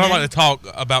some. I don't like to talk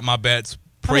about my bets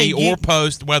pre or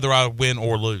post, whether I win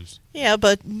or lose. Yeah,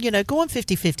 but going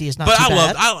 50-50 is not but too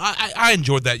bad. I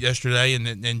enjoyed that yesterday and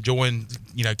enjoying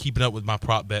keeping up with my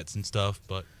prop bets and stuff.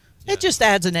 But it just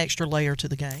adds an extra layer to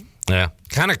the game. Yeah,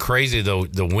 kind of crazy though.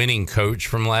 The winning coach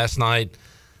from last night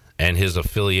and his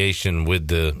affiliation with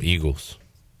the Eagles.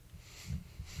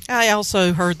 I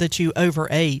also heard that you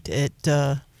overate at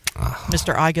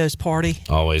Mr. Igo's party.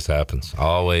 Always happens.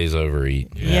 Always overeat.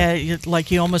 Yeah, you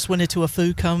almost went into a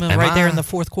food coma there in the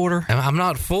fourth quarter. I'm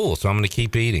not full, so I'm going to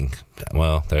keep eating.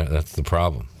 Well, that's the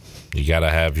problem. You got to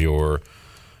have your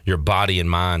body and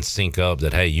mind sync up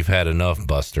that, hey, you've had enough,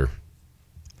 Buster.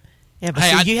 Yeah,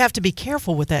 but you have to be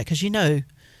careful with that because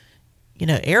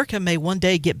Erica may one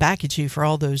day get back at you for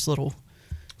all those little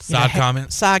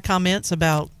side comments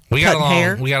about we got along.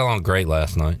 Hair. We got along great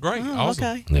last night. Great, awesome.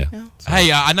 Okay. Yeah.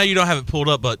 Hey, I know you don't have it pulled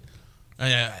up, but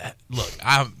look,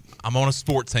 I'm on a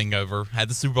sports hangover. Had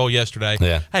the Super Bowl yesterday.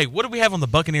 Yeah. Hey, what do we have on the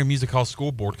Buccaneer Music Hall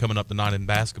scoreboard coming up tonight in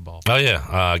basketball? Oh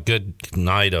yeah, good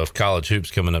night of college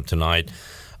hoops coming up tonight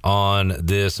on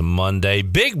this Monday,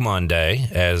 Big Monday,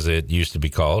 as it used to be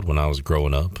called when I was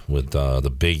growing up, with the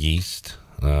Big East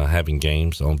having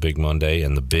games on Big Monday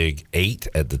and the Big 8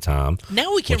 at the time.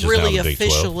 Now we can really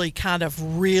officially kind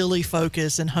of really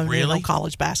focus and hone in on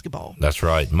college basketball. That's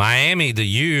right. Miami, the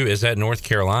U, is at North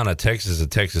Carolina. Texas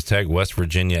at Texas Tech. West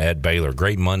Virginia at Baylor.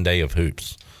 Great Monday of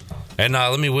hoops. And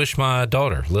let me wish my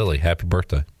daughter, Lily, happy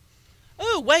birthday.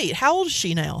 Oh, wait. How old is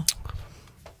she now?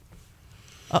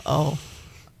 Uh-oh.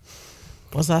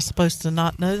 Was I supposed to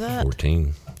not know that?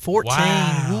 14. 14.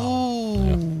 Wow.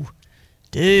 Ooh. Yeah.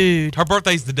 Dude. Her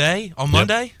birthday's today? On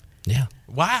Monday? Yeah.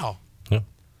 Wow. Yeah.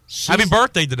 Happy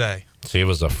birthday today. See, it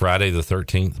was a Friday the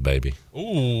 13th, baby.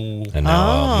 Ooh. And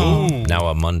now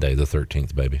a Monday the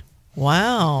 13th, baby.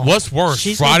 Wow. What's worse,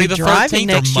 She's Friday the 13th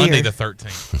or Monday year. the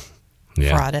 13th?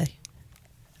 Yeah. Friday.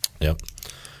 Yep.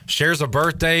 Shares a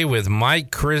birthday with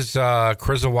Mike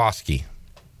Krzyzewski,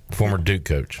 former Duke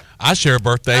coach. I share a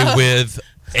birthday with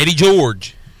Eddie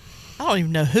George. I don't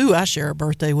even know who I share a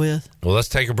birthday with. Well, let's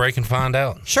take a break and find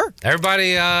out. Sure.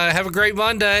 Everybody, have a great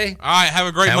Monday. All right, have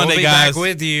a great We'll Monday, be guys. back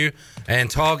with you and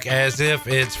talk as if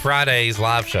it's Friday's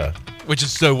live show. Which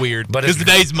is so weird, but because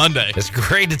today's Monday. It's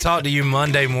great to talk to you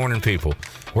Monday morning, people.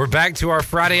 We're back to our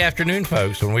Friday afternoon,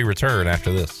 folks, when we return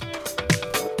after this.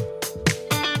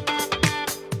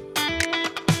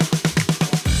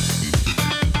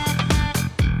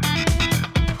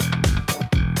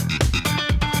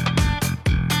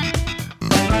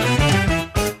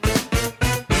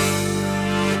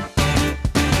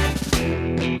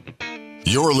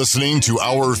 You're listening to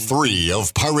Hour 3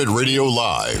 of Pirate Radio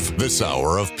Live. This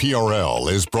hour of PRL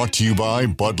is brought to you by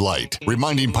Bud Light,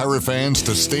 reminding Pirate fans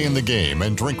to stay in the game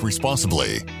and drink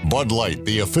responsibly. Bud Light,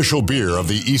 the official beer of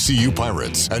the ECU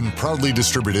Pirates, and proudly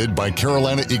distributed by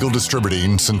Carolina Eagle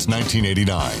Distributing since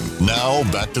 1989. Now,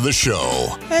 back to the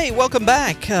show. Hey, welcome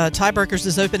back. Tiebreakers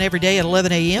is open every day at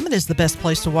 11 a.m. and is the best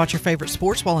place to watch your favorite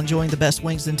sports while enjoying the best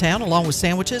wings in town, along with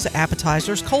sandwiches,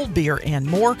 appetizers, cold beer, and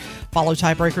more. Follow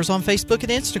Tiebreakers on Facebook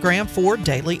and Instagram for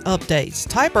daily updates.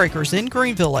 Tiebreakers in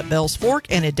Greenville at Bells Fork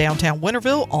and in downtown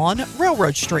Winterville on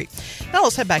Railroad Street. Now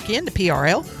let's head back into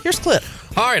PRL. Here's Clip.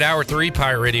 All right, Hour 3,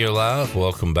 Pirate Radio Live.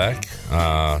 Welcome back.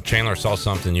 Chandler saw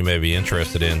something you may be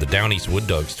interested in. The Down East Wood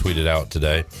Ducks tweeted out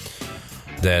today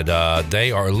that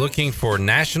they are looking for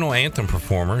national anthem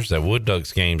performers at Wood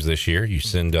Ducks games this year. You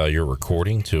send your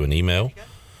recording to an email.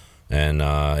 And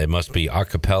it must be a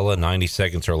cappella, 90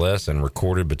 seconds or less, and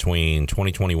recorded between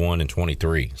 2021 and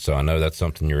 23. So I know that's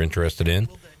something you're interested in.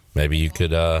 Maybe you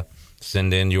could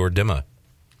send in your demo.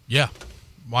 Yeah.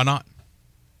 Why not?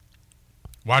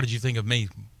 Why did you think of me?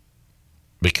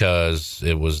 Because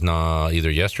it was not either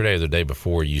yesterday or the day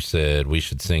before you said we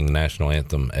should sing the national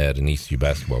anthem at an ECU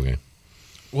basketball game.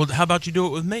 Well, how about you do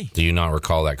it with me? Do you not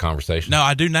recall that conversation? No,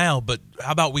 I do now, but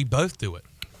how about we both do it?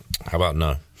 How about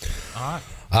no? All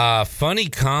right. Funny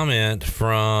comment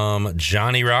from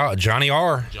Johnny R. Johnny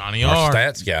R. Our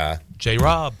stats guy.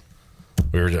 J-Rob.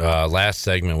 We were last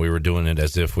segment. We were doing it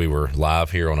as if we were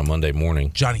live here on a Monday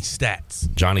morning. Johnny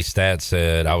Stats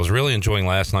said, "I was really enjoying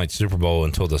last night's Super Bowl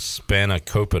until the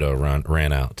Spanakopita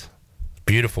ran out."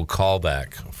 Beautiful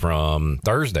callback from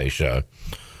Thursday's show,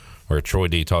 where Troy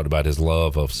D talked about his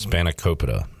love of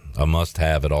Spanakopita. a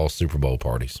must-have at all Super Bowl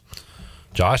parties.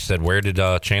 Josh said, where did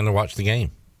Chandler watch the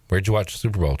game? Where'd you watch the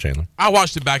Super Bowl, Chandler? I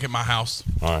watched it back at my house.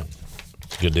 All right.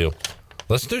 Good deal.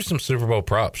 Let's do some Super Bowl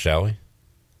props, shall we?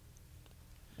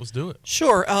 Let's do it.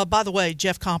 Sure. By the way,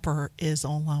 Jeff Comper is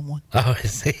on line one. Oh,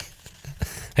 is he?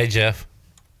 Hey, Jeff.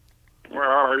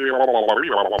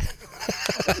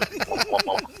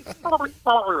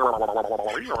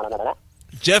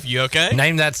 Jeff, you okay?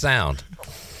 Name that sound.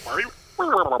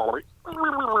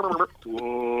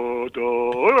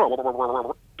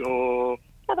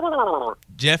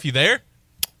 Jeff, you there?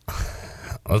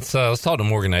 Let's talk to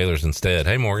Morgan Ehlers instead.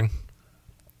 Hey, Morgan.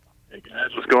 Hey, guys.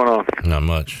 What's going on? Not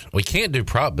much. We can't do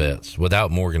prop bets without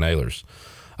Morgan Ehlers.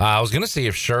 I was going to see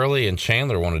if Shirley and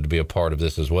Chandler wanted to be a part of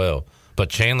this as well. But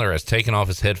Chandler has taken off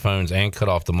his headphones and cut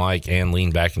off the mic and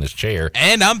leaned back in his chair.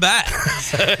 And I'm back.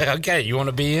 Okay, you want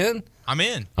to be in? I'm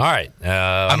in. All right.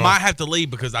 I might have to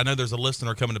leave because I know there's a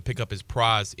listener coming to pick up his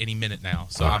prize any minute now.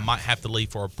 So I might have to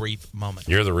leave for a brief moment.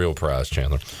 You're the real prize,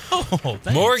 Chandler. Oh,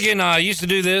 thanks. Morgan used to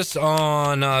do this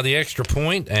on the Extra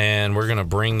Point, and we're going to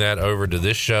bring that over to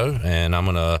this show. And I'm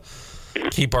going to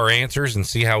keep our answers and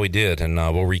see how we did. And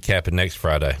we'll recap it next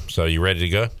Friday. So you ready to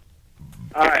go?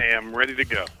 I am ready to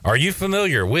go. Are you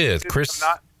familiar with Chris?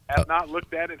 Have not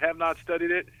looked at it, have not studied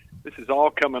it. This is all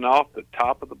coming off the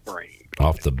top of the brain.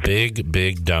 Off the big,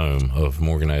 big dome of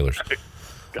Morgan Ehlers.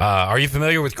 Are you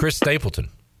familiar with Chris Stapleton?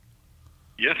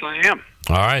 Yes, I am.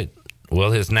 All right.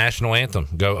 Will his national anthem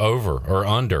go over or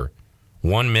under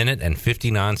 1 minute and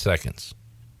 59 seconds?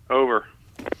 Over.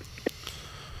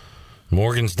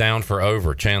 Morgan's down for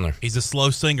over. Chandler. He's a slow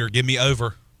singer. Give me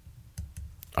over.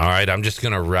 All right, I'm just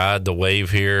going to ride the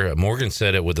wave here. Morgan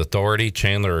said it with authority.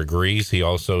 Chandler agrees. He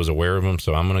also is aware of him,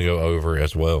 so I'm going to go over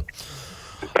as well.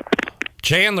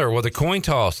 Chandler, will the coin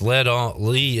toss land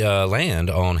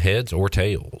on heads or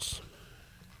tails?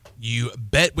 You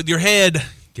bet with your head.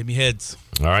 Give me heads.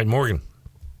 All right, Morgan.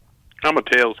 I'm a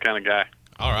tails kind of guy.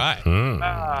 All right.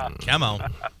 Come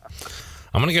on.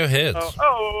 I'm going to go heads.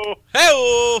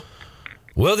 Hey-oh.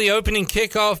 Will the opening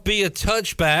kickoff be a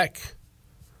touchback?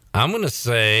 I'm going to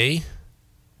say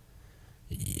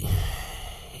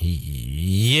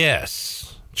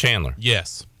yes. Chandler.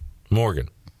 Yes. Morgan.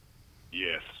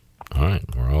 Yes. All right.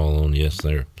 We're all on yes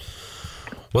there.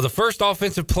 Will the first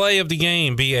offensive play of the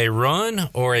game be a run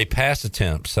or a pass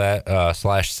attempt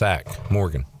slash sack?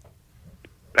 Morgan.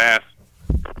 Pass.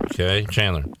 Okay.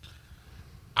 Chandler.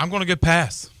 I'm going to go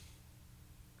pass.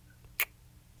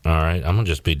 All right. I'm going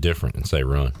to just be different and say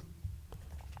run.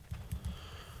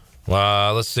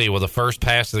 Let's see. Will the first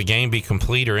pass of the game be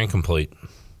complete or incomplete?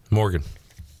 Morgan.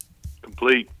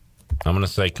 Complete. I'm going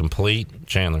to say complete.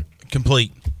 Chandler.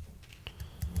 Complete.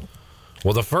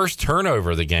 Will the first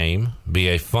turnover of the game be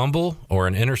a fumble or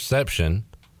an interception?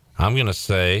 I'm going to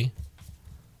say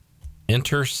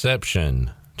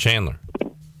interception. Chandler.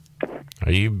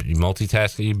 Are you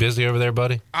multitasking? Are you busy over there,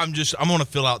 buddy? I'm going to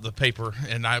fill out the paper,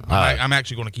 and I'm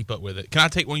actually going to keep up with it. Can I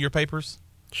take one of your papers?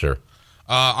 Sure.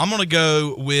 I'm going to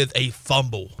go with a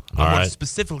fumble. I'm going right. to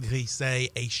specifically say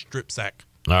a strip sack.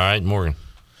 All right, Morgan.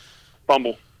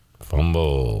 Fumble.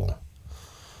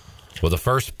 Will the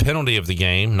first penalty of the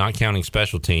game, not counting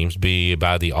special teams, be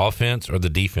by the offense or the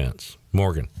defense?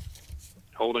 Morgan.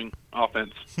 Holding.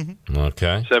 Offense.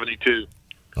 Okay. 72.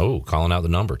 Oh, calling out the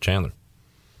number. Chandler.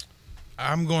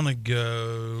 I'm going to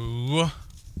go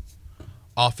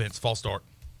offense. False start.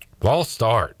 False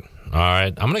start. All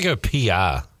right. I'm going to go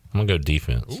PI. I'm going to go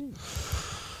defense. Ooh.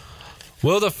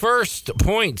 Will the first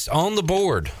points on the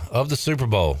board of the Super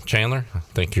Bowl, Chandler? I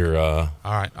think you're... all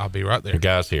right, I'll be right there. Your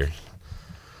guy's here.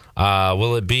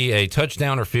 Will it be a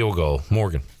touchdown or field goal?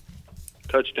 Morgan.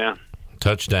 Touchdown.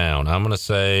 I'm going to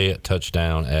say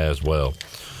touchdown as well.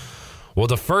 Will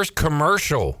the first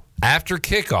commercial after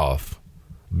kickoff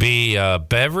be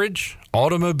beverage,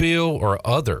 automobile, or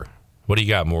other? What do you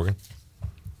got, Morgan?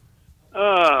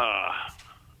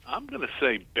 I'm going to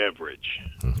say beverage.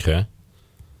 Okay.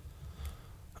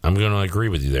 I'm going to agree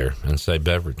with you there and say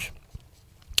beverage.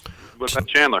 What about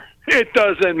Chandler? It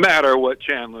doesn't matter what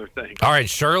Chandler thinks. All right,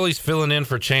 Shirley's filling in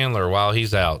for Chandler while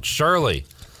he's out. Shirley.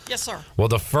 Yes, sir. Will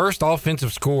the first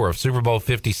offensive score of Super Bowl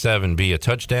 57 be a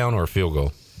touchdown or a field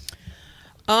goal?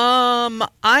 I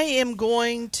am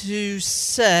going to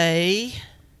say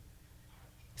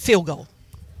field goal.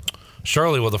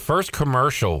 Shirley, will the first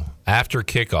commercial after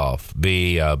kickoff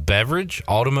be beverage,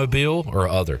 automobile, or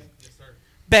other?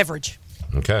 Beverage.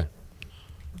 Okay.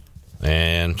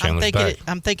 And Chandler's back.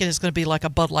 I'm thinking it's going to be like a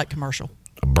Bud Light commercial.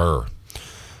 A burr.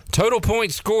 Total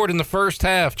points scored in the first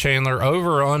half, Chandler,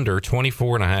 over or under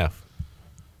 24.5?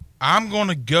 I'm going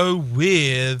to go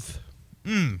with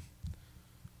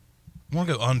I'm going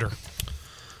to go under.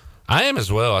 I am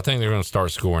as well. I think they're going to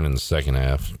start scoring in the second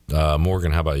half.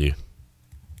 Morgan, how about you?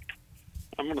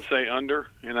 I'm going to say under,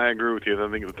 and I agree with you.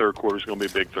 I think the third quarter is going to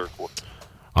be a big third quarter.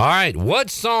 All right. What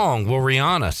song will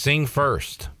Rihanna sing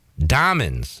first?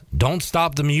 Diamonds, Don't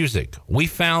Stop the Music, We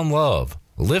Found Love,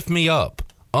 Lift Me Up,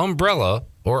 Umbrella,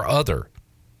 or Other?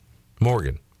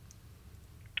 Morgan.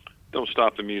 Don't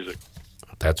Stop the Music.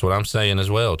 That's what I'm saying as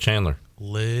well. Chandler.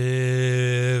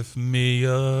 Lift me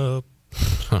up.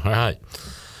 All right.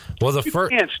 Well, you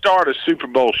can't start a Super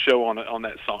Bowl show on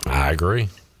that song. I agree.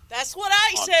 That's what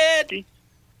I said.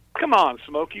 Come on,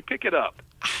 Smokey, pick it up.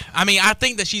 I mean, I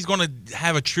think that she's going to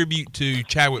have a tribute to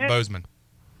Chadwick Boseman.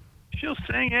 She'll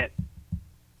sing it,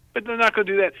 but they're not going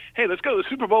to do that. Hey, let's go to the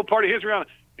Super Bowl party. Here's Rihanna.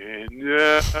 And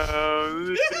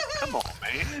come on,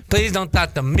 man. Please don't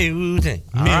stop the music.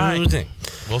 All music.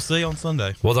 Right. We'll see on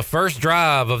Sunday. Well, the first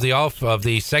drive of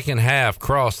the second half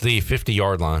crossed the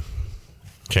 50-yard line.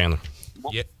 Chandler.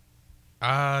 Yeah.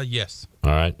 Yes.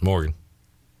 All right, Morgan.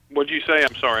 What'd you say?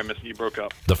 I'm sorry, I missed you. Broke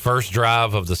up. The first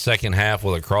drive of the second half,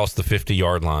 will it cross the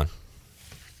 50-yard line?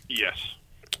 Yes.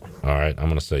 All right, I'm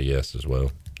going to say yes as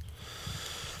well.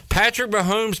 Patrick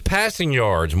Mahomes passing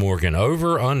yards, Morgan,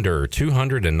 over, under,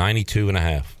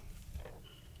 292.5.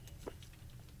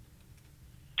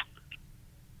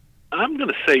 I'm going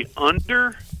to say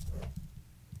under,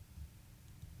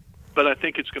 but I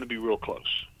think it's going to be real close.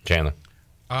 Chandler.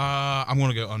 I'm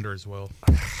going to go under as well.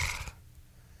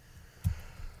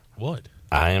 What?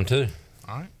 I am too.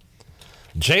 All right.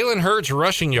 Jalen Hurts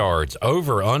rushing yards,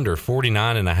 over, under,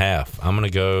 49.5. I'm going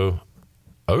to go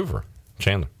over.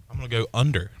 Chandler. I'm going to go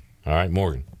under. All right,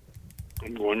 Morgan.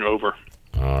 I'm going over.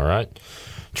 All right.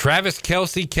 Travis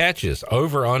Kelce catches,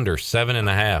 over, under,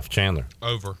 7.5. Chandler.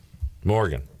 Over.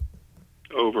 Morgan.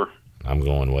 Over. I'm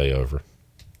going way over.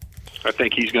 I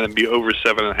think he's going to be over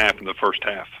 7.5 in the first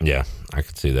half. Yeah, I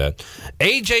could see that.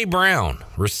 A.J. Brown,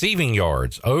 receiving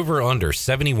yards, over, under,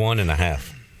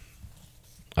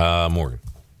 71.5. Morgan.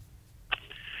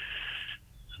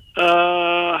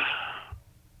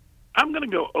 I'm going to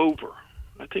go over.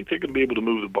 I think they're going to be able to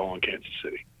move the ball in Kansas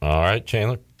City. All right,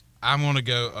 Chandler. I'm going to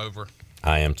go over.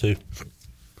 I am too.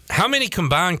 How many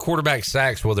combined quarterback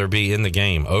sacks will there be in the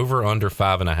game? Over, under,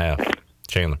 5.5.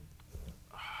 Chandler.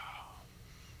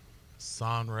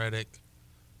 Son Reddick,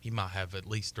 he might have at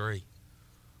least 3.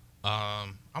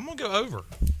 I'm going to go over.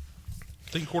 I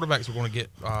think quarterbacks are going to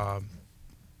get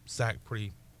sacked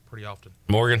pretty often.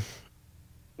 Morgan.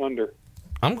 Under.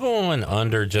 I'm going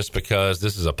under just because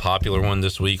this is a popular one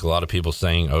this week. A lot of people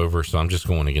saying over, so I'm just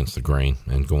going against the grain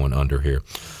and going under here.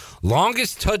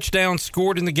 Longest touchdown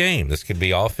scored in the game. This could be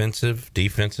offensive,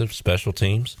 defensive, special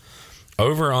teams.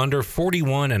 Over, under,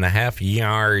 41.5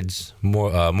 yards.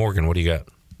 Morgan, what do you got?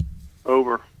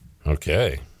 Over.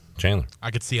 Okay. Chandler.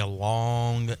 I could see a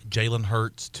long Jalen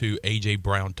Hurts to A.J.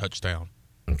 Brown touchdown.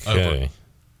 Okay. Over.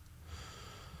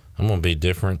 I'm going to be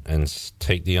different and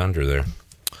take the under there.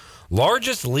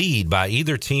 Largest lead by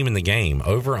either team in the game,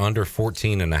 over, under,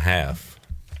 14.5.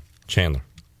 Chandler.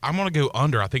 I'm going to go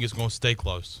under. I think it's going to stay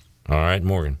close. All right,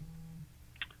 Morgan.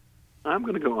 I'm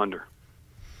going to go under.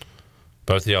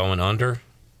 Both of y'all went under.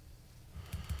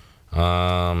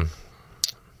 I'm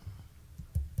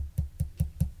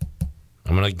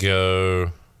going to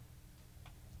go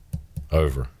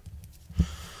over.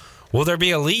 Will there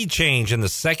be a lead change in the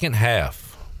second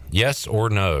half? Yes or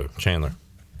no, Chandler?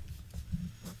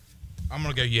 I'm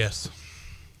going to go yes.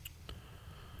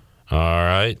 All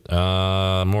right.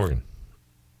 Morgan?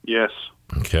 Yes.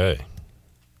 Okay.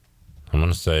 I'm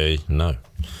going to say no.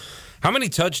 How many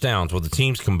touchdowns will the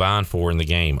teams combine for in the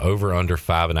game? Over, under,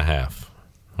 5.5.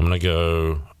 I'm going to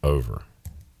go over.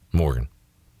 Morgan?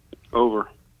 Over.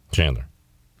 Chandler?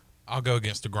 I'll go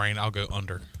against the grain. I'll go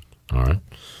under. All right.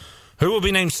 Who will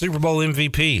be named Super Bowl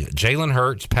MVP? Jalen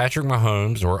Hurts, Patrick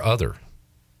Mahomes, or other?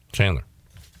 Chandler?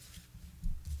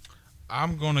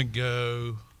 I'm going to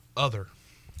go other.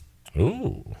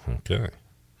 Ooh, okay.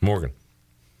 Morgan?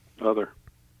 Other.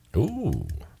 Ooh.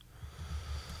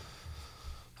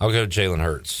 I'll go Jalen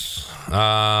Hurts.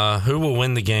 Who will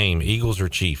win the game, Eagles or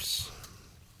Chiefs?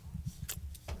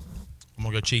 I'm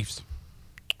going to go Chiefs.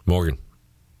 Morgan?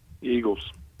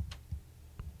 Eagles.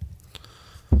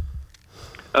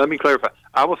 Let me clarify.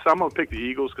 I'm going to pick the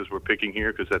Eagles because we're picking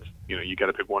here because that's, you got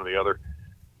to pick one or the other.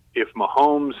 If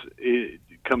Mahomes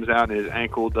comes out and his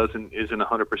ankle isn't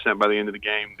 100% by the end of the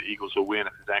game, the Eagles will win.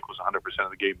 If his ankle's 100%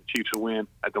 of the game, the Chiefs will win.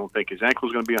 I don't think his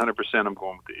ankle's going to be 100%. I'm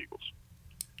going with the Eagles.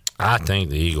 I think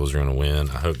the Eagles are going to win.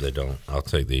 I hope they don't. I'll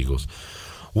take the Eagles.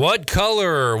 What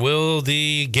color will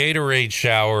the Gatorade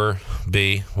shower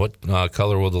be? What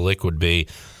color will the liquid be?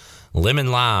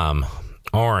 Lemon lime,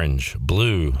 orange,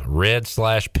 blue,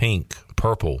 red/pink,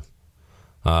 purple.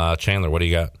 Chandler, what do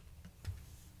you got?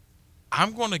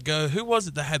 I'm going to go. Who was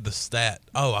it that had the stat?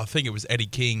 Oh, I think it was Eddie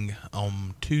King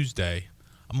on Tuesday.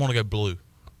 I'm going to go blue.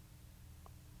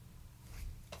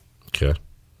 Okay.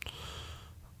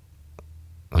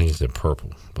 I think he said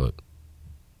purple, but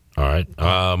all right.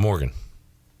 Morgan.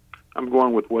 I'm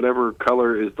going with whatever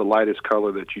color is the lightest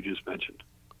color that you just mentioned.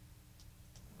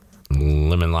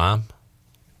 Lemon lime?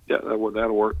 Yeah,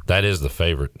 that'll work. That is the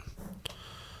favorite.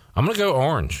 I'm going to go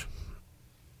orange.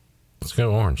 Let's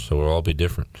go orange, so we'll all be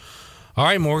different. All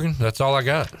right, Morgan, that's all I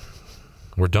got.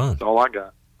 We're done. That's all I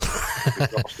got.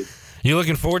 Exhausted. You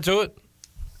looking forward to it?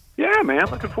 Yeah, man,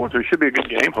 looking forward to it. It should be a good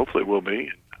game. Hopefully it will be.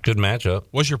 Good matchup.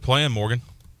 What's your plan, Morgan?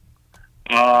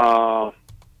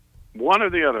 One or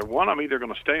the other. One, I'm either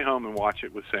going to stay home and watch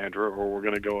it with Sandra, or we're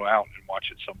going to go out and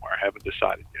watch it somewhere. I haven't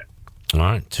decided yet. All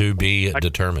right, to be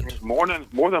determined. More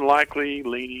than likely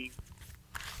leaning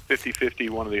 50-50,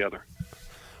 one or the other.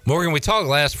 Morgan, we talked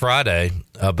last Friday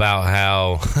about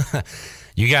how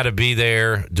you got to be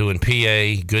there doing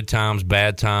PA, good times,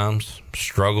 bad times,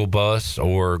 struggle bus,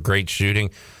 or great shooting.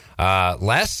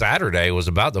 Last Saturday was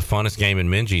about the funnest game in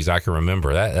Minges I can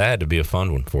remember. That had to be a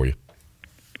fun one for you.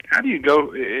 How do you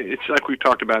go? It's like we've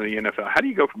talked about in the NFL. How do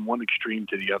you go from one extreme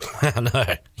to the other? I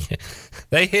know.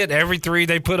 They hit every three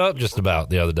they put up just about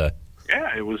the other day.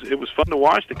 Yeah, it was fun to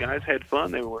watch. The guys had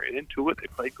fun. They were into it. They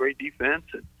played great defense,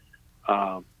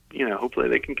 and hopefully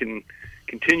they can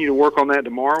continue to work on that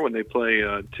tomorrow when they play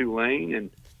Tulane and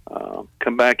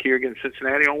come back here against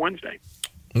Cincinnati on Wednesday.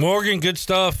 Morgan, good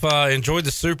stuff. Enjoyed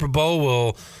the Super Bowl.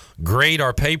 We'll grade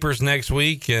our papers next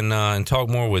week and talk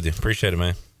more with you. Appreciate it,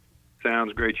 man.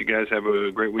 Sounds great. You guys have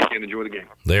a great weekend. Enjoy the game.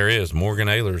 There is Morgan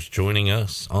Ehlers joining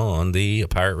us on the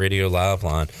Pirate Radio Live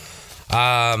line.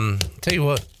 Tell you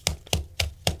what.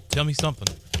 Tell me something.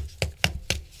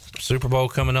 Super Bowl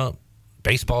coming up.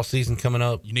 Baseball season coming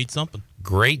up. You need something.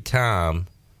 Great time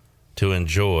to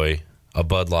enjoy a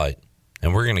Bud Light.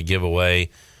 And we're going to give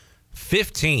away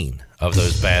 15 of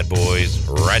those bad boys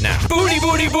right now. Booty,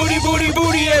 booty, booty, booty,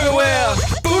 booty everywhere.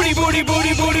 Booty, booty,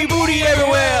 booty, booty, booty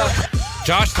everywhere.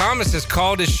 Josh Thomas has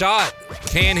called his shot.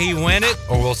 Can he win it,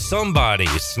 or will somebody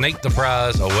snake the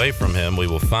prize away from him? We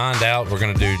will find out. We're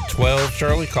going to do 12,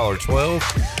 Shirley. Caller 12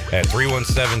 at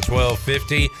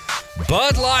 317-1250.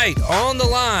 Bud Light on the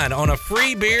line on a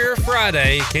free beer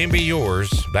Friday. Can be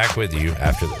yours. Back with you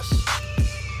after this.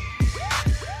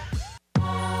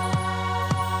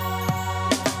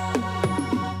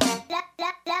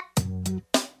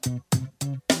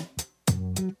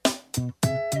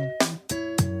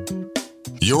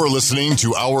 You're listening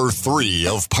to Hour 3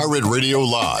 of Pirate Radio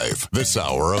Live. This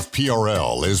hour of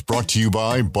PRL is brought to you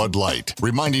by Bud Light,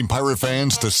 reminding Pirate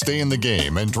fans to stay in the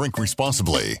game and drink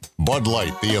responsibly. Bud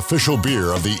Light, the official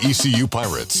beer of the ECU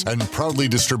Pirates, and proudly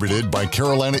distributed by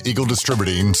Carolina Eagle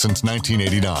Distributing since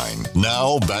 1989.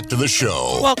 Now, back to the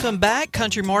show. Welcome back.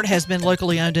 Country Mart has been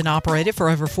locally owned and operated for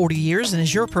over 40 years and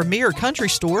is your premier country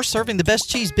store serving the best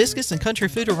cheese, biscuits, and country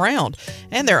food around.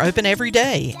 And they're open every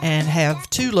day and have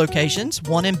two locations,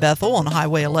 one in Bethel on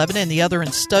Highway 11 and the other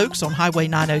in Stokes on Highway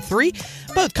 903.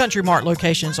 Both Country Mart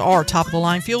locations are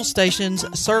top-of-the-line fuel stations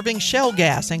serving shell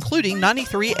gas, including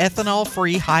 93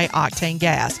 ethanol-free high-octane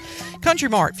gas. Country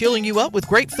Mart, fueling you up with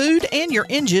great food and your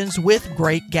engines with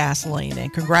great gasoline.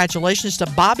 And congratulations to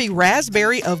Bobby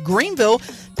Raspberry of Greenville.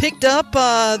 Picked up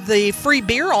the free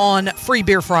beer on Free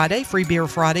Beer Friday. Free Beer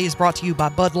Friday is brought to you by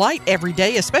Bud Light. Every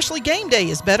day, especially game day,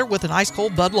 is better with an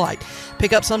ice-cold Bud Light.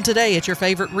 Pick up some today at your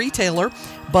favorite retailer.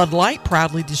 Bud Light,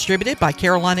 proudly distributed by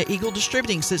Carolina Eagle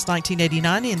Distributing since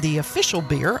 1989 and the official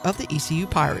beer of the ECU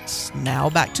Pirates. Now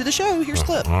back to the show. Here's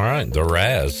Clip. All right, the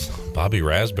Raz. Bobby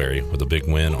Raspberry with a big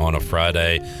win on a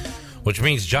Friday, which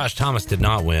means Josh Thomas did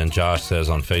not win. Josh says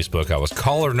on Facebook, I was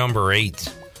caller number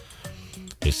 8.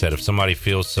 He said, if somebody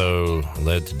feels so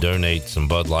led to donate some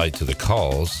Bud Light to the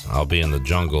cause, I'll be in the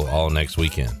jungle all next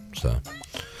weekend. So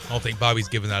I don't think Bobby's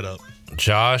giving that up.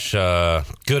 Josh,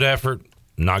 good effort.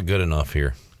 Not good enough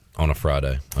here on a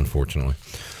Friday, unfortunately.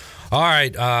 All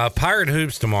right, Pirate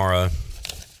Hoops tomorrow.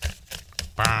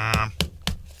 Bam,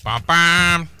 bam,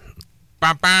 bam,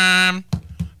 bam, bam,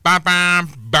 bam, bam,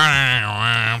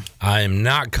 bam. I am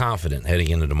not confident heading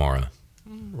into tomorrow.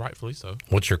 Rightfully so.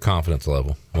 What's your confidence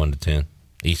level, 1 to 10?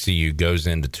 ECU goes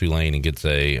into Tulane and gets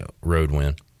a road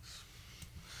win.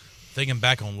 Thinking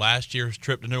back on last year's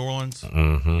trip to New Orleans,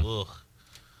 mm-hmm.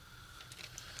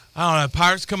 I don't know.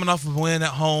 Pirates coming off of a win at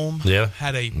home. Yeah,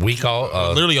 had a week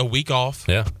off. Literally a week off.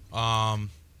 Yeah. I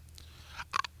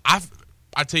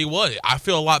tell you what, I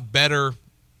feel a lot better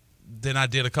than I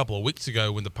did a couple of weeks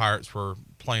ago when the Pirates were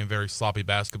playing very sloppy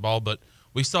basketball. But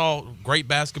We saw great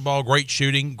basketball, great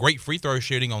shooting, great free throw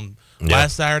shooting on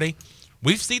last Saturday.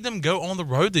 We've seen them go on the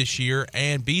road this year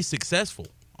and be successful.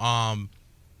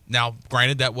 Now,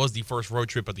 granted, that was the first road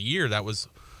trip of the year. That was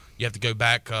you have to go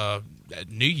back at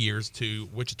New Year's to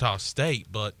Wichita State,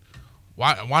 but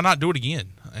why not do it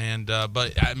again? And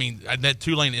but I mean, that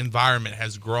Tulane environment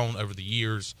has grown over the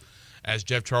years, as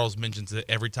Jeff Charles mentions it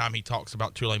every time he talks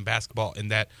about Tulane basketball. In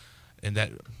that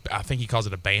I think he calls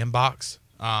it a bandbox.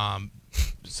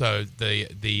 So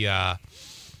the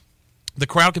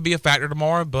crowd could be a factor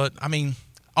tomorrow, but I mean,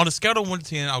 on a scale of 1 to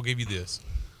 10, I'll give you this.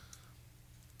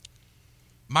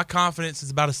 My confidence is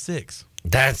about a 6.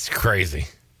 That's crazy,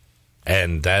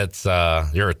 and that's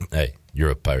you're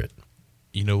a Pirate.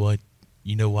 You know what?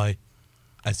 You know why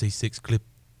I say 6, Clip?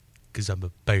 Because I'm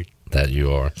a Pirate. That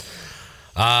you are.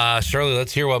 Shirley,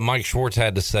 let's hear what Mike Schwartz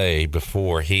had to say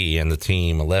before he and the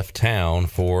team left town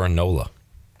for NOLA.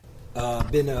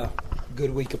 Been a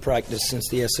good week of practice since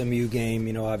the SMU game.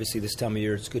 You know, obviously this time of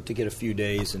year it's good to get a few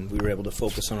days, and we were able to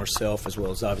focus on ourselves as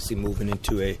well as obviously moving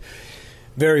into a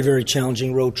very, very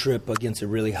challenging road trip against a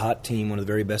really hot team, one of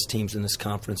the very best teams in this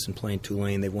conference, and playing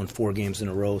Tulane. They've won 4 games in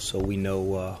a row, so we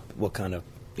know what kind of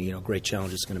great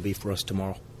challenge it's going to be for us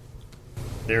tomorrow.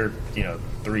 They're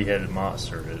 3-headed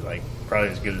monster, like probably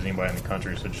as good as anybody in the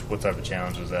country. So, just what type of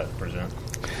challenge does that present?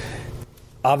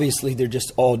 Obviously, they're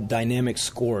just all dynamic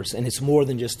scorers, and it's more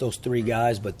than just those 3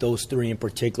 guys, but those 3 in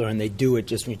particular. And they do it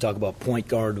just when you talk about point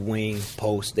guard, wing,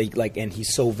 post. And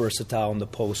he's so versatile in the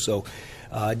post. So,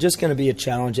 just going to be a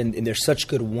challenge. And they're such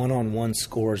good one-on-one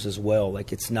scorers as well.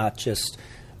 Like it's not just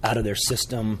out of their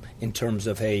system in terms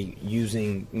of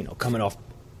using coming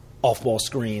off-ball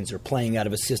screens or playing out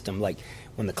of a system. Like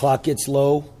when the clock gets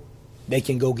low, they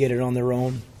can go get it on their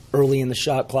own. Early in the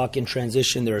shot clock in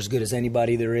transition, they're as good as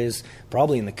anybody there is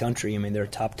probably in the country. I mean, they're a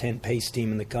top 10 pace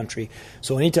team in the country.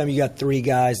 So anytime you got 3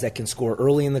 guys that can score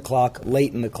early in the clock,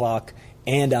 late in the clock,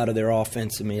 and out of their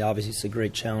offense, I mean, obviously it's a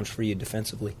great challenge for you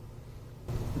defensively.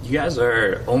 You guys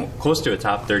are close to a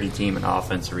top 30 team in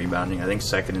offensive rebounding. I think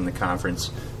second in the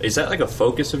conference. Is that like a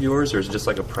focus of yours, or is it just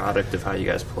like a product of how you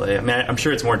guys play? I mean, I'm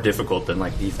sure it's more difficult than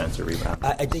like defensive rebounding.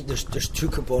 I think there's 2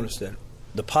 components there.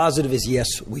 The positive is,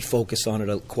 yes, we focus on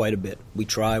it quite a bit. We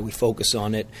try, we focus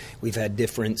on it. We've had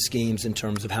different schemes in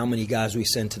terms of how many guys we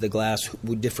send to the glass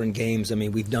with different games. I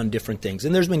mean, we've done different things.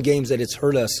 And there's been games that it's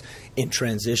hurt us in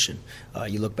transition.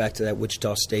 You look back to that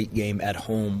Wichita State game at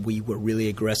home. We were really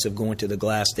aggressive going to the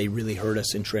glass. They really hurt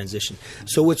us in transition.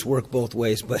 So it's worked both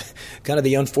ways. But kind of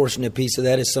the unfortunate piece of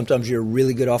that is sometimes you're a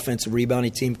really good offensive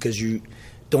rebounding team because you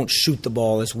don't shoot the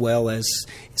ball as well as,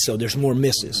 so there's more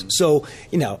misses. So,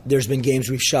 there's been games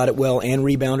we've shot it well and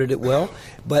rebounded it well.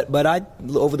 But I,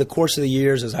 over the course of the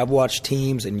years, as I've watched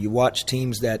teams, and you watch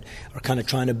teams that are kind of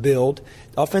trying to build,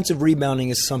 offensive rebounding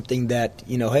is something that,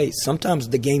 sometimes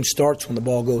the game starts when the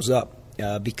ball goes up.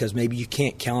 Because maybe you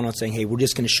can't count on saying, hey, we're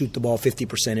just going to shoot the ball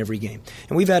 50% every game.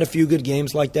 And we've had a few good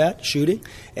games like that, shooting,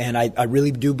 and I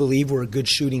really do believe we're a good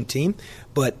shooting team.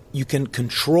 But you can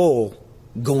control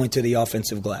going to the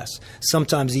offensive glass.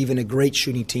 Sometimes even a great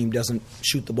shooting team doesn't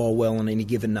shoot the ball well on any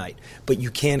given night. But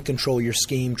you can control your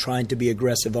scheme, trying to be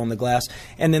aggressive on the glass.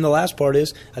 And then the last part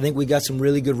is, I think we got some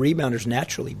really good rebounders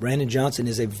naturally. Brandon Johnson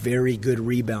is a very good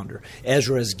rebounder.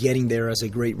 Ezra is getting there as a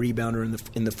great rebounder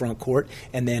in the front court.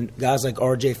 And then guys like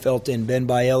R.J. Felton, Ben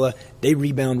Biella, they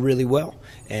rebound really well.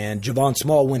 And Javon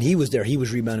Small, when he was there, he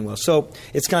was rebounding well. So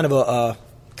it's kind of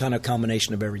a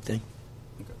combination of everything.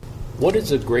 What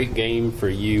is a great game for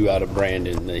you out of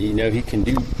Brandon? He can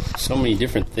do so many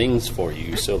different things for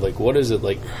you. So, what is it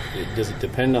like? Does it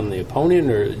depend on the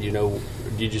opponent, or, do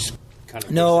you just kind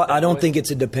of... No, I don't think it's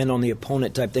a depend on the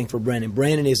opponent type thing for Brandon.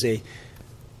 Brandon is a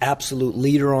absolute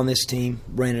leader on this team.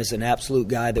 Brandon is an absolute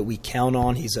guy that we count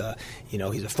on. He's a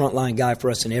frontline guy for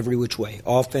us in every which way.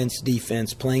 Offense,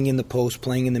 defense, playing in the post,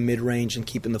 playing in the mid-range, and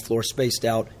keeping the floor spaced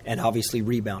out, and obviously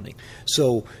rebounding.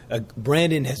 So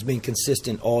Brandon has been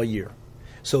consistent all year.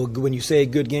 So when you say a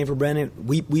good game for Brandon,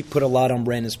 we put a lot on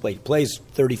Brandon's plate. He plays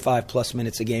 35-plus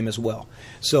minutes a game as well.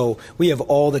 So we have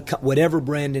whatever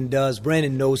Brandon does,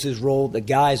 Brandon knows his role. The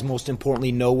guys, most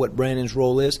importantly, know what Brandon's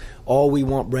role is. All we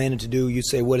want Brandon to do, you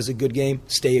say, what is a good game?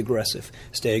 Stay aggressive.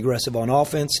 Stay aggressive on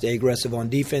offense, stay aggressive on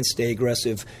defense, stay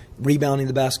aggressive rebounding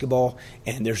the basketball,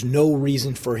 and there's no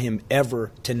reason for him ever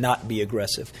to not be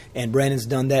aggressive. And Brandon's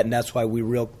done that, and that's why we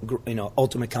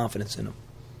ultimate confidence in him.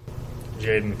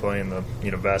 Jaden playing the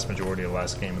vast majority of the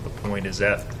last game at the point, is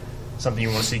that something you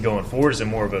want to see going forward? Is it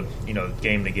more of a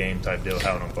game-to-game type deal,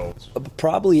 how it unfolds?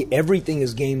 Probably everything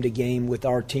is game-to-game with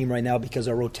our team right now because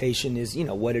our rotation is,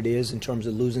 what it is in terms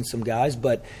of losing some guys.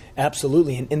 But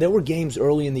absolutely, and there were games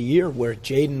early in the year where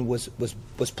Jaden was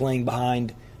playing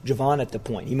behind Javon at the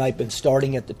point. He might have been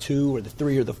starting at the 2 or the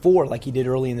 3 or the 4 like he did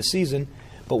early in the season.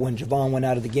 But when Javon went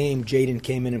out of the game, Jaden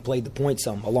came in and played the point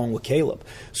some along with Caleb.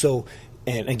 So,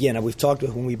 and again, we've talked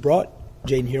about when we brought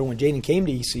Jaden here, when Jaden came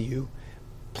to ECU,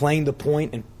 playing the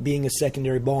point and being a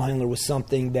secondary ball handler was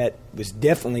something that was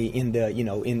definitely in the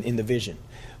in the vision.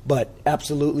 But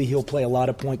absolutely, he'll play a lot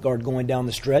of point guard going down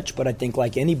the stretch. But I think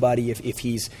like anybody, if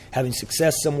he's having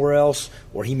success somewhere else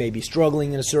or he may be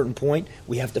struggling at a certain point,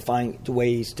 we have to find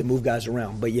ways to move guys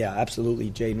around. But yeah, absolutely,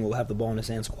 Jaden will have the ball in his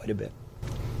hands quite a bit.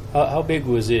 How big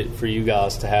was it for you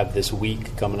guys to have this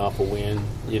week coming off a win,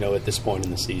 at this point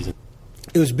in the season?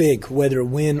 It was big, whether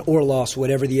win or loss,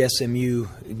 whatever the SMU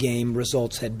game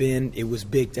results had been. It was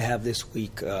big to have this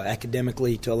week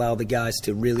academically to allow the guys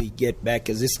to really get back.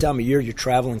 Because this time of year, you're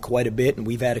traveling quite a bit, and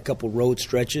we've had a couple road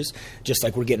stretches, just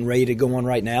like we're getting ready to go on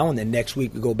right now. And then next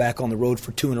week, we go back on the road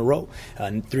for 2 in a row.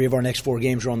 3 of our next 4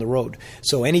 games are on the road.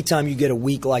 So anytime you get a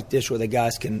week like this where the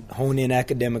guys can hone in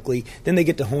academically, then they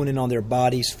get to hone in on their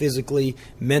bodies physically,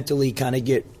 mentally, kind of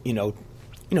get,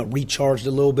 recharged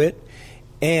a little bit.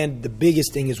 And the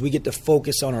biggest thing is we get to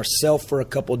focus on ourselves for a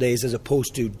couple of days as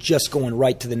opposed to just going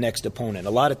right to the next opponent.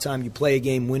 A lot of time you play a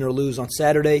game, win or lose on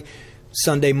Saturday,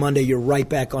 Sunday, Monday, you're right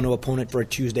back on an opponent for a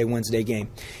Tuesday, Wednesday game.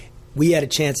 We had a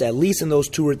chance at least in those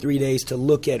 2 or 3 days to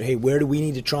look at, hey, where do we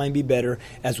need to try and be better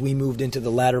as we moved into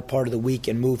the latter part of the week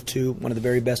and moved to one of the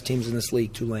very best teams in this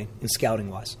league, Tulane, in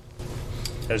scouting-wise.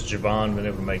 Has Javon been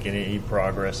able to make any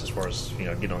progress as far as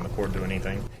getting on the court, doing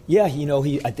anything? Yeah,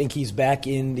 I think he's back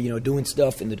in doing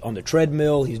stuff on the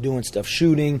treadmill. He's doing stuff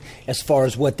shooting. As far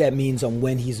as what that means on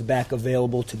when he's back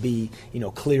available to be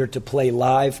clear to play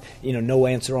live, no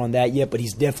answer on that yet. But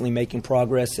he's definitely making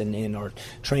progress, and our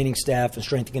training staff and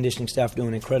strength and conditioning staff doing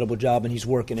an incredible job. And he's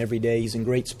working every day. He's in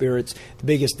great spirits. The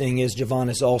biggest thing is Javon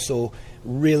has also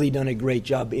really done a great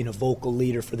job being a vocal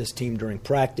leader for this team during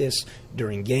practice,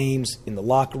 during games, in the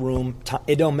locker room.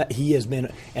 He has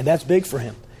been, and that's big for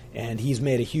him. And he's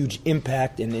made a huge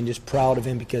impact, and just proud of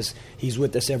him because he's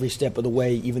with us every step of the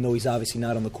way, even though he's obviously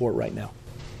not on the court right now.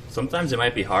 Sometimes it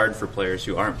might be hard for players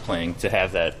who aren't playing to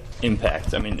have that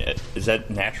impact. I mean, is that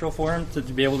natural for him to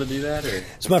be able to do that? Or?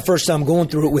 It's my first time going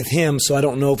through it with him, so I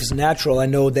don't know if it's natural. I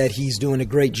know that he's doing a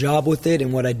great job with it,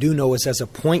 and what I do know is as a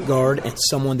point guard and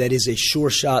someone that is a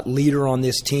sure-shot leader on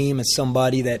this team and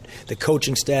somebody that the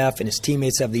coaching staff and his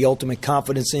teammates have the ultimate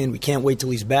confidence in, we can't wait till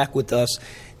he's back with us,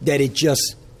 that it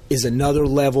just is another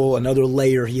level, another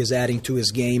layer he is adding to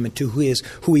his game and to who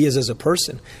he is as a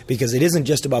person. Because it isn't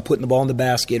just about putting the ball in the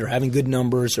basket or having good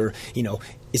numbers or,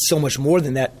 it's so much more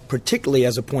than that, particularly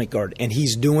as a point guard. And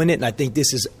he's doing it, and I think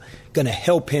this is going to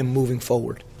help him moving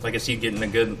forward. Like, is he getting a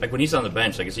good, like when he's on the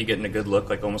bench, like is he getting a good look,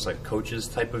 like almost like coach's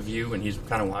type of view when he's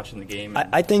kind of watching the game?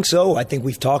 I think so. I think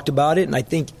we've talked about it, and I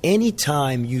think any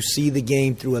time you see the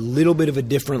game through a little bit of a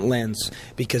different lens,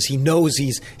 because he knows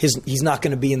he's not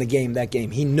going to be in the game that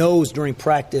game. He knows during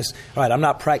practice, all right, I'm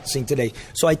not practicing today.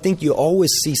 So I think you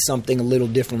always see something a little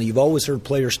differently. You've always heard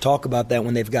players talk about that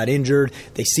when they've got injured.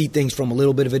 They see things from a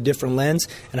little bit of a different lens,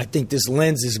 and I think this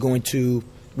lens is going to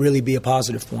really be a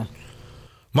positive for him.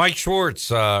 Mike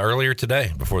Schwartz earlier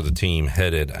today before the team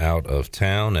headed out of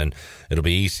town, and it'll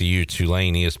be ECU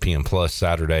Tulane ESPN Plus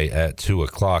Saturday at 2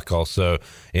 o'clock. Also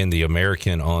in the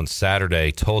American on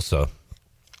Saturday, Tulsa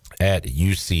at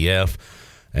UCF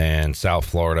and South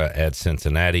Florida at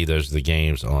Cincinnati. Those are the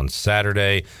games on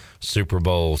Saturday. Super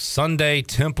Bowl Sunday,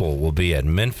 Temple will be at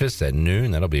Memphis at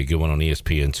noon. That'll be a good one on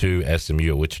ESPN2.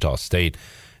 SMU at Wichita State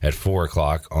at 4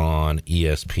 o'clock on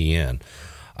ESPN.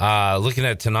 Looking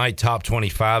at tonight, top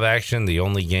 25 action. The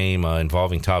only game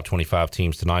involving top 25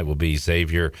 teams tonight will be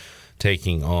Xavier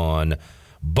taking on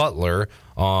Butler.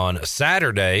 On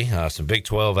Saturday, some Big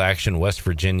 12 action, West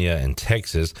Virginia and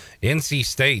Texas. NC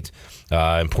State,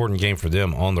 important game for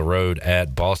them on the road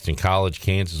at Boston College.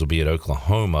 Kansas will be at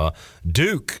Oklahoma.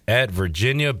 Duke at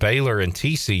Virginia. Baylor and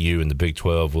TCU in the Big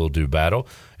 12 will do battle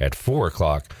at 4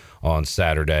 o'clock on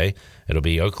Saturday. It'll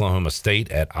be Oklahoma State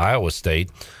at Iowa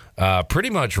State. Pretty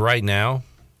much right now,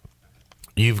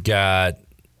 you've got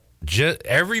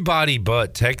everybody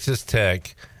but Texas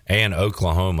Tech and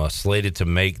Oklahoma slated to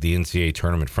make the NCAA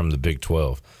tournament from the Big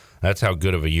 12. That's how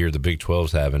good of a year the Big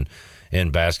 12's having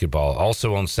in basketball.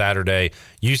 Also on Saturday,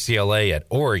 UCLA at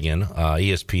Oregon,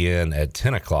 ESPN at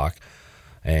 10 o'clock.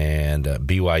 and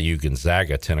BYU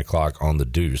Gonzaga 10 o'clock on the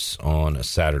Deuce on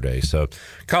Saturday. So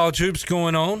college hoops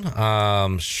going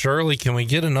on. Shirley, can we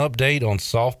get an update on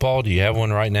softball? Do you have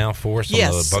one right now for us?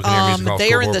 Yes, on the Buccaneer Music Hall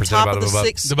they are in scoreboard the top presented of by the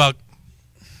sixth. The Buck.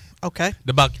 Okay.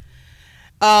 The Buck.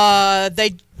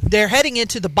 They're heading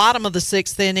into the bottom of the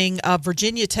sixth inning.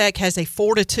 Virginia Tech has a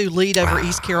 4-2 lead over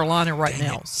East Carolina right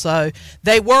now. So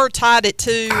they were tied at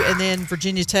 2, and then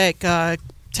Virginia Tech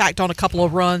tacked on a couple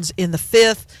of runs in the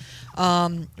fifth.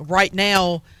 Right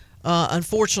now,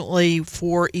 unfortunately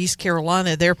for East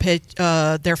Carolina, they're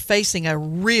facing a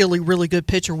really, really good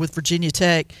pitcher with Virginia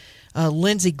Tech,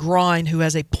 Lindsey Grind, who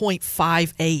has a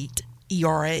 .58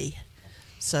 ERA.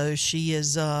 So she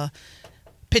is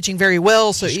pitching very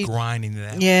well. So just grinding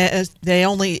that. Yeah,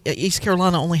 East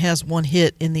Carolina only has 1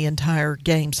 hit in the entire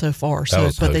game so far.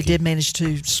 But they did manage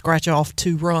to scratch off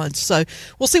 2 runs. So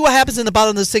we'll see what happens in the bottom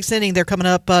of the sixth inning. They're coming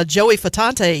up. Joey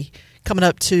Fatante coming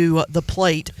up to the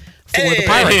plate for the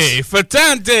Pirates. Hey,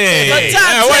 Fatante!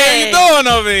 Fatante! What are you doing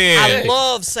over here? I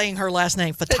love saying her last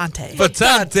name, Fatante.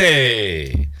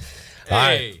 Fatante! All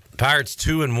right. Pirates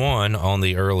 2-1 on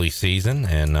the early season,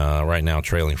 and right now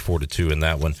trailing 4-2 in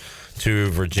that one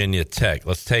to Virginia Tech.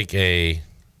 Let's take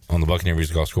on the Buccaneer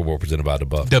Music Hall scoreboard presented by The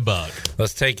Buck. The Buck.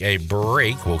 Let's take a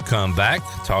break. We'll come back,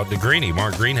 talk to Greeny,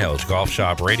 Mark Greenhalgh, Golf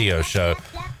Shop Radio Show.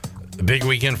 A big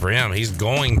weekend for him. He's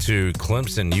going to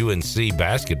Clemson UNC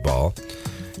basketball.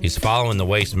 He's following the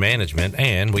Waste Management,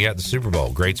 and we got the Super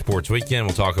Bowl. Great sports weekend.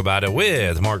 We'll talk about it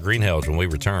with Mark Greenhalgh when we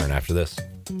return after this.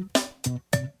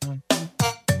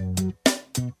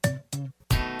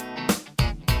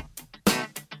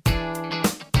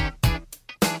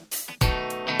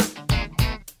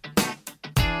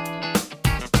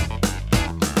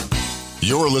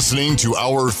 You're listening to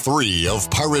Hour 3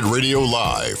 of Pirate Radio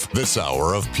Live. This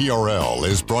hour of PRL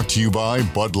is brought to you by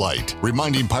Bud Light,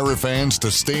 reminding Pirate fans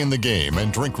to stay in the game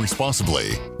and drink responsibly.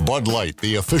 Bud Light,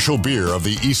 the official beer of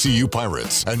the ECU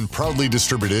Pirates, and proudly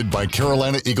distributed by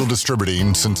Carolina Eagle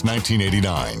Distributing since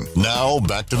 1989. Now,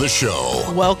 back to the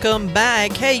show. Welcome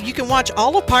back. Hey, you can watch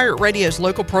all of Pirate Radio's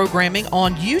local programming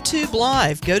on YouTube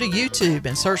Live. Go to YouTube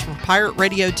and search for Pirate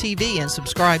Radio TV and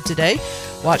subscribe today.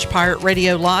 Watch Pirate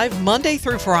Radio Live Monday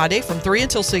through Friday from 3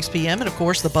 until 6 p.m. And, of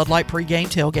course, the Bud Light pregame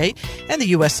tailgate and the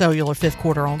U.S. Cellular fifth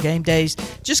quarter on game days.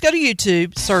 Just go to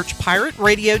YouTube, search Pirate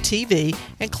Radio TV,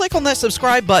 and click on that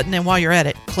subscribe button. And while you're at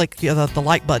it, click the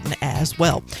like button as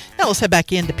well. Now let's head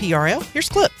back into PRL. Here's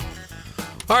Clip.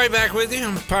 All right, back with you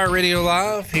on Pirate Radio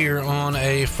Live here on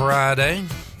a Friday.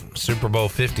 Super Bowl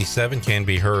 57 can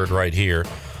be heard right here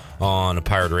on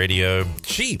Pirate Radio.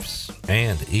 Chiefs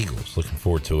and Eagles. Looking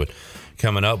forward to it.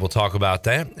 Coming up, we'll talk about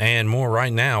that and more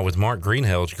right now with Mark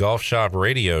Greenhalgh, Golf Shop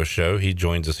Radio Show. He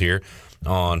joins us here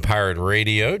on Pirate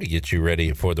Radio to get you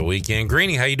ready for the weekend.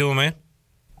 Greeny, how you doing, man?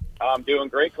 I'm doing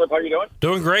great. Cliff, how are you doing?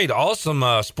 Doing great. Awesome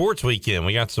sports weekend.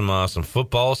 We got some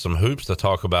football, some hoops to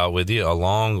talk about with you,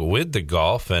 along with the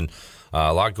golf, and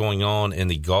a lot going on in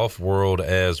the golf world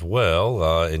as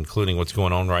well, including what's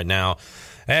going on right now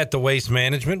at the Waste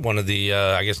Management, one of the,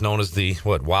 I guess, known as the,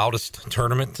 wildest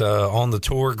tournament on the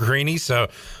tour, Greeny. So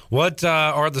what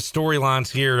are the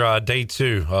storylines here, day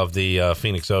 2 of the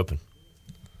Phoenix Open?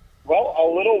 Well, a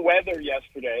little weather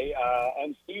yesterday,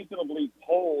 unseasonably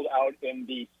cold out in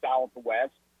the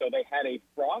southwest. So they had a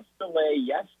frost delay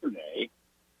yesterday.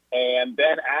 And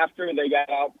then after they got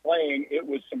out playing, it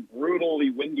was some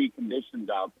brutally windy conditions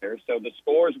out there. So the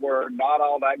scores were not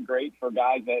all that great for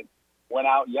guys that went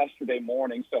out yesterday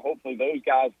morning. So hopefully those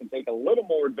guys can take a little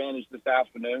more advantage this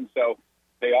afternoon. So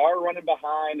they are running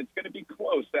behind. It's going to be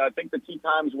close. I think the tee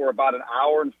times were about an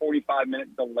hour and 45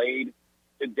 minutes delayed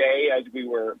today as we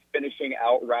were finishing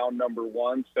out round number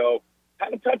 1. So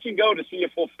kind of touch and go to see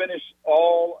if we'll finish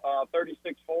all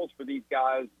 36 holes for these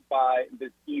guys by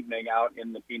this evening out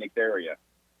in the Phoenix area.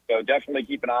 So definitely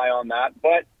keep an eye on that.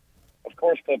 But of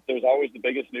course, Cliff, there's always the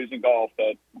biggest news in golf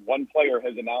that one player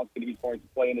has announced that he's going to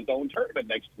play in his own tournament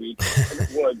next week. Tiger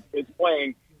Woods is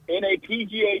playing in a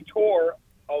PGA Tour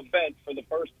event for the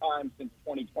first time since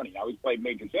 2020. Now, he's played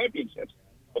major championships,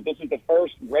 but this is the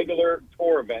first regular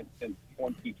tour event since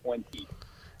 2020.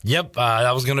 Yep,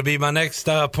 that was going to be my next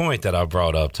point that I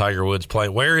brought up. Tiger Woods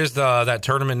playing. Where is that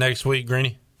tournament next week,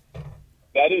 Greeny?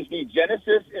 That is the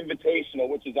Genesis Invitational,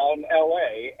 which is out in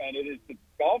L.A., and it is the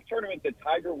golf tournament that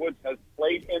Tiger Woods has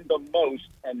played in the most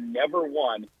and never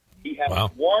won. He has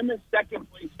one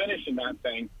second-place finish in that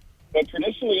thing, but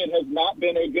traditionally it has not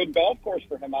been a good golf course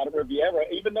for him out of Riviera,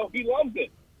 even though he loves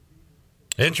it.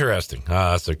 Interesting.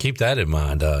 So keep that in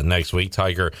mind next week.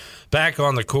 Tiger back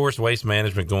on the course, Waste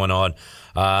Management going on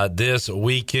this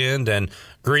weekend. And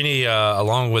Greeny,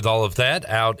 along with all of that,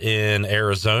 out in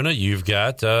Arizona, you've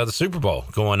got the Super Bowl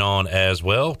going on as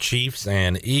well, Chiefs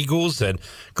and Eagles. And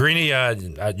Greeny,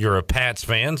 you're a Pats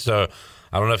fan, so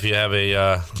I don't know if you have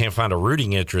can't find a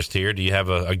rooting interest here. Do you have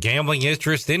a gambling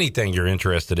interest, anything you're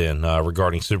interested in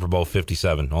regarding Super Bowl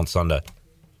 57 on Sunday?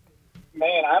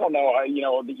 Man, I don't know.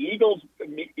 The Eagles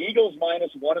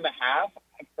minus 1.5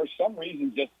 for some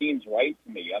reason just seems right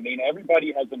to me. I mean,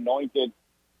 everybody has anointed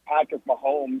Patrick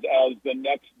Mahomes as the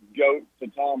next GOAT to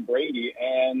Tom Brady,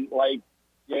 and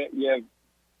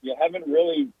you haven't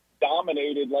really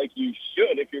dominated like you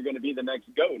should if you're going to be the next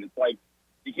GOAT. It's like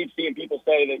you keep seeing people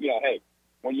say that, hey,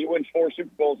 when you win 4 Super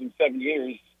Bowls in 7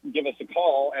 years, give us a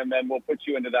call, and then we'll put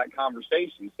you into that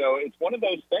conversation. So it's one of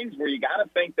those things where you got to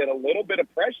think that a little bit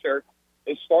of pressure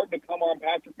is starting to come on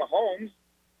Patrick Mahomes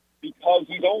because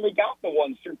he's only got the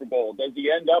 1 Super Bowl. Does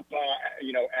he end up,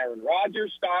 Aaron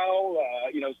Rodgers style?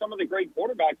 Some of the great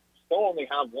quarterbacks still only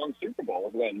have 1 Super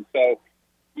Bowl win. So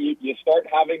you start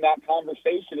having that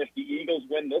conversation if the Eagles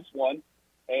win this one.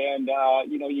 And,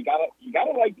 you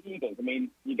gotta like the Eagles. I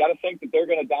mean, you got to think that they're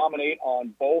going to dominate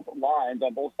on both lines,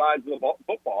 on both sides of the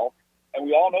football. And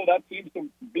we all know that seems to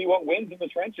be what wins in the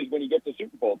trenches when you get to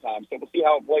Super Bowl time. So we'll see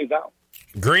how it plays out.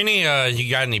 Greeny, you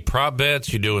got any prop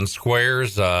bets? You doing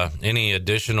squares? Any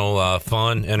additional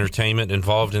fun entertainment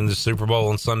involved in the Super Bowl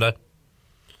on Sunday?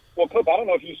 Well, Cliff, I don't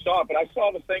know if you saw it, but I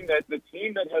saw the thing that the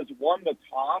team that has won the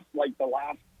toss like the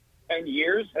last 10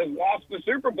 years has lost the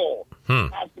Super Bowl.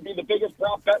 It has to be the biggest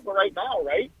prop bet for right now,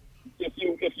 right? If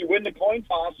you win the coin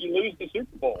toss, you lose the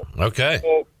Super Bowl. Okay.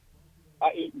 So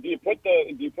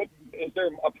is there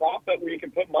a prop bet where you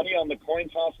can put money on the coin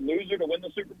toss loser to win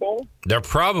the Super Bowl? There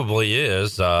probably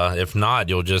is. If not,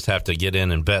 you'll just have to get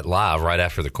in and bet live right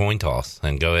after the coin toss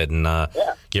and go ahead and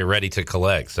get ready to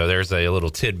collect. So there's a little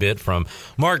tidbit from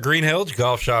Mark Greenhill,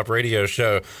 Golf Shop Radio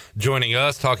Show, joining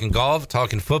us, talking golf,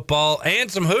 talking football, and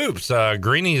some hoops.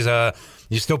 Greeny's,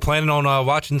 you still planning on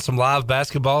watching some live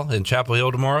basketball in Chapel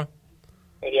Hill tomorrow?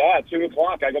 Yeah, at 2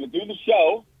 o'clock. I got to do the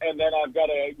show, and then I've got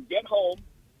to get home,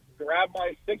 grab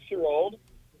my 6-year-old,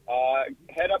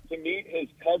 head up to meet his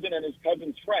cousin and his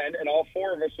cousin's friend, and all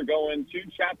 4 of us are going to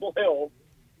Chapel Hill.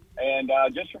 And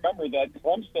just remember that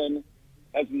Clemson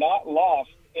has not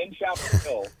lost in Chapel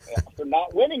Hill. After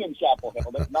not winning in Chapel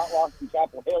Hill, they've not lost in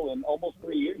Chapel Hill in almost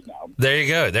 3 years now. There you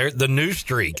go. They're the new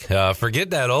streak.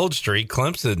 Forget that old streak.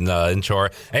 Clemson in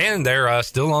charge, and they're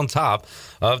still on top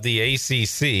of the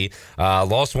ACC.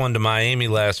 Lost one to Miami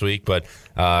last week, but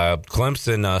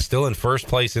Clemson still in first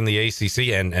place in the ACC.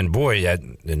 And boy,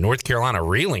 North Carolina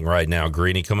reeling right now,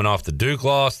 Greeny, coming off the Duke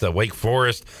loss. The Wake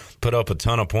Forest put up a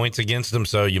ton of points against them,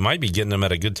 so you might be getting them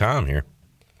at a good time here.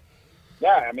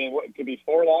 Yeah, I mean, it could be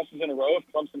 4 losses in a row if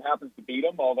Clemson happens to beat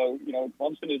them, although,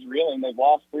 Clemson is reeling. They've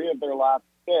lost 3 of their last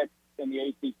 6 in the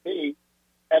ACC,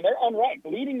 and they're unranked,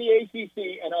 leading the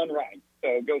ACC and unranked.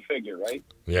 So go figure, right?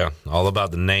 Yeah, all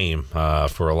about the name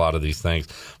for a lot of these things.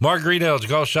 Mark Greenhill,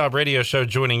 Golf Shop Radio Show,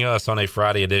 joining us on a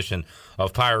Friday edition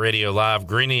of Pirate Radio Live.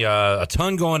 Greeny, a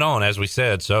ton going on, as we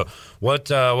said. So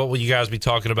what will you guys be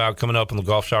talking about coming up on the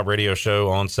Golf Shop Radio Show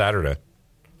on Saturday?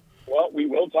 Well, we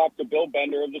will talk to Bill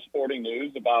Bender of the Sporting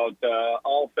News about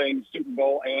all things Super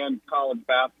Bowl and college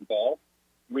basketball.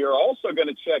 We are also going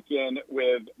to check in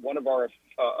with one of our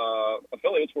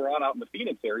affiliates. We're out in the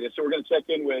Phoenix area, so we're going to check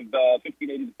in with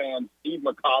 1580 fan Steve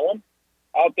McCollum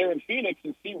out there in Phoenix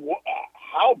and see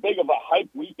how big of a hype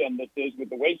weekend this is with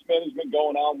the Waste Management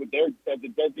going on with their as a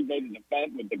designated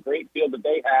event with the great field that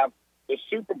they have. The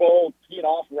Super Bowl teeing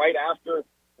off right after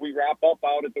we wrap up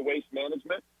out at the Waste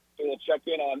Management. So we'll check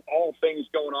in on all things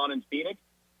going on in Phoenix.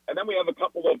 And then we have a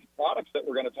couple of products that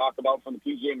we're going to talk about from the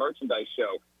PGA Merchandise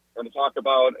Show. We're going to talk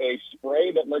about a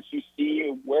spray that lets you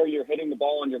see where you're hitting the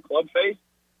ball on your club face,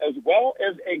 as well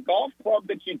as a golf club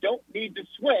that you don't need to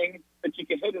swing, that you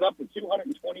can hit it up to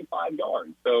 225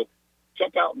 yards. So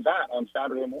check out that on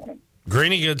Saturday morning.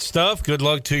 Greeny, good stuff. Good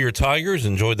luck to your Tigers.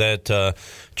 Enjoy that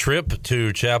trip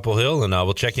to Chapel Hill, and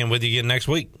we'll check in with you again next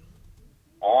week.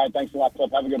 All right, thanks a lot, Cliff.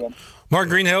 Have a good one. Mark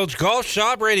Greenhill's Golf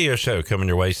Shop Radio Show coming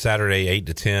your way Saturday, 8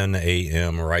 to 10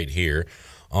 a.m. right here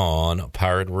on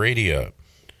Pirate Radio.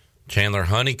 Chandler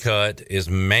Honeycutt is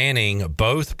manning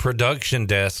both production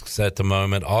desks at the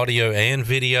moment, audio and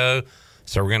video.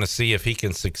 So we're going to see if he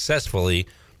can successfully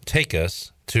take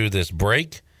us to this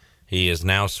break. He is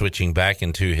now switching back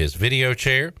into his video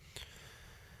chair,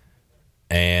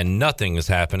 and nothing is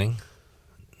happening.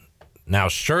 Now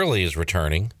Shirley is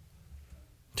returning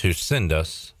to send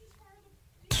us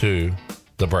to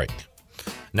the break.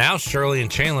 Now Shirley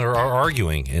and Chandler are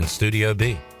arguing in Studio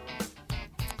B.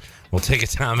 We'll take a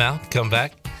time out, come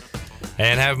back,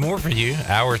 and have more for you.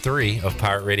 Hour 3 of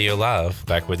Pirate Radio Live.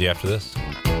 Back with you after this.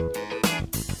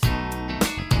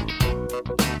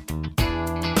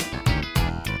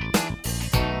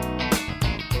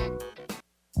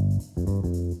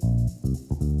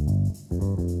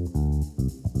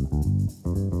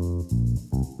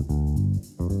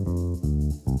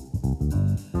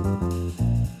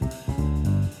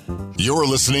 You're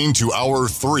listening to Hour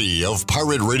 3 of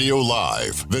Pirate Radio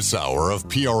Live. This hour of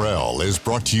PRL is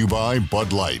brought to you by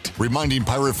Bud Light, reminding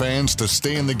Pirate fans to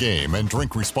stay in the game and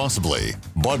drink responsibly.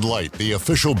 Bud Light, the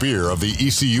official beer of the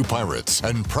ECU Pirates,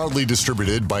 and proudly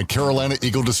distributed by Carolina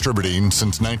Eagle Distributing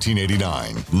since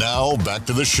 1989. Now, back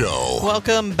to the show.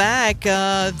 Welcome back.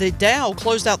 The Dow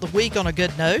closed out the week on a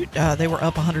good note. They were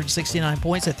up 169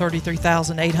 points at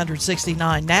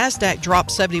 33,869. NASDAQ dropped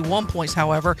 71 points,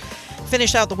 however.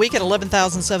 Finished out the week at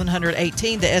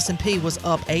 11,718. The S&P was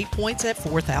up 8 points at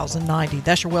 4,090.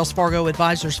 That's your Wells Fargo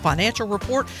Advisors financial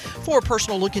report. For a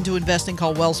personal look into investing,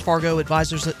 call Wells Fargo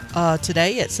Advisors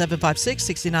today at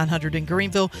 756-6900 in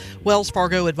Greenville. Wells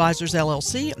Fargo Advisors,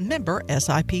 LLC, member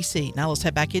SIPC. Now let's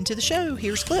head back into the show.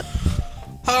 Here's Flip.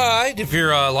 All right, if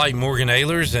you're like Morgan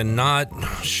Ehlers and not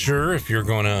sure if you're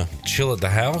going to chill at the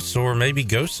house or maybe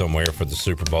go somewhere for the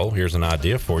Super Bowl, here's an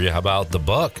idea for you. How about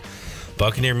the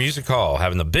Buccaneer Music Hall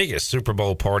having the biggest Super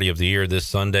Bowl party of the year this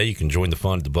Sunday. You can join the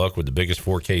fun at the Buck with the biggest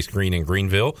 4K screen in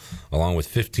Greenville, along with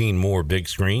 15 more big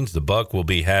screens. The Buck will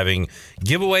be having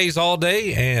giveaways all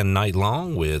day and night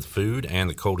long with food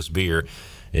and the coldest beer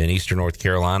in Eastern North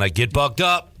Carolina. Get bucked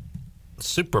up.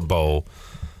 Super Bowl,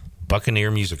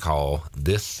 Buccaneer Music Hall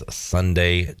this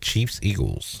Sunday. Chiefs,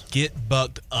 Eagles. Get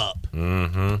bucked up.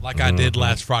 Like I did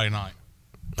last Friday night.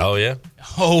 Oh, yeah?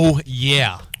 Oh,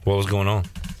 yeah. What was going on?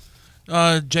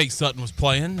 Jake Sutton was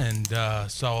playing, and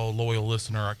saw a loyal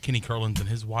listener, Kenny Curlins, and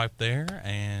his wife there,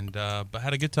 and but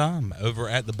had a good time over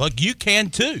at the Buck. You can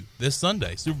too this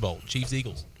Sunday, Super Bowl, Chiefs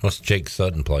Eagles. What's Jake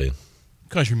Sutton playing?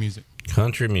 Country music.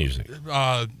 Country music.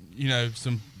 You know,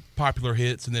 some popular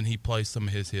hits, and then he plays some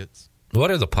of his hits. What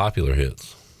are the popular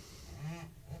hits?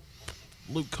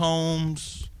 Luke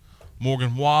Combs,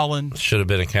 Morgan Wallen. Should have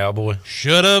been a cowboy.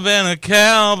 Should have been a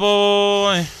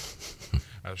cowboy.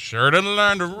 I sure didn't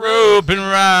learn to rope and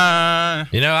ride.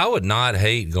 You know, I would not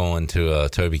hate going to a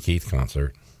Toby Keith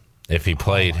concert if he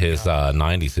played his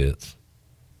 90s hits.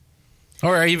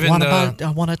 Or even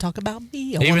I want to talk about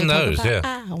me. Even those, yeah.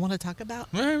 I want to talk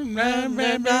about.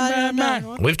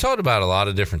 We've talked about a lot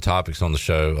of different topics on the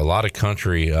show. A lot of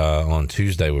country on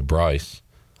Tuesday with Bryce.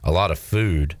 A lot of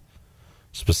food,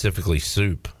 specifically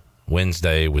soup.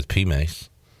 Wednesday with P. Mace.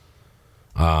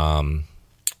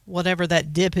 Whatever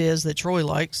that dip is that Troy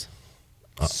likes.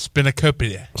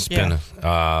 Spenacopia.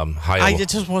 I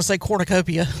just want to say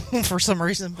cornucopia for some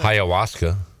reason.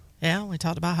 Ayahuasca. Yeah, we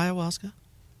talked about ayahuasca.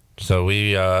 So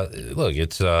we look.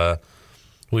 It's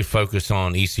we focus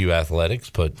on ECU athletics,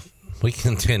 but we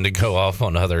can tend to go off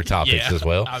on other topics as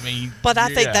well. I mean, but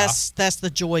I think that's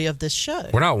the joy of this show.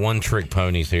 We're not one-trick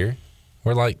ponies here.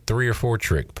 We're like 3 or 4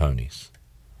 trick ponies.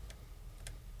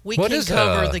 We can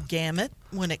cover the gamut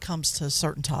when it comes to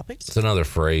certain topics. It's another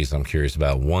phrase I'm curious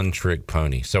about. One-trick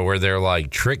pony. So were there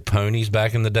like trick ponies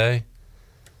back in the day?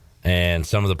 And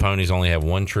some of the ponies only have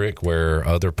one trick where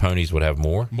other ponies would have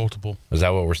more? Multiple. Is that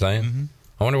what we're saying? Mm-hmm.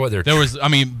 I wonder what they're...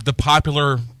 the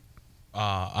popular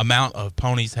amount of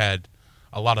ponies had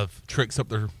a lot of tricks up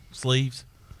their sleeves.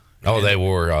 Oh, they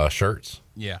wore shirts?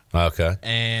 Yeah. Okay.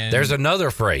 And there's another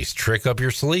phrase, trick up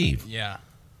your sleeve. Yeah.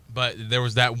 But there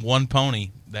was that one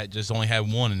pony that just only had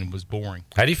one and it was boring.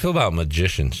 How do you feel about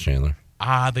magicians, Chandler?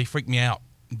 They freak me out.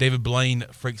 David Blaine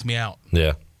freaks me out.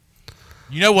 Yeah.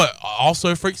 You know what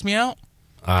also freaks me out?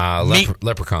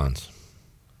 Leprechauns.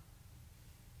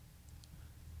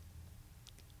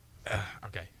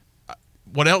 Okay.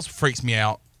 What else freaks me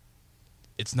out?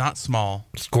 It's not small.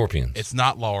 Scorpions. It's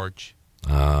not large. It's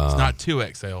not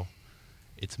 2XL.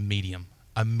 It's medium.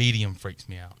 A medium freaks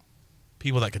me out.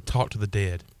 People that could talk to the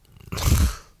dead.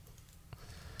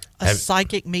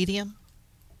 Psychic medium?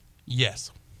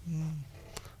 Yes.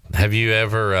 Have you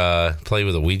ever played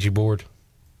with a Ouija board?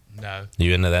 No.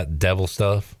 You into that devil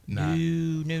stuff? No. No.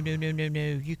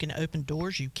 You can open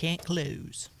doors you can't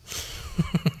close.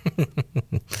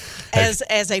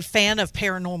 As a fan of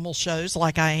paranormal shows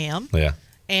like I am, yeah,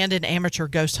 and an amateur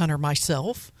ghost hunter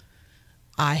myself,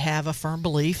 I have a firm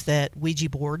belief that Ouija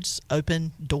boards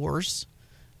open doors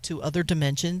to other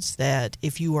dimensions that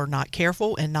if you are not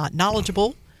careful and not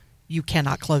knowledgeable, you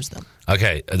cannot close them.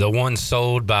 Okay, the one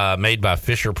made by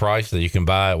Fisher Price that you can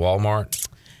buy at Walmart?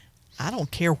 I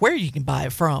don't care where you can buy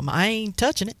it from. I ain't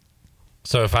touching it.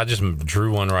 So if I just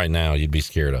drew one right now, you'd be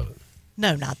scared of it?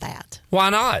 No, not that. Why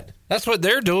not? That's what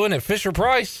they're doing at Fisher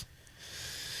Price.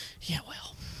 Yeah,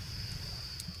 well.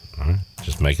 All right,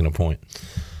 just making a point.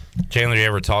 Chandler, you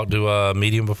ever talked to a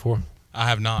medium before? I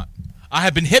have not. I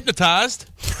have been hypnotized.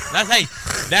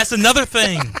 That's another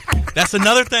thing. That's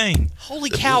another thing. Holy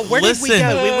cow, where did we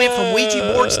go? We went from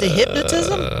Ouija boards to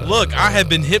hypnotism? Look, I have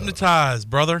been hypnotized,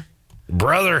 brother.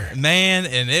 Man,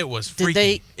 and it was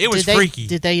freaky. Freaky.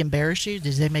 Did they embarrass you?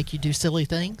 Did they make you do silly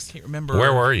things? Can't remember.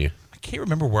 Where were you? I can't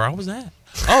remember where I was at.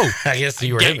 Oh, I guess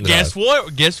you were hypnotized. Guess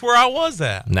what? Guess where I was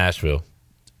at? Nashville.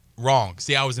 Wrong.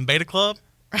 See, I was in Beta Club.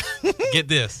 Get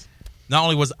this. Not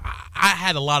only was I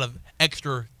had a lot of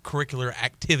extracurricular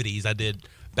activities I did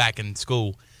back in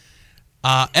school.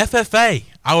 FFA.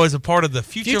 I was a part of the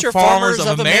Future Farmers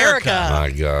of America.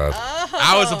 My God.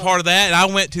 I was a part of that, and I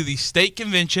went to the state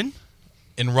convention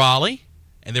in Raleigh,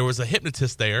 and there was a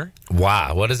hypnotist there.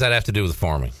 Why? What does that have to do with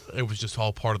farming? It was just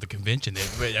all part of the convention.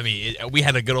 We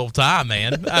had a good old time,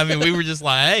 man. I mean, we were just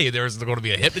like, hey, there's going to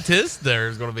be a hypnotist.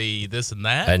 There's going to be this and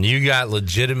that. And you got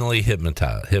legitimately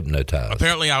hypnotized.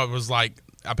 Apparently, I was like,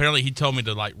 he told me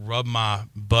to like rub my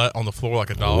butt on the floor like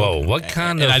a dog. Whoa, what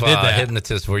kind of I did that.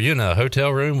 hypnotist? Were you in a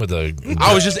hotel room with a...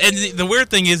 I was just, and the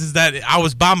weird thing is that I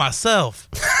was by myself.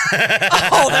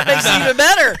 Oh, that makes it even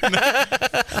better.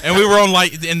 And we were on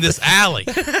like in this alley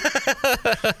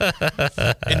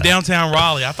in downtown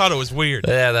Raleigh. I thought it was weird.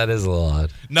 Yeah, that is a little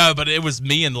odd. No, but it was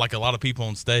me and like a lot of people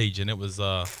on stage, and it was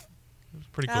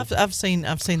pretty cool. I've seen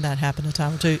that happen a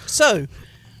time or two. So,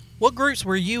 what groups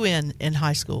were you in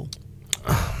high school?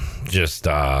 Just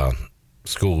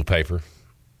school paper.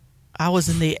 I was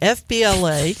in the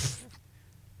FBLA.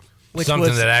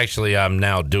 Something that actually I'm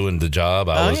now doing the job.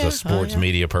 I was a sports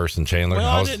media person, Chandler. Well,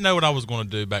 I didn't know what I was going to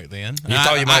do back then. You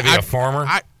thought you might be a farmer?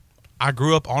 I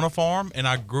grew up on a farm, and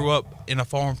I grew up in a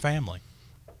farm family.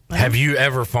 Have you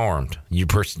ever farmed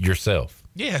yourself?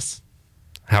 Yes.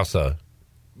 How so?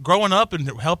 Growing up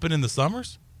and helping in the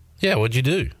summers. Yeah, what'd you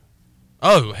do?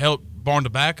 Oh, helped barn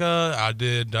tobacco. I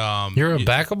did. You're a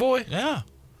tobacco boy? Yeah.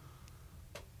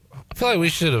 I feel like we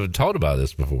should have talked about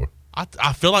this before.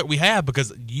 I feel like we have,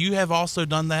 because you have also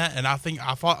done that, and I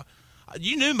thought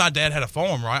you knew my dad had a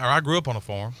farm, right? Or I grew up on a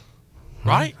farm,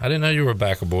 right? I didn't know you were a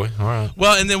tobacco boy. All right.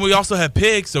 Well, and then we also had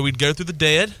pigs, so we'd go through the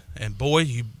dead, and boy,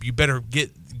 you better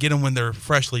get them when they're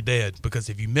freshly dead, because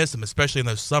if you miss them, especially in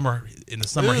the summer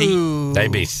heat, they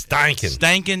be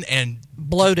stinking and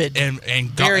bloated and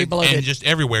very bloated and just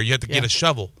everywhere. You have to get a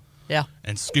shovel. Yeah.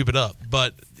 And scoop it up.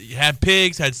 But you had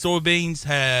pigs, had soybeans,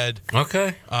 had...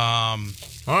 Okay. All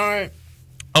right.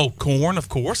 Oh, corn, of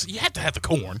course. You have to have the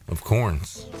corn. Of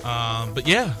course. But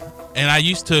yeah. And I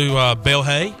used to bale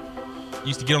hay.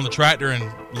 Used to get on the tractor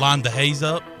and line the hays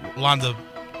up.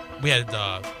 We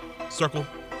had circle.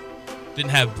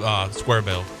 Didn't have square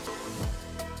bale.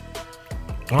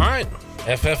 All right.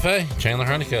 FFA, Chandler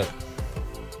Honeycutt.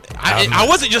 I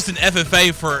wasn't just an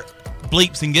FFA for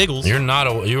bleeps and giggles.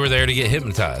 You were there to get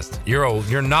hypnotized.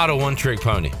 You're not a one-trick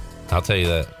pony. I'll tell you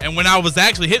that. And when I was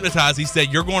actually hypnotized, he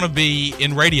said, "You're going to be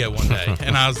in radio one day."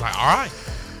 And I was like, "All right."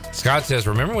 Scott says,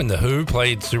 "Remember when the Who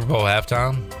played Super Bowl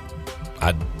halftime?"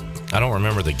 I don't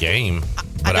remember the game,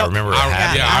 but I remember it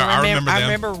happened. Yeah, I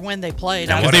remember when they played.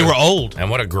 They were old. And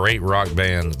what a great rock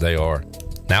band they are.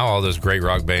 Now all those great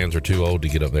rock bands are too old to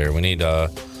get up there. We need, I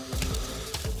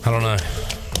don't know.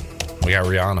 We got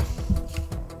Rihanna.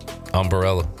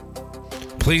 Umbrella.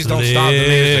 Please don't stop the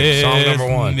music. Song number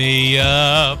 1. Me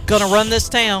up. Gonna run this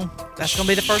town. That's gonna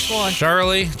be the first one.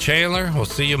 Shirley, Chandler, we'll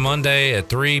see you Monday at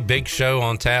 3. Big show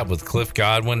on tap with Cliff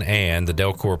Godwin and the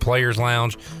Delcor Players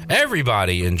Lounge.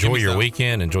 Everybody, enjoy your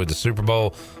weekend. Enjoy the Super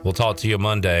Bowl. We'll talk to you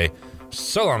Monday.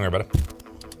 So long, everybody.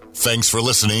 Thanks for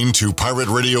listening to Pirate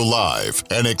Radio Live,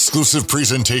 an exclusive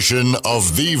presentation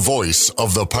of the voice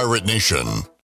of the Pirate Nation.